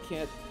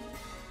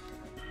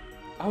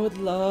 I would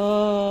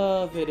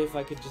love it if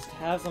I could just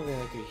have something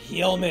that could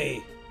heal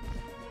me.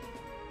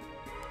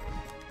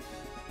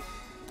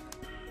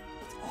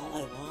 That's all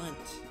I want.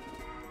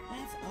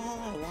 That's all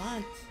I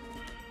want.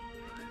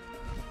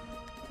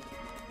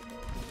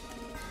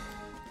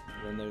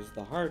 And then there's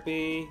the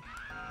harpy.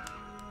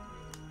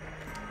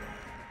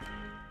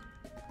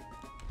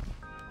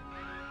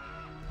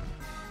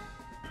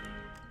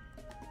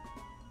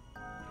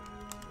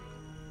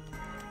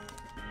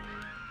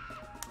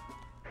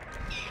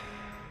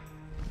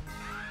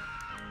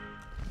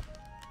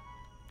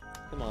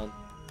 Come on.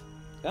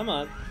 Come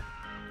on.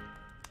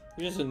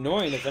 You're just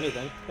annoying, if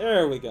anything.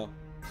 There we go.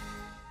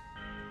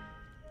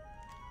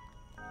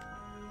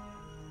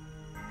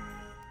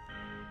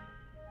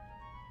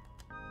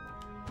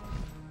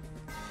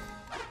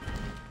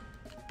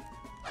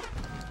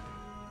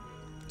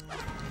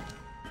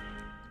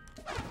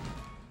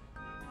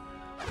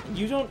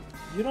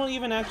 You don't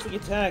even actually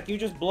attack. You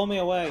just blow me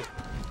away.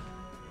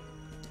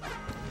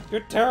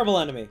 You're a terrible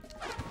enemy.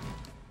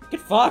 Get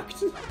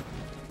fucked.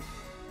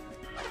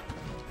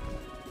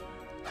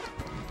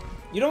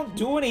 You don't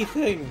do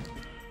anything!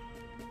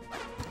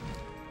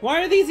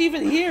 Why are these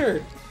even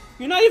here?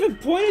 You're not even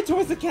pointed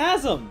towards the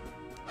chasm!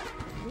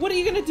 What are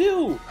you gonna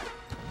do?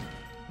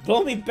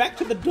 Blow me back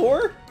to the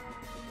door?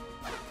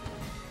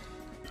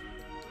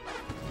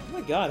 Oh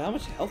my god, how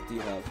much health do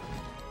you have?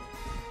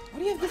 Why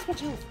do you have this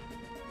much health?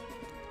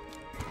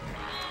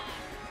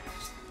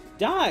 Just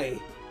die!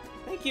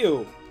 Thank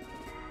you!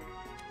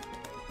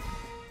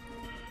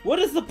 What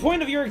is the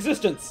point of your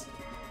existence?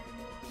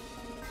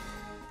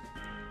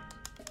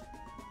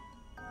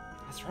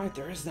 That's right,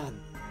 there is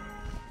none.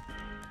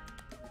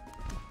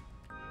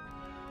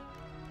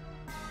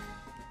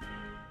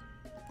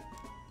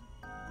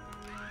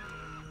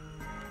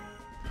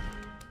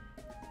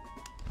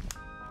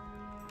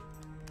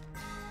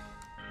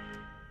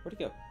 Where'd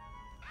he go?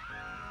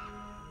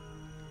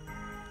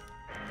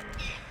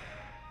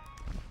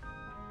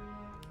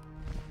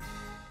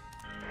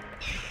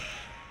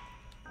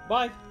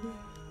 Bye!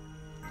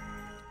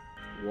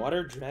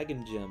 Water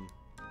Dragon Gem.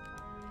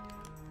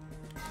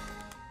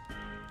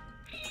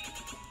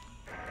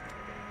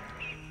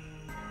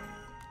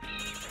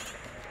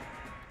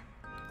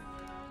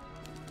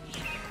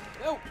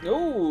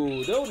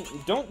 No,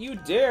 don't you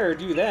dare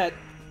do that.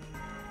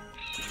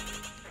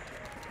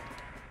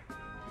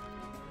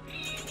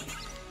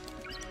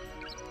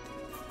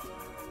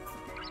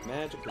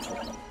 Magic crystal.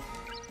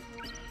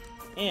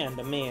 And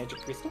a magic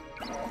crystal.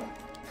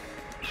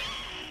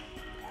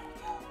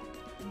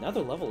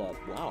 Another level up,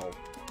 wow.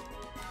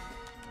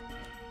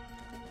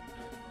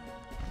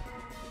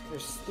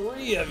 There's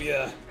 3 of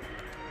you.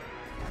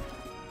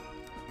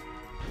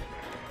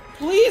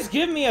 Please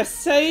give me a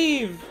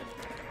save.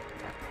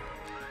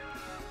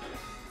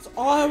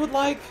 All I would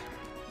like.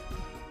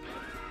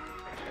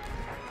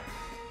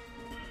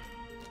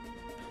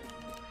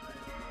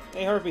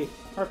 Hey, Harpy,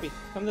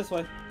 come this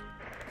way.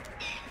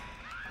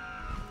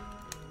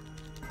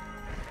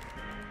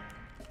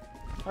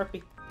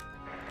 Harpy.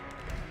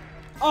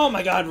 Oh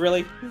my god,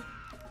 really?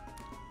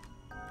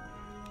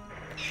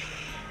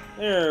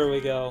 There we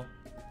go.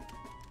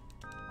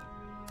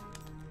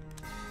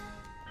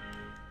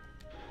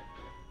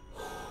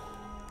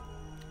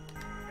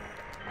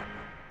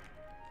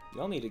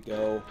 Y'all need to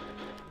go.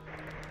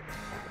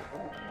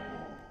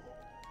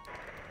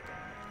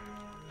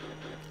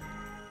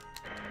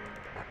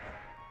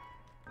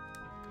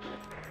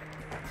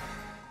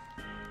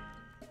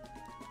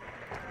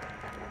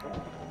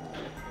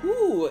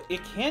 Ooh, it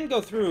can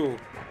go through.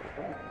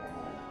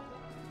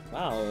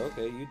 Wow,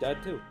 okay, you died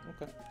too.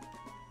 Okay.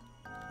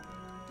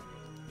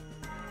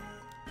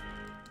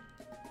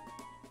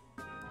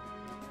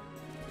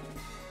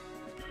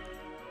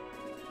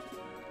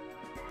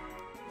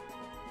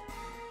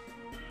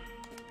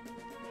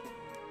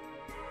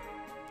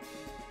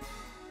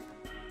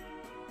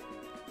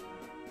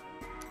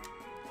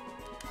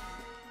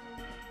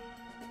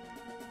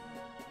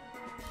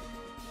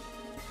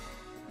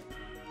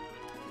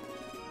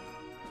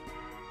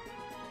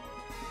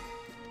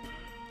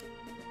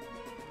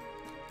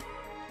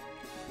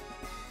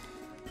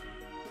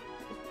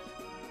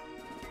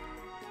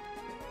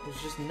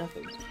 There's just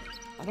nothing.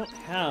 I don't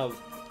have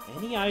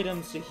any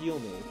items to heal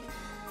me.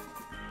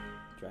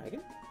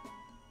 Dragon?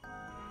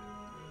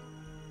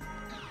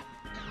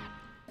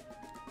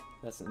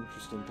 That's an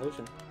interesting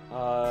potion.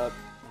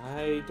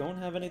 I don't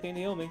have anything to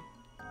heal me.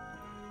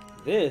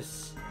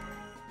 This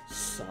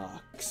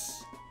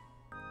sucks.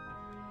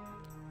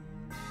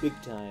 Big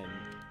time.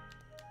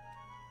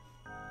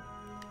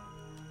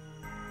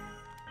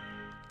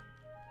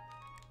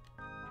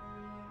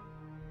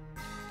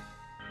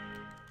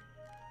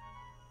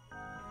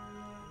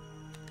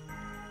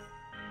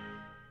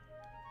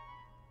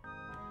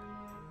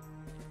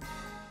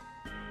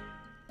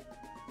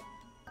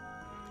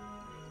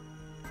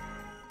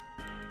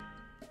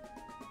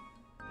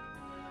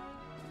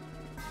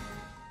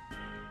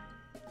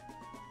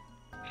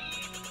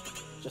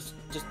 Just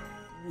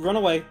run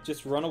away.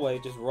 Just run away.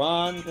 Just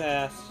run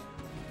past.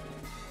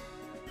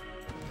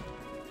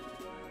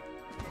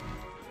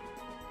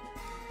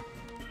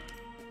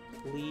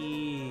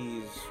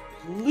 Please.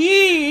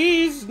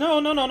 Please! No,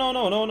 no, no, no,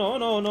 no, no, no,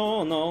 no,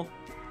 no, no.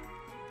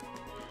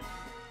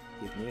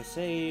 Give me a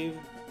save.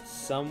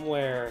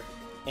 Somewhere.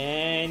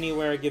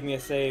 Anywhere, give me a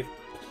save.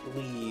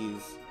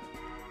 Please.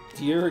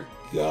 Dear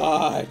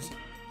God.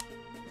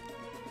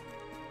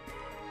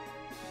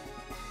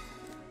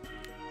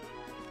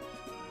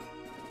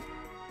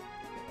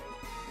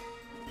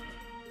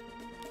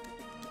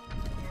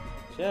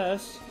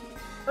 Just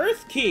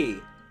Earth Key!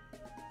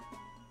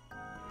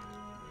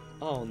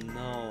 Oh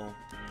no.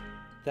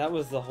 That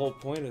was the whole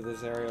point of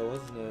this area,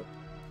 wasn't it?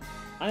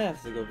 I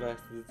have to go back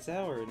to the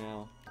tower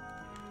now.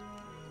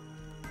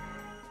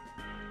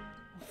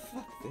 Oh,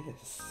 fuck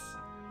this.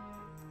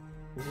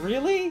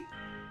 Really?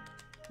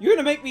 You're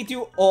gonna make me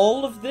do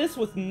all of this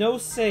with no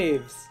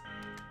saves?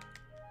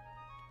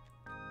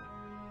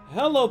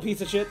 Hello,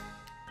 piece of shit.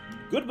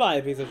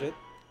 Goodbye, piece of shit.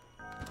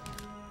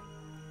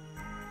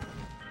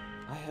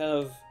 I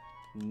have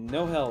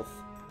no health.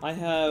 I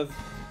have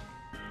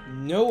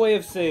no way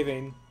of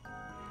saving.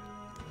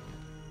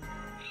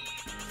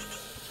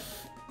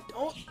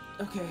 Oh,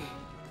 okay.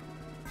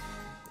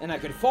 And I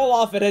could fall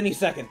off at any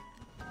second.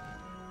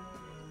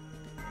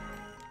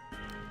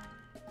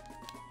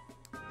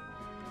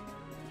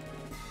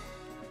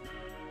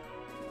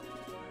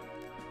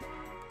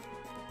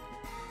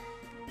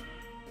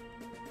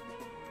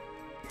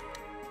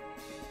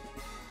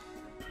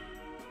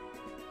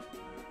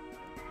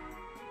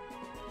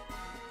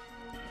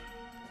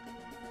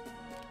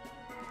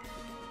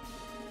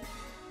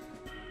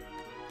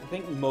 I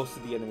think most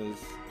of the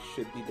enemies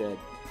should be dead.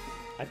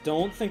 I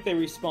don't think they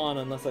respawn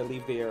unless I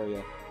leave the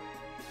area.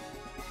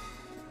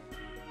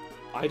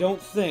 I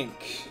don't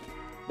think.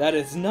 That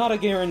is not a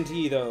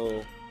guarantee,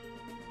 though.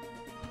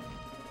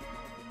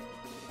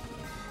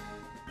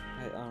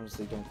 I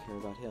honestly don't care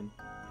about him.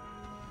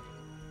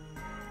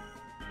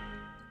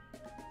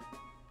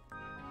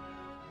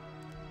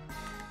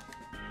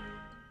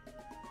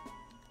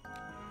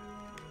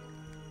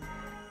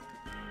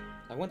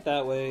 I went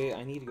that way.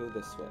 I need to go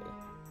this way.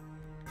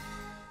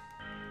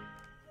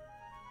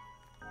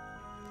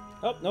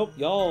 Oh, nope,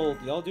 y'all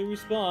do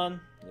respawn.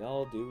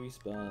 Y'all do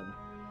respawn.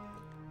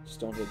 Just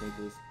don't hit me,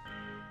 please.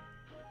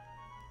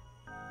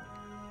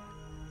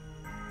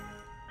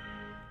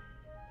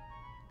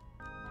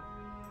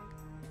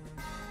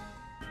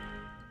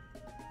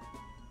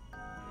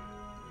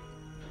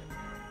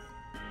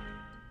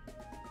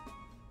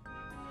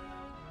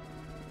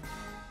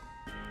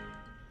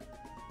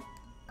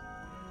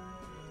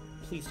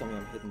 Please tell me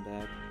I'm hidden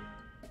back.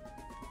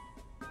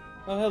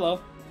 Oh,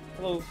 hello.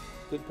 Hello,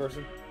 good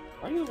person.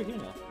 Why are you over here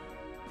now?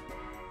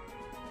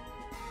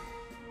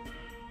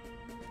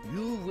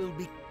 You will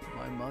be...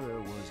 My mother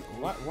was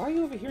old. Why are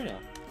you over here now?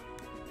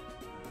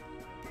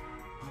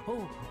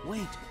 Oh,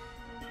 wait.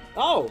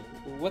 Oh,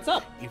 what's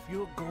up? If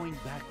you're going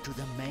back to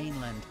the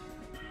mainland,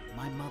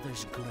 my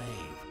mother's grave.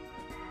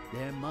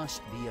 There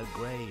must be a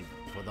grave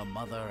for the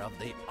mother of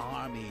the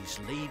army's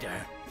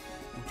leader.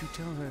 Would you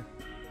tell her?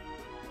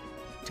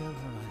 Tell her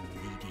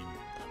I'm leading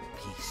a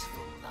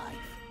peaceful life.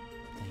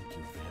 Thank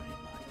you very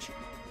much.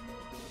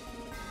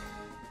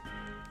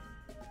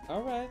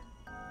 Alright.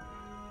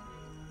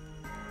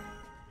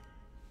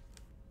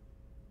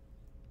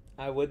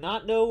 I would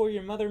not know where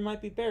your mother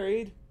might be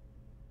buried.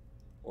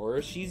 Or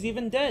if she's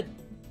even dead.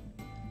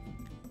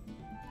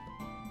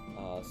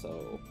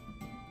 So...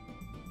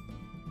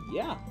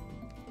 yeah.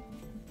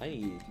 I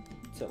need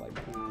to, like,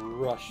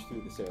 rush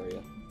through this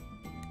area.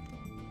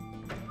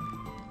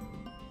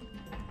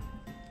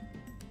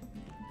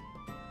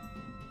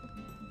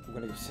 I'm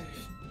gonna go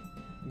save.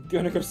 I'm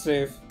gonna go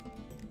save.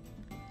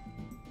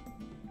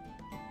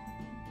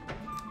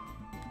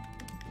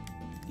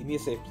 Give me a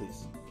save,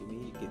 please.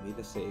 Give me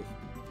the save.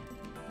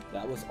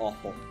 That was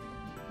awful.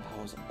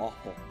 That was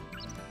awful.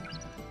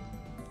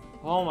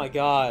 Oh my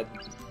god.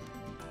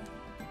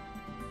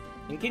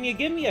 And can you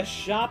give me a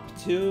shop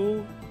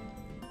too?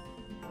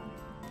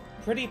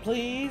 Pretty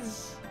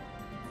please?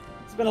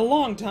 It's been a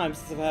long time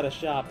since I've had a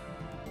shop.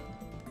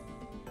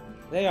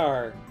 They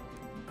are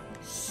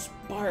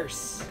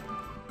sparse.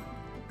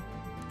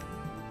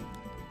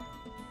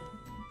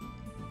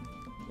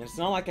 And it's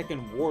not like I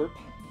can warp.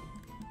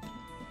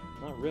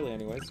 Not really,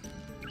 anyways.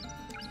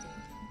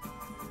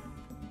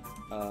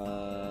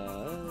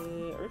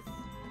 Earth?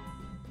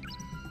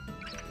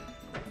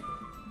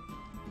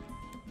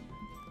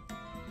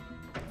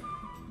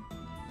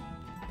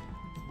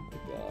 Oh my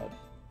god.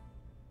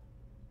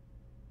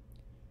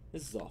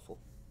 This is awful.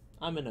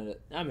 I'm in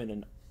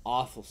an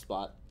awful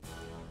spot.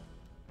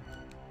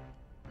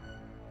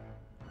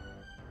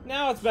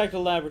 Now it's back to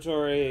the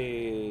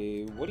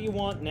laboratory. What do you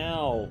want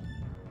now?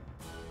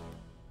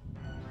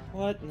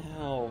 What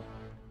now?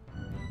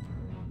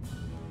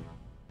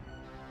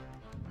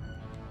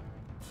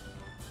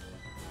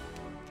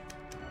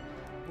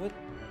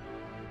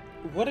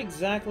 What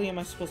exactly am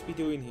I supposed to be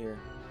doing here?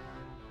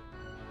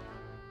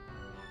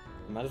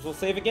 Might as well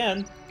save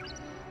again.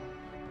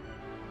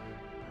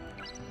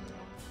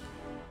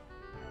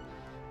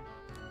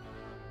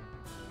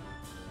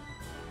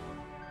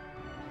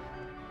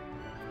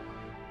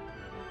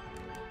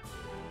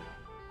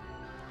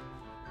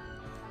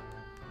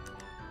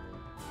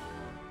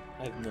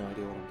 I have no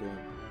idea what I'm doing.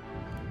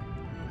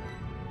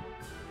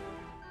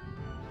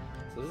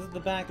 So this is the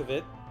back of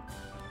it.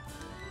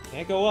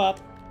 Can't go up.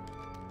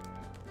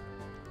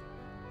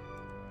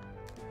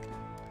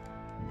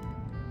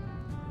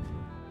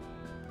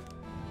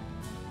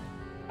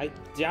 I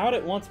doubt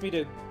it wants me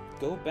to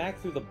go back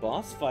through the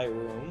boss fight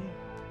room.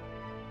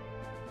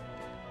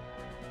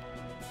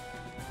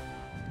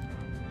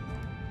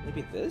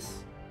 Maybe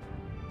this?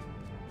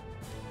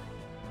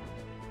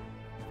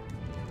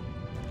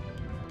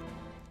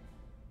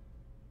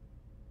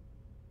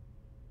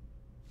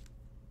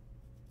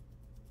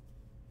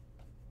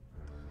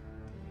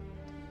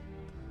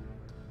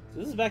 So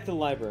this is back to the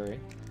library.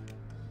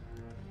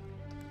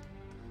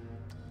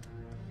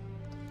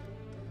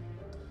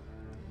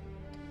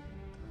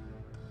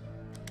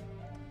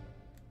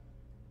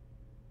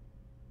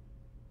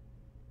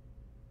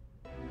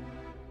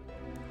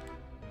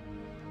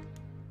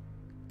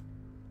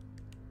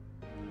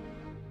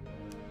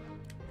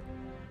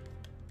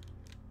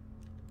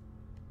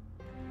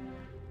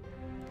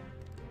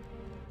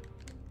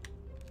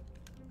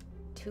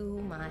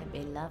 To my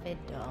beloved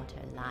daughter,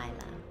 Lila,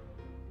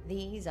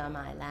 these are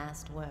my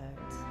last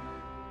words.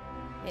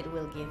 It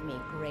will give me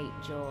great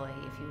joy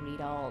if you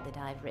read all that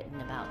I've written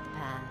about the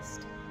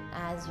past.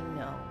 As you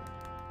know,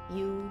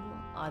 you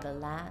are the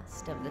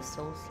last of the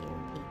Solcian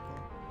people.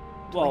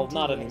 Well, 20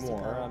 not years anymore.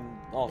 ago,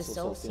 I'm also the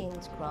Solcian.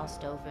 Solcians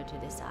crossed over to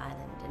this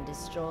island and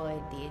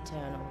destroyed the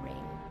Eternal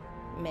Ring.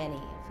 Many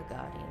of the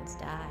Guardians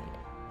died,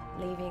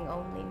 leaving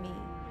only me,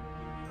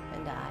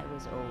 and I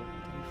was old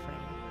and frail.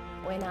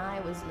 When I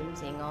was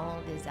losing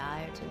all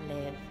desire to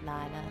live,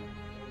 Lila,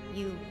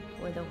 you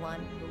were the one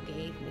who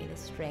gave me the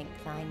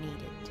strength I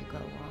needed to go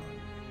on.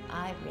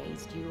 I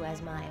raised you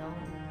as my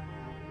own,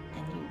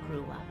 and you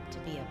grew up to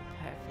be a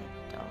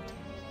perfect daughter.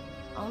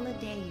 On the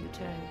day you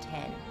turned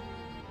 10,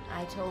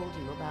 I told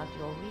you about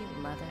your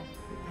real mother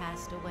who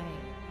passed away,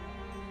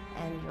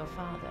 and your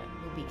father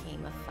who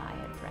became a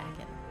fire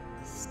dragon.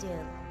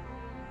 Still,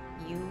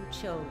 you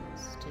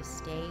chose to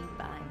stay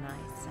by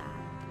my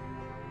side.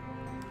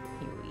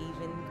 You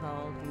even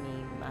called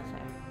me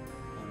mother.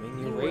 I mean,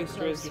 you raised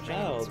her as your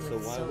child, so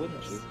why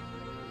wouldn't you?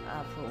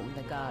 Of whom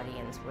the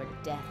Guardians were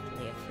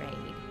deathly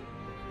afraid.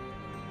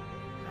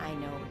 I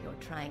know you're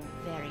trying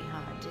very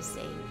hard to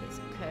save his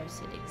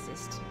cursed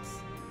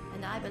existence,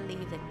 and I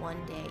believe that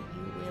one day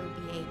you will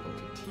be able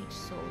to teach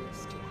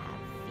Solus to have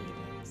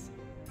feelings.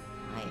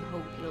 I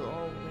hope you'll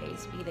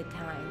always be the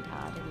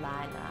kind-hearted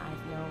Lila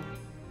I've known,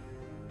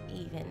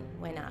 even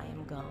when I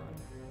am gone.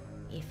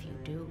 If you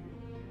do,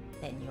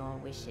 then your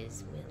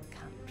wishes will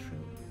come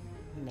true.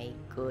 May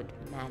good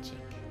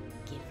magic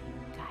give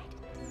you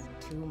guidance.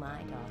 To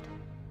my daughter,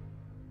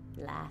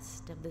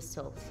 last of the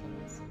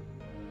Solcians,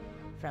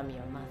 from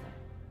your mother,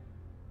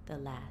 the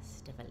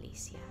last of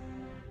Alicia.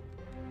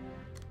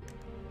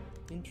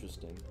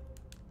 Interesting.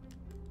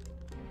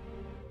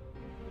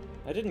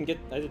 I didn't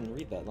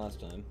read that last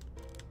time.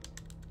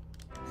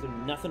 Is there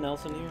nothing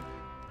else in here?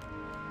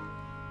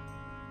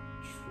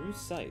 True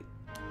sight.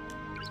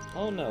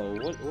 Oh no,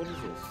 what is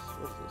this?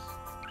 What is this?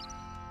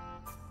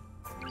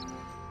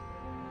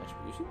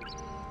 Attribution?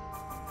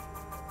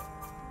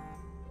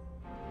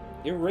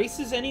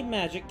 Erases any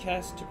magic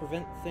cast to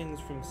prevent things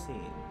from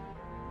seeing.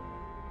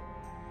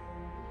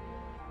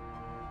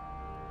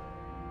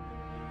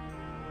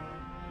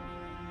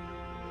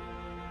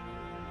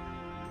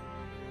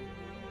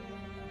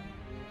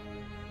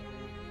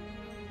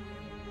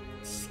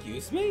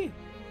 Excuse me?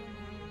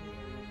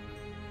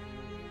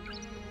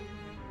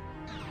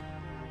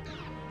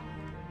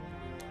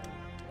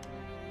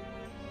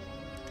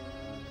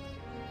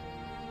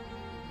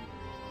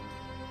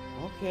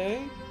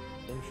 Okay,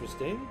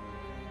 interesting.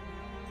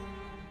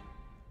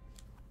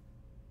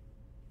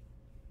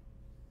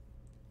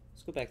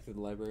 Let's go back to the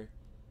library.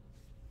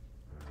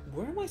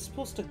 Where am I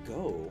supposed to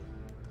go?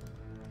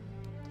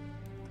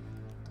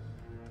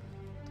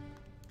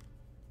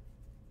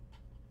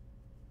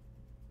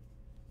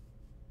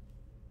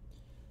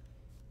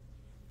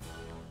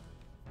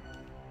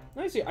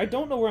 I see. I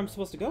don't know where I'm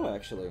supposed to go,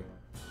 actually.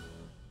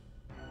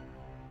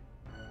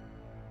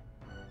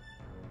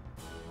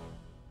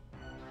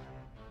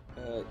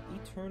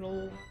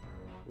 Eternal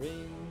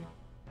Ring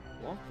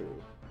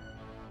walkthrough.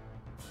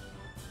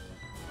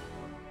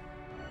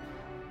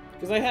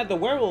 Because I had the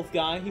werewolf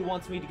guy, he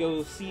wants me to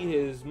go see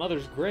his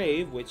mother's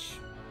grave, which,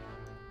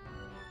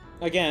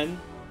 again,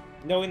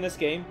 knowing this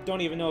game,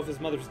 don't even know if his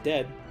mother's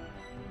dead.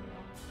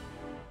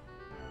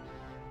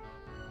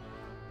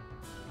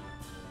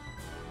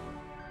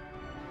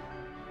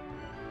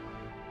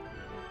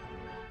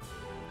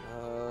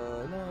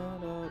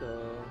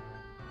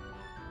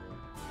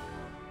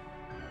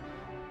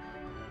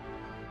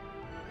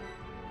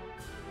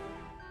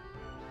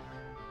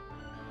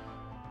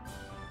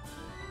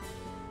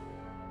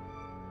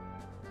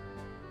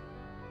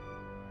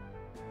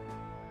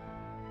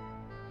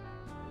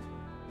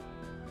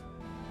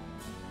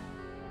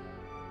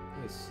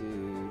 Let's see.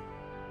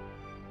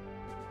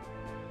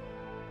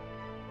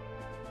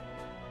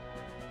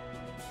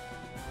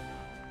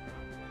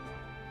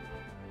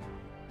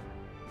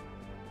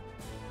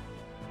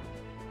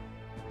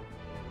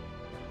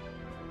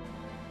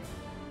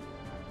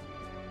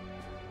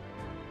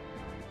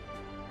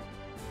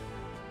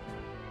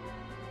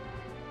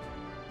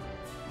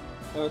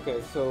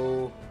 Okay,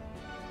 so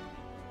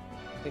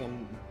I think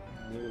I'm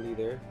nearly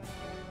there.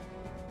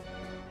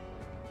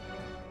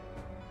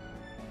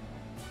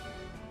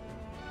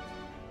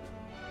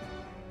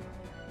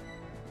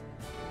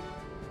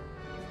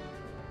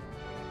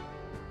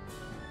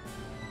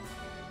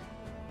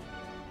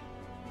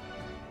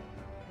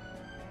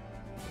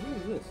 What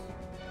is this?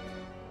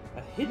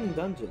 A hidden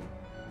dungeon.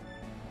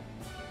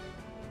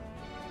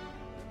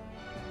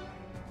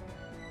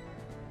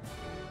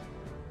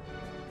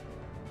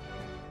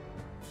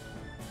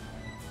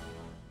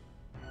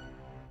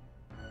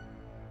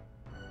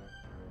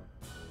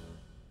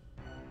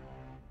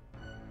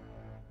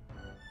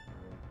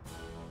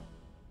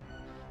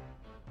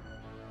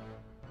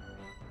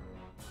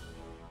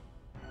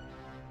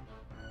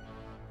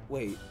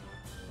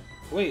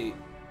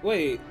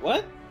 Wait,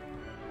 what?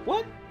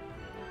 What?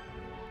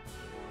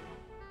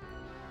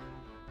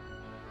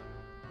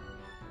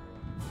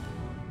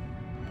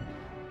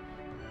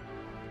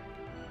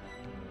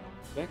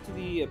 Back to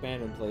the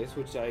abandoned place,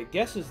 which I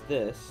guess is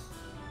this.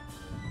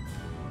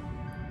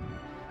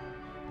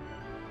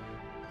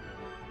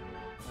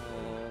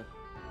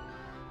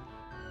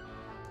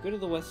 Go to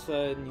the west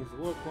side and use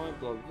the war point,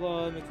 blah blah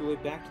blah. Make your way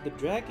back to the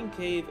Dragon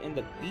Cave and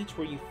the beach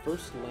where you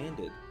first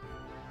landed.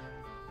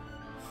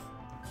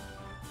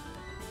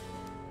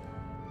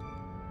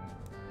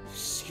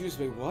 Excuse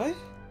me, what?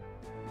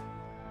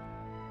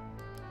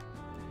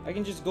 I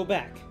can just go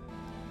back.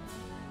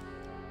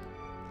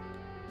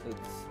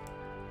 It's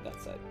that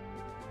side.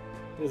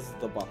 This is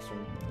the box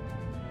room.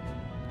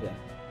 Yeah.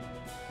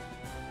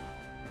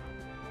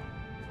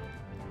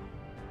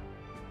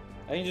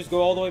 I can just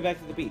go all the way back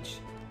to the beach.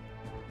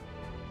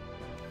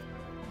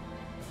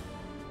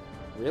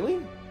 Really?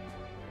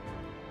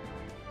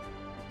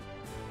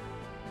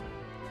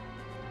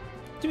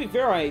 To be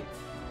fair, I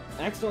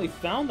accidentally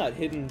found that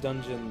hidden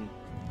dungeon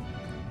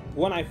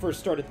when I first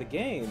started the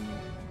game.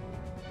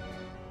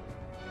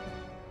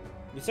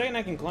 You saying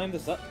I can climb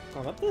this up?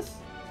 Climb up this?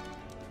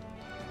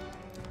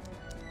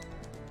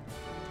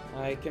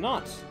 I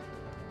cannot.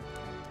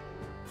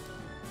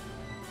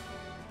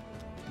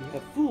 You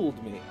have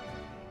fooled me.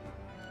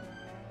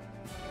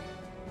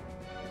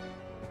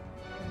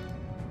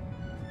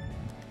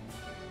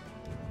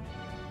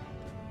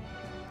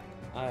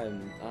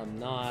 I'm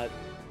not.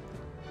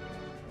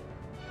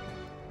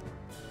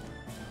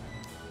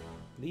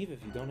 Leave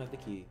if you don't have the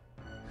key.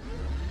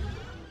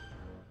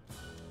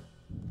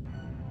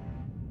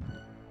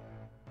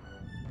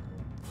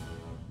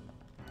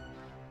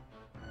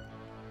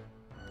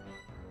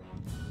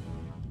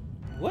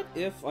 What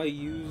if I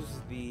use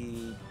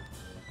the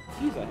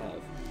keys I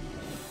have?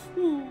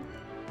 Ooh.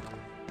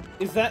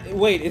 Is that...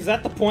 Wait, is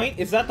that the point?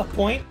 Is that the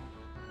point?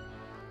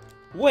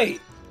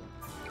 Wait!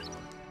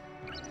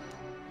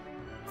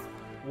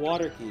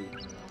 Water key.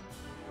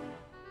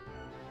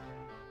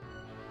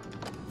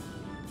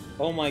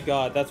 Oh my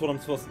god, that's what I'm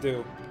supposed to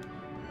do.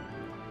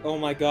 Oh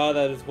my god,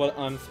 that is what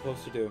I'm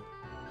supposed to do.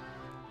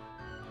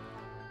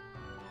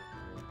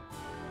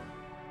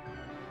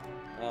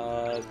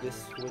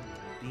 This would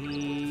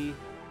be...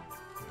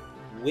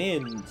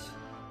 wind.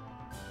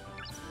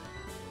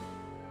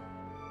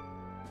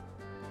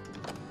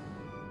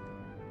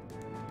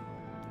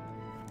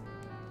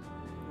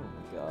 Oh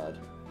my god.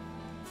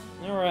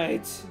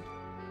 Alright.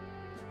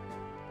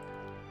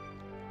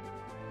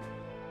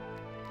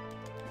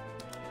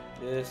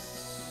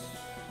 This...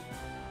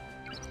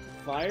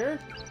 fire?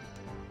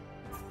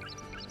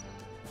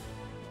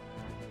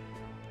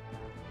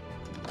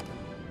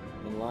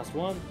 And the last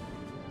one.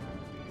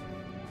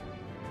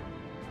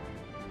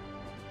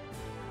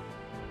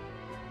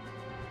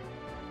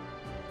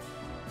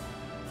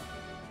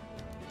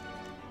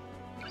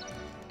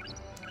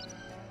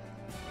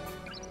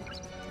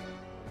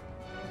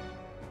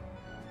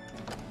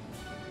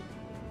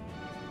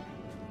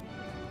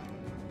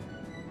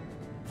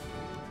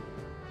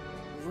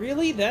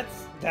 Really?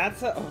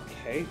 That's a...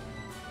 okay.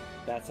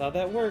 That's how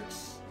that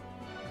works.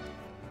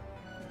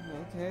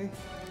 Okay.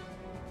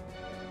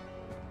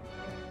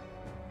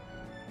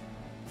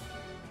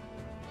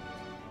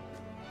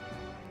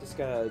 Just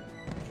gotta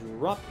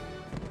drop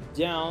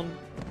down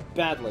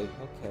badly.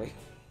 Okay.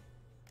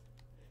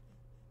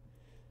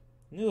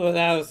 Ooh,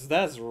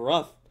 that's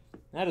rough.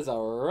 That is a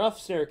rough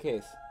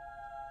staircase.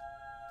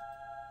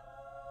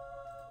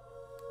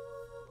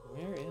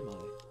 Where am I?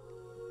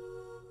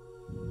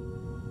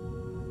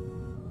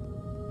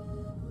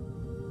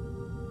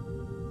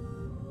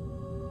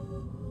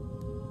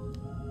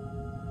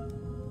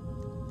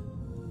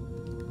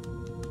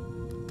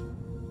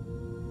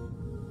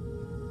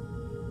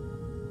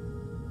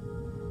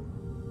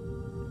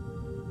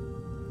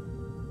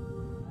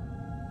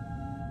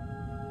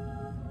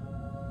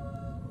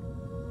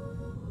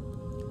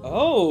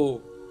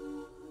 Oh!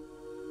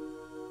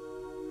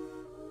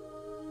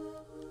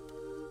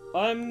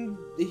 I'm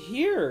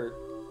here!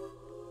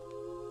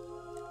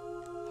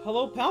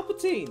 Hello,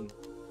 Palpatine!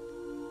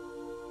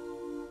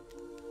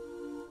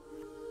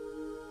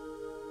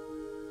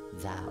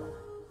 Thou,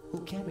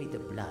 who carry the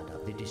blood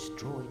of the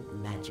destroyed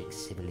magic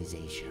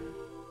civilization.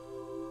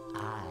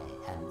 I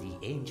am the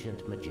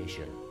ancient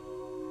magician,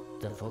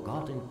 the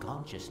forgotten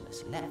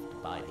consciousness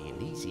left by the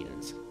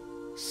Elysians.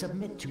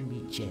 Submit to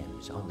me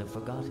gems on the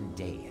forgotten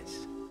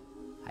dais.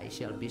 I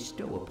shall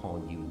bestow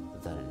upon you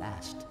the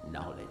last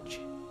knowledge.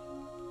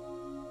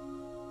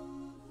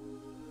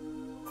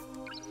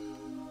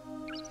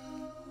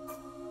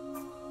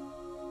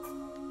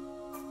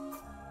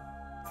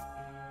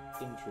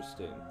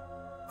 Interesting.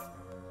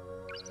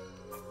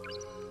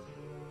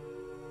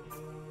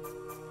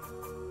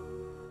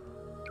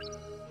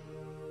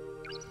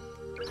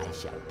 I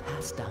shall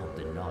pass down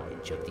the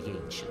knowledge of the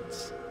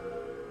ancients.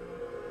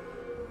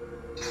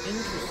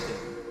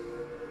 Interesting.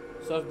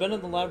 So I've been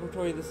in the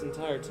laboratory this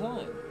entire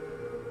time.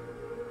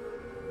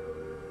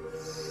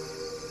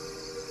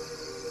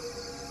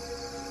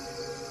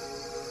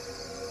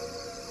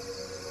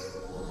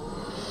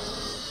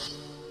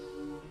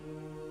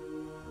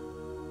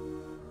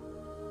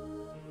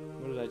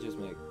 What did I just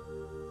make?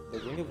 The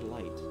Ring of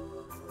Light.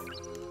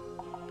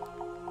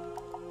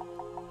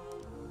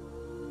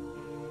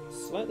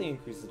 Slightly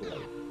increases the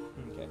light.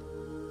 Okay.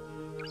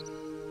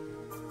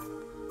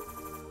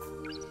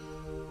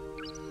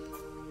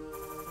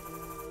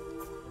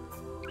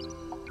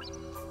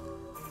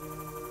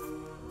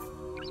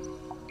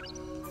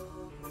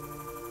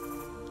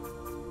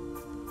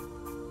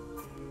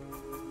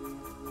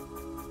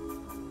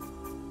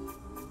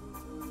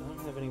 I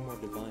don't have any more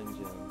divine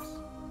gems.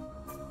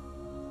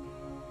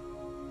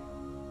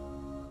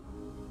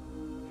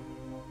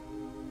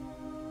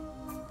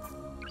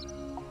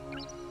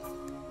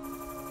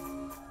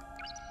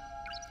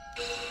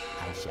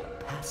 I shall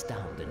pass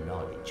down the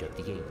knowledge of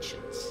the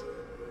ancients.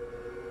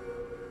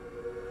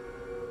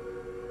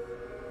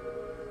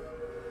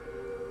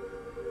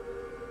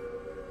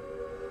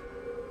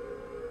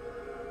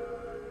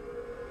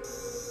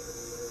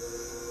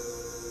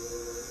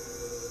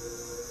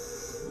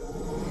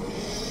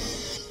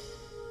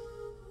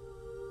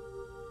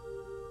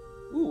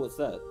 Ooh, what's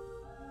that?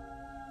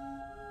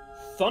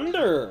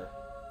 Thunder!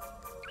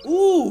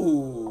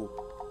 Ooh!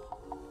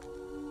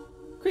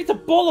 Creates a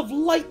ball of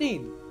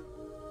lightning!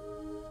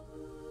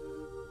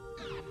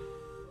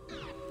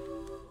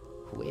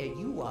 Where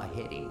you are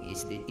heading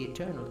is the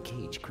eternal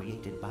cage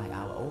created by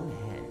our own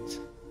hands.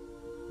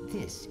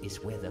 This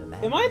is where the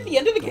man Am I at the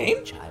end of the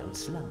game? child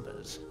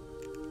slumbers.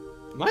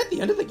 Am I at the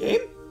end of the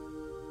game?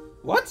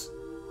 What?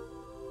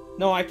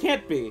 No, I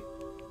can't be.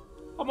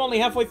 I'm only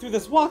halfway through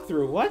this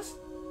walkthrough, what?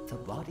 The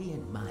body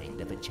and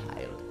mind of a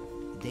child,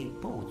 they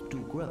both do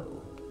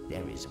grow.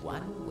 There is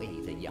one way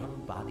the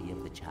young body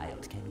of the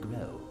child can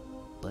grow,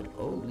 but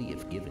only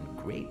if given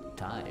great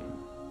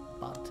time.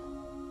 But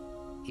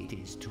it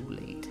is too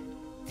late.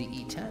 The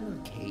eternal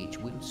cage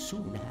will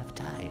soon have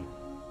time.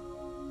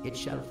 It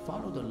shall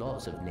follow the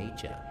laws of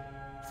nature,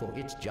 for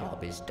its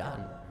job is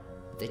done.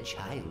 The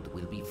child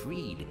will be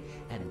freed,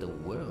 and the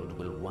world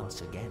will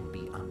once again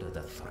be under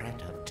the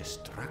threat of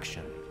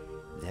destruction.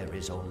 There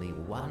is only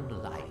one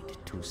light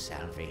to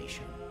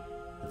salvation.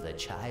 The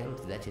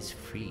child that is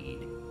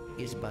freed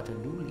is but a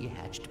newly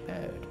hatched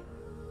bird.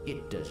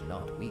 It does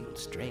not wield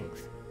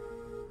strength.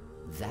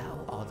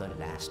 Thou art the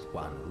last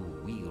one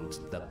who wields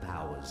the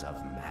powers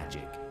of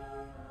magic.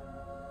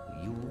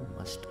 You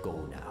must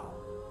go now,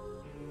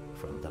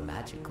 from the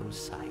magical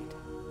sight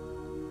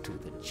to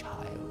the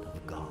child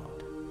of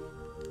God.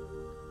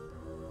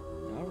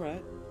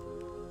 Alright.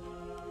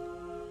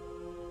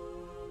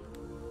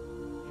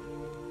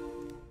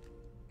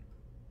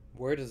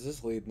 Where does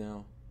this lead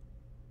now?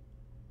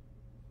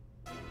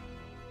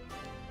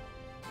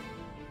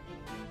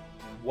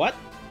 What?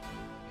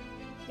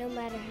 No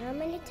matter how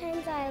many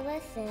times I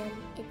listen,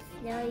 it's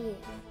no use.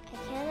 I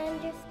can't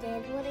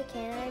understand what I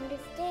can't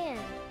understand.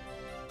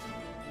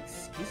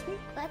 Excuse me?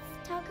 Let's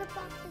talk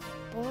about this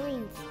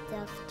boring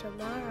stuff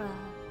tomorrow.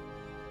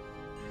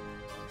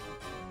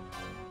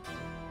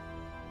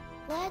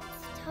 Let's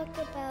talk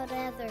about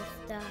other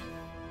stuff,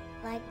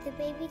 like the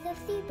babies of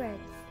seabirds.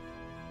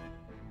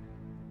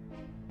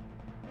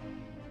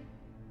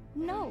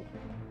 No!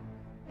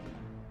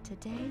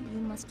 Today you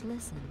must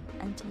listen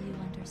until you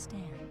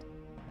understand.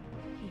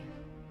 Here,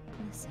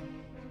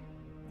 listen.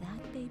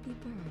 That baby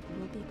bird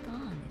will be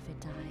gone if it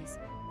dies,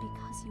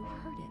 because you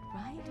heard it,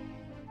 right?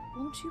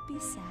 Won't you be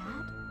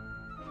sad?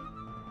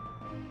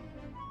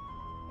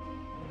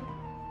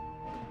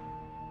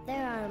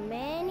 There are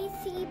many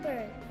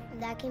seabirds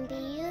that can be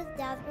used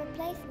as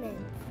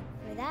replacements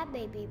for that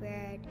baby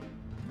bird.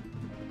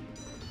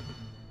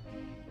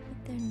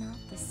 But they're not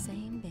the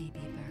same baby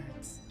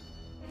birds.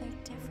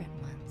 They're different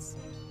ones.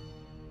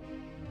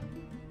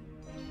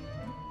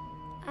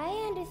 I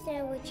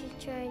understand what you're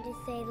trying to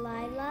say,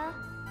 Lila,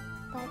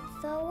 but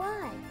so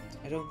what?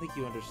 I don't think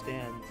you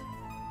understand.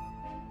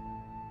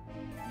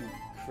 You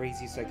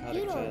crazy psychotic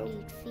You don't child.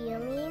 need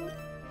feelings.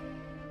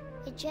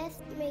 It just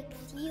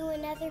makes you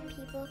and other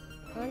people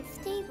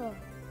unstable.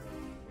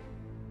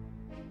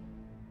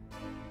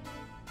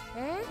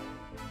 Huh?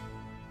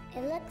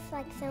 It looks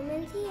like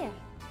someone's here.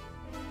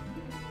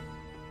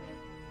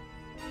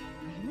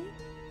 Really?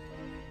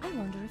 I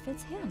wonder if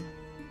it's him.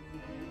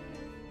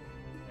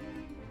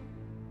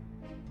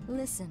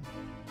 Listen,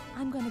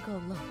 I'm gonna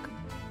go look,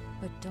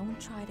 but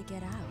don't try to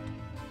get out.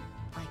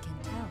 I can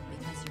tell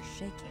because you're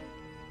shaking.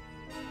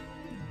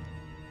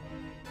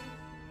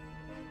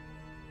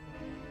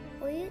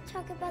 Will you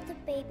talk about the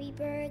baby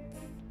birds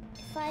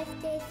if I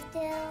stay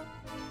still?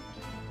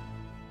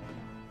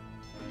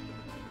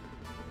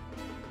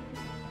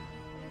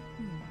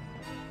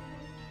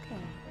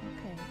 Okay.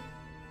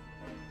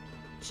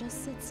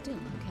 Just sit still,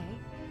 okay?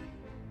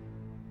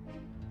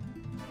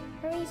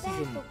 Hurry This back,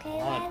 is an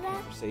okay, odd Lila?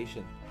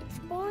 conversation. It's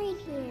boring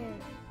here.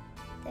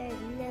 There's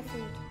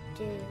nothing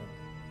to do.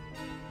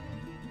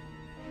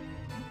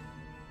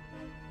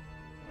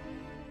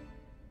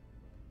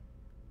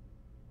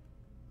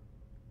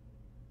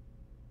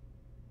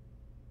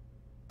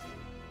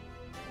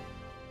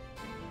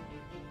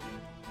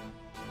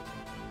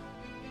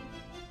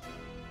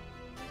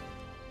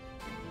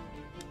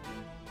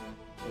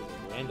 There's a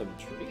random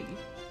tree.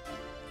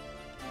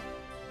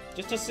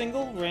 Just a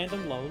single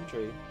random lone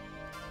tree.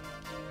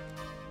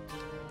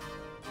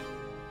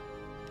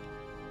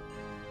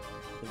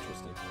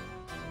 Interesting.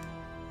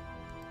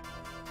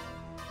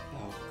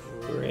 Oh,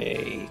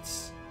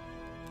 great.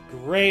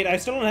 Great, I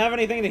still don't have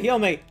anything to heal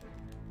me!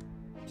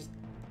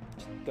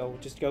 Just go.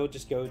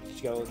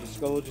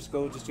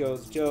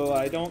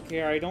 I don't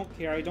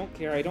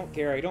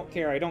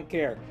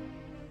care.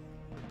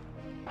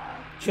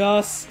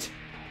 Just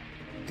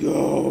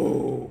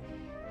go.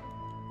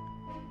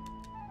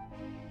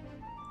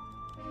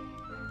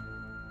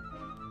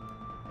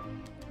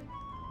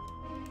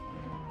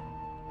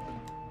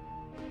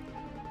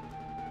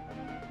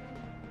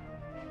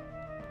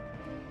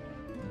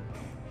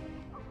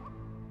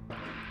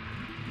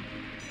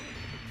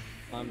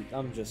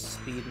 I'm just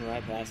speeding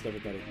right past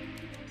everybody.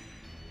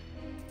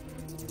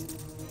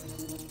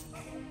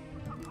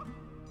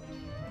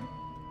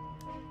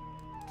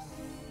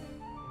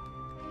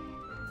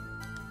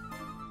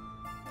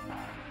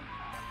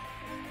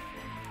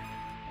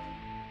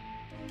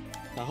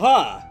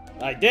 Aha!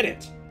 I did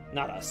it!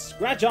 Not a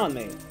scratch on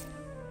me!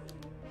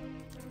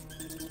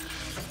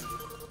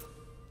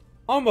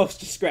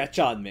 Almost a scratch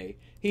on me!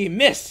 He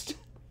missed!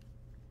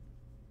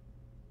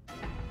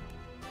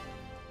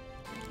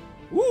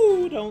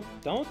 Woo! Don't.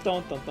 Okay.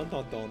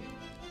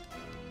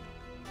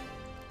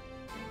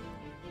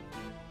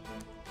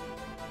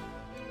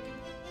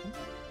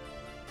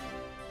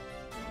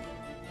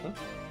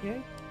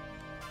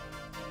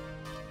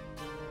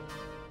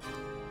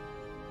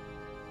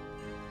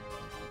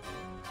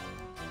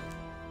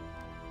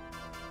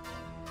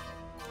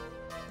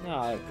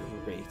 Ah,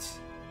 great.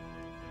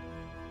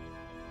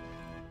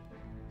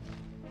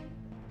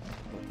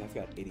 Look, I've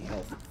got 80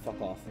 health.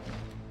 Fuck off.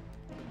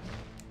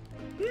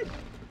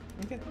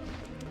 Okay.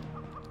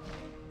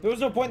 There was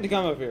no point to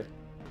come up here.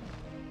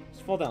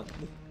 Just fall down.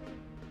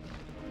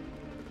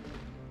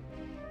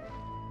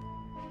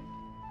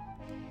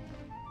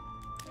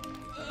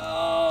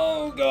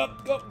 Oh, go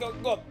up.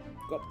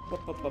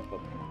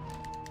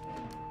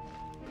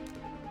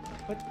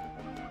 What?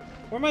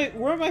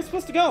 Where am I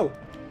supposed to go?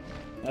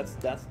 That's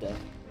death.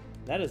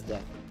 That is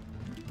death.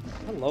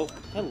 Hello.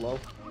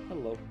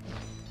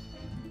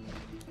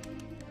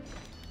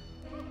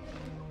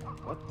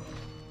 What?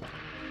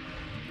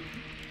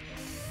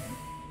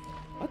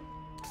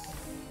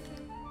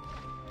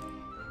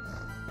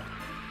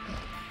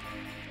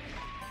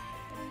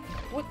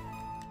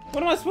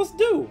 What am I supposed to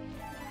do?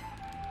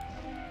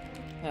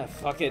 Ah,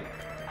 fuck it.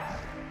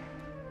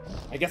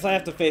 I guess I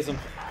have to face him.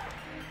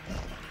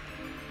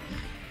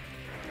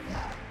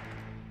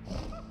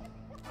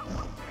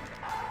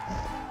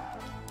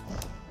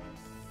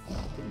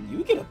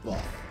 You get a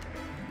buff.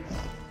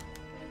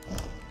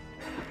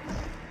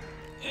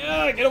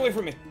 Yeah, get away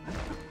from me.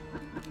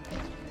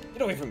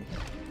 Get away from me.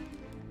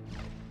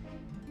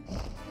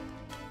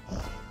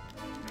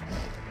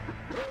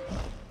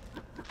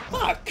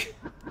 Fuck!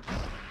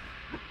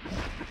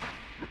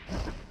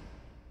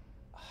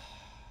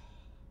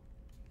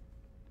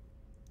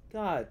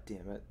 God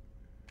damn it.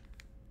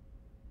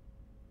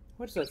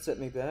 Why does that set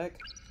me back?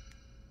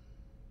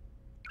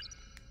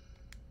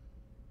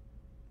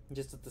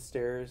 Just at the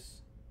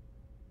stairs.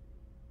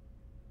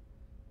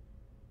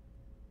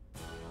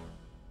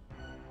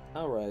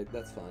 Alright,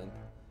 that's fine.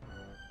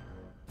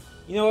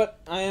 You know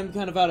what? I am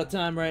kind of out of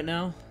time right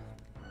now.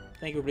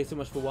 Thank you everybody so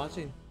much for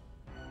watching.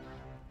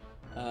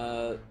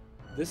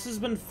 This has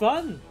been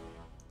fun.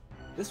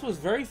 This was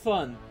very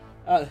fun.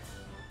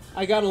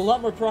 I got a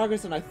lot more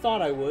progress than I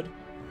thought I would.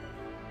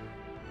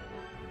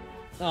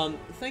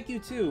 Thank you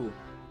to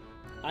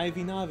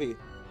Ivy Navi,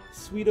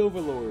 Sweet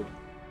Overlord,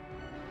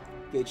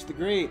 Gage the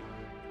Great,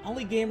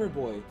 Ollie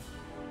Gamerboy,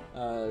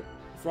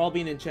 for all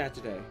being in chat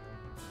today.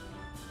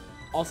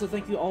 Also,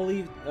 thank you,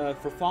 Ollie,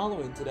 for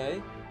following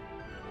today.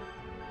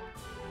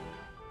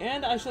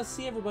 And I shall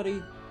see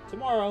everybody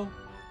tomorrow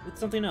with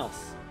something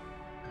else.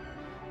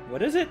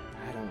 What is it?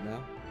 I don't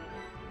know.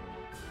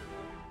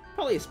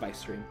 Probably a spice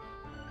stream.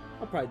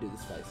 I'll probably do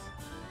the spice.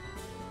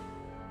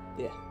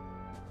 Yeah.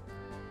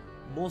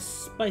 More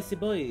spicy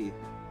boy.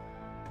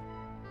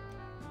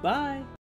 Bye.